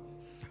over.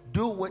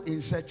 Do it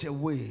in such a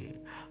way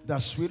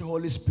that sweet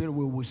Holy Spirit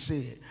will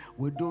say,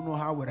 we don't know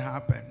how it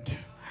happened.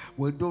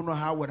 We don't know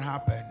how it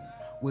happened.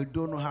 We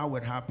don't know how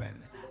it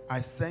happened. I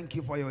thank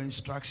you for your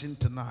instruction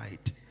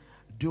tonight.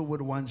 Do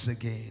it once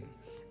again.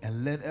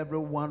 And let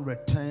everyone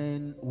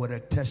return with a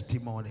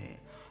testimony.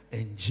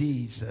 In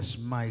Jesus'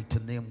 mighty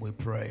name we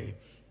pray.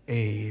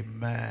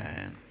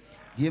 Amen.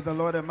 Give the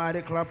Lord a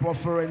mighty clap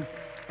offering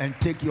and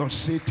take your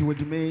seat with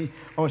me.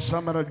 Or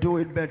somebody do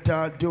it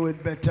better, do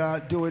it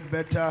better, do it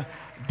better,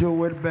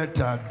 do it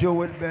better,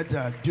 do it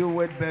better,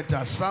 do it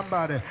better.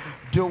 Somebody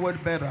do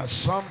it better.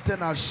 Something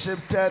has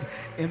shifted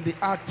in the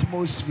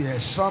atmosphere.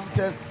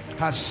 Something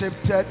has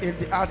shifted in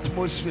the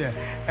atmosphere.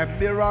 A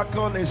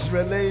miracle is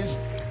released.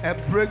 A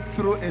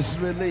breakthrough is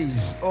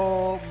released.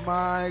 Oh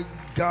my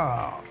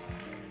God.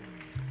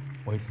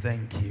 We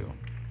thank you.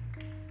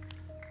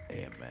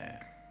 Amen.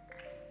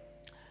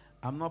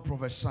 I'm not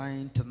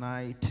prophesying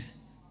tonight.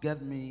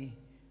 Get me.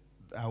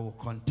 I will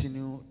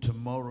continue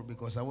tomorrow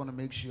because I want to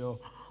make sure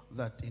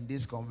that in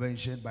this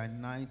convention by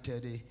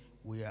 9:30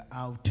 we are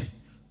out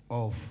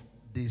of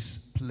this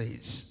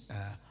place.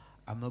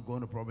 I'm not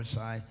going to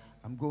prophesy.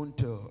 I'm going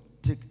to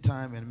take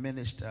time and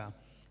minister.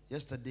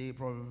 Yesterday,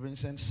 Prophet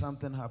Vincent,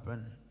 something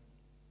happened.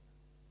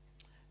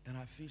 And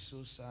I feel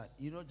so sad.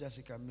 You know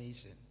Jessica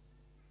Mason?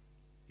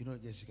 You know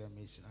Jessica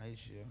Mason, are you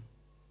sure?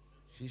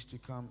 She used to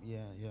come,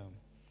 yeah.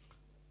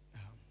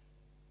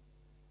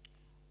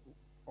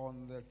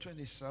 On the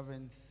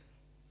 27th,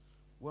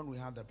 when we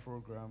had the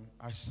program,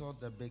 I saw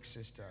the big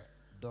sister,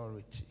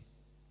 Dorothy.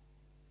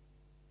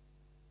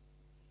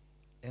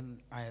 And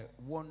I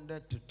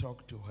wanted to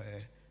talk to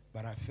her,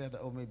 but I felt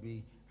that, oh,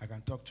 maybe I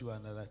can talk to her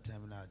another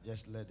time and I'll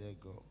just let her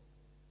go.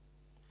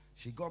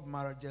 She got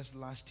married just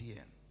last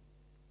year.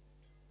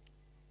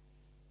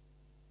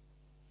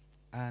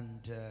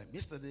 And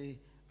yesterday,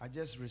 I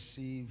just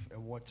received a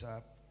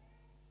WhatsApp,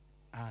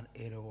 and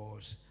it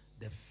was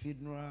the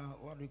funeral,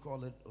 what do you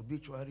call it,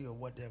 obituary or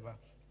whatever,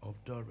 of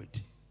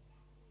Dorothy.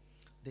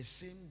 The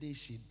same day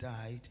she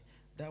died,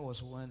 that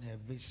was when her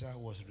visa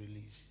was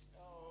released.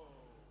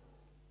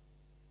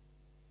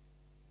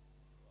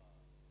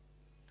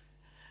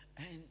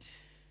 And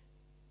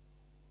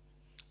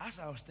as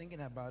I was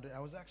thinking about it, I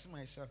was asking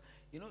myself,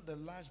 you know, the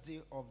last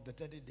day of the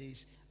 30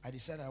 days, I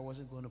decided I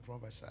wasn't going to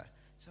prophesy.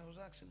 So I was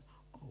asking,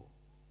 oh,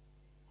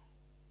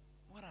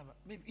 what about,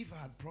 maybe if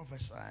I had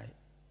prophesied,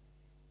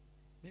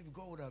 maybe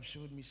God would have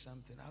showed me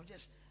something. I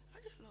just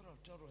a lot of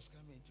thought was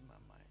coming into my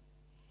mind.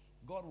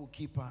 God will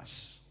keep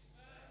us.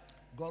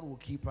 God will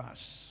keep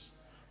us.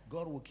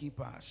 God will keep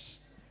us.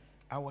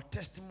 Our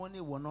testimony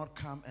will not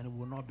come and it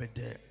will not be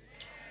there.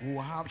 We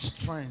will have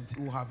strength,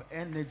 we will have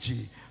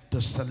energy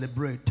to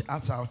celebrate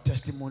as our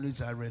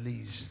testimonies are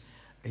released.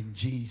 In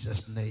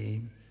Jesus'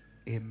 name,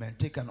 amen.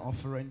 Take an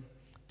offering.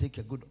 Take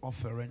a good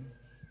offering.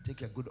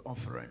 Take a good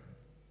offering.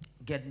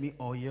 Get me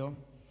oil.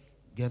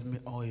 Get me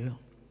oil.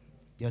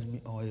 Get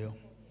me oil.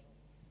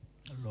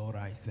 Lord,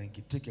 I thank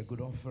you. Take a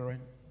good offering.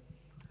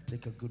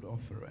 Take a good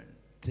offering.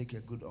 Take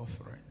a good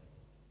offering.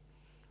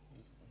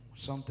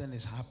 Something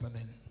is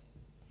happening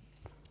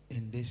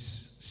in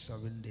these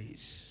 7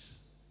 days.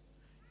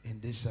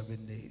 In these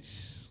 7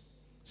 days.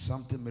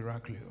 Something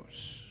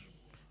miraculous.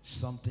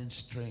 Something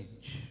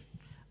strange.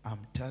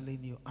 I'm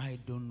telling you, I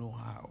don't know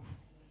how.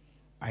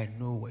 I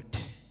know it.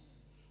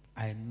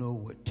 I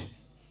know it.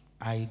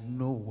 I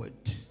know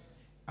it.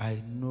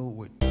 I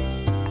know it.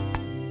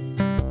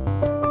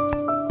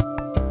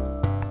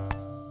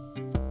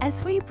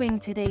 As we bring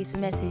today's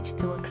message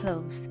to a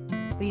close,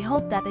 we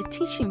hope that the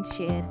teachings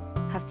shared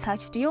have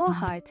touched your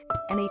heart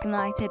and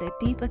ignited a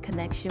deeper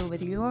connection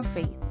with your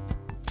faith.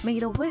 May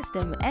the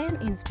wisdom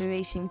and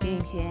inspiration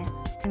gained here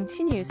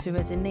continue to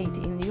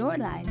resonate in your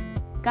life,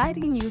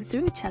 guiding you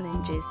through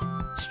challenges,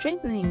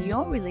 strengthening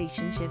your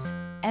relationships,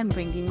 and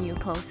bringing you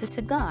closer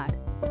to God.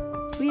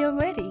 We are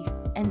ready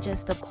and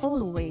just a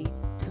call away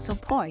to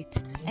support,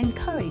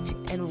 encourage,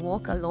 and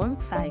walk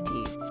alongside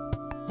you.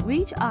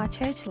 Reach our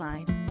church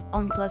line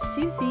on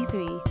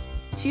 +233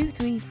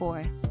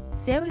 234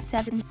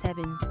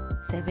 077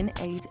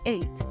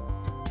 788.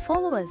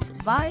 Follow us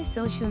via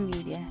social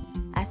media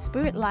at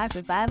Spirit Life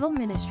Revival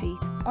Ministries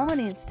on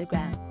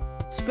Instagram,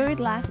 Spirit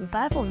Life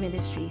Revival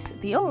Ministries,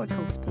 The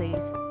Oracle's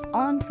Place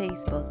on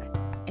Facebook,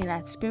 and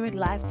at Spirit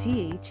Life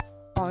GH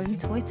on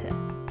Twitter.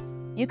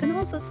 You can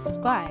also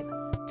subscribe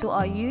to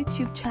our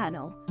YouTube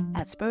channel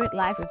at Spirit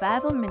Life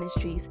Revival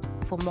Ministries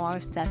for more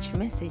such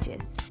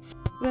messages.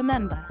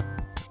 Remember,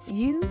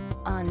 you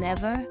are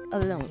never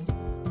alone.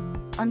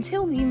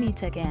 Until we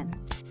meet again,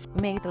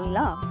 may the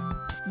love,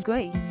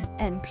 grace,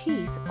 and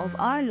peace of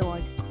our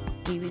Lord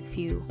be with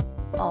you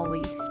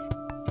always.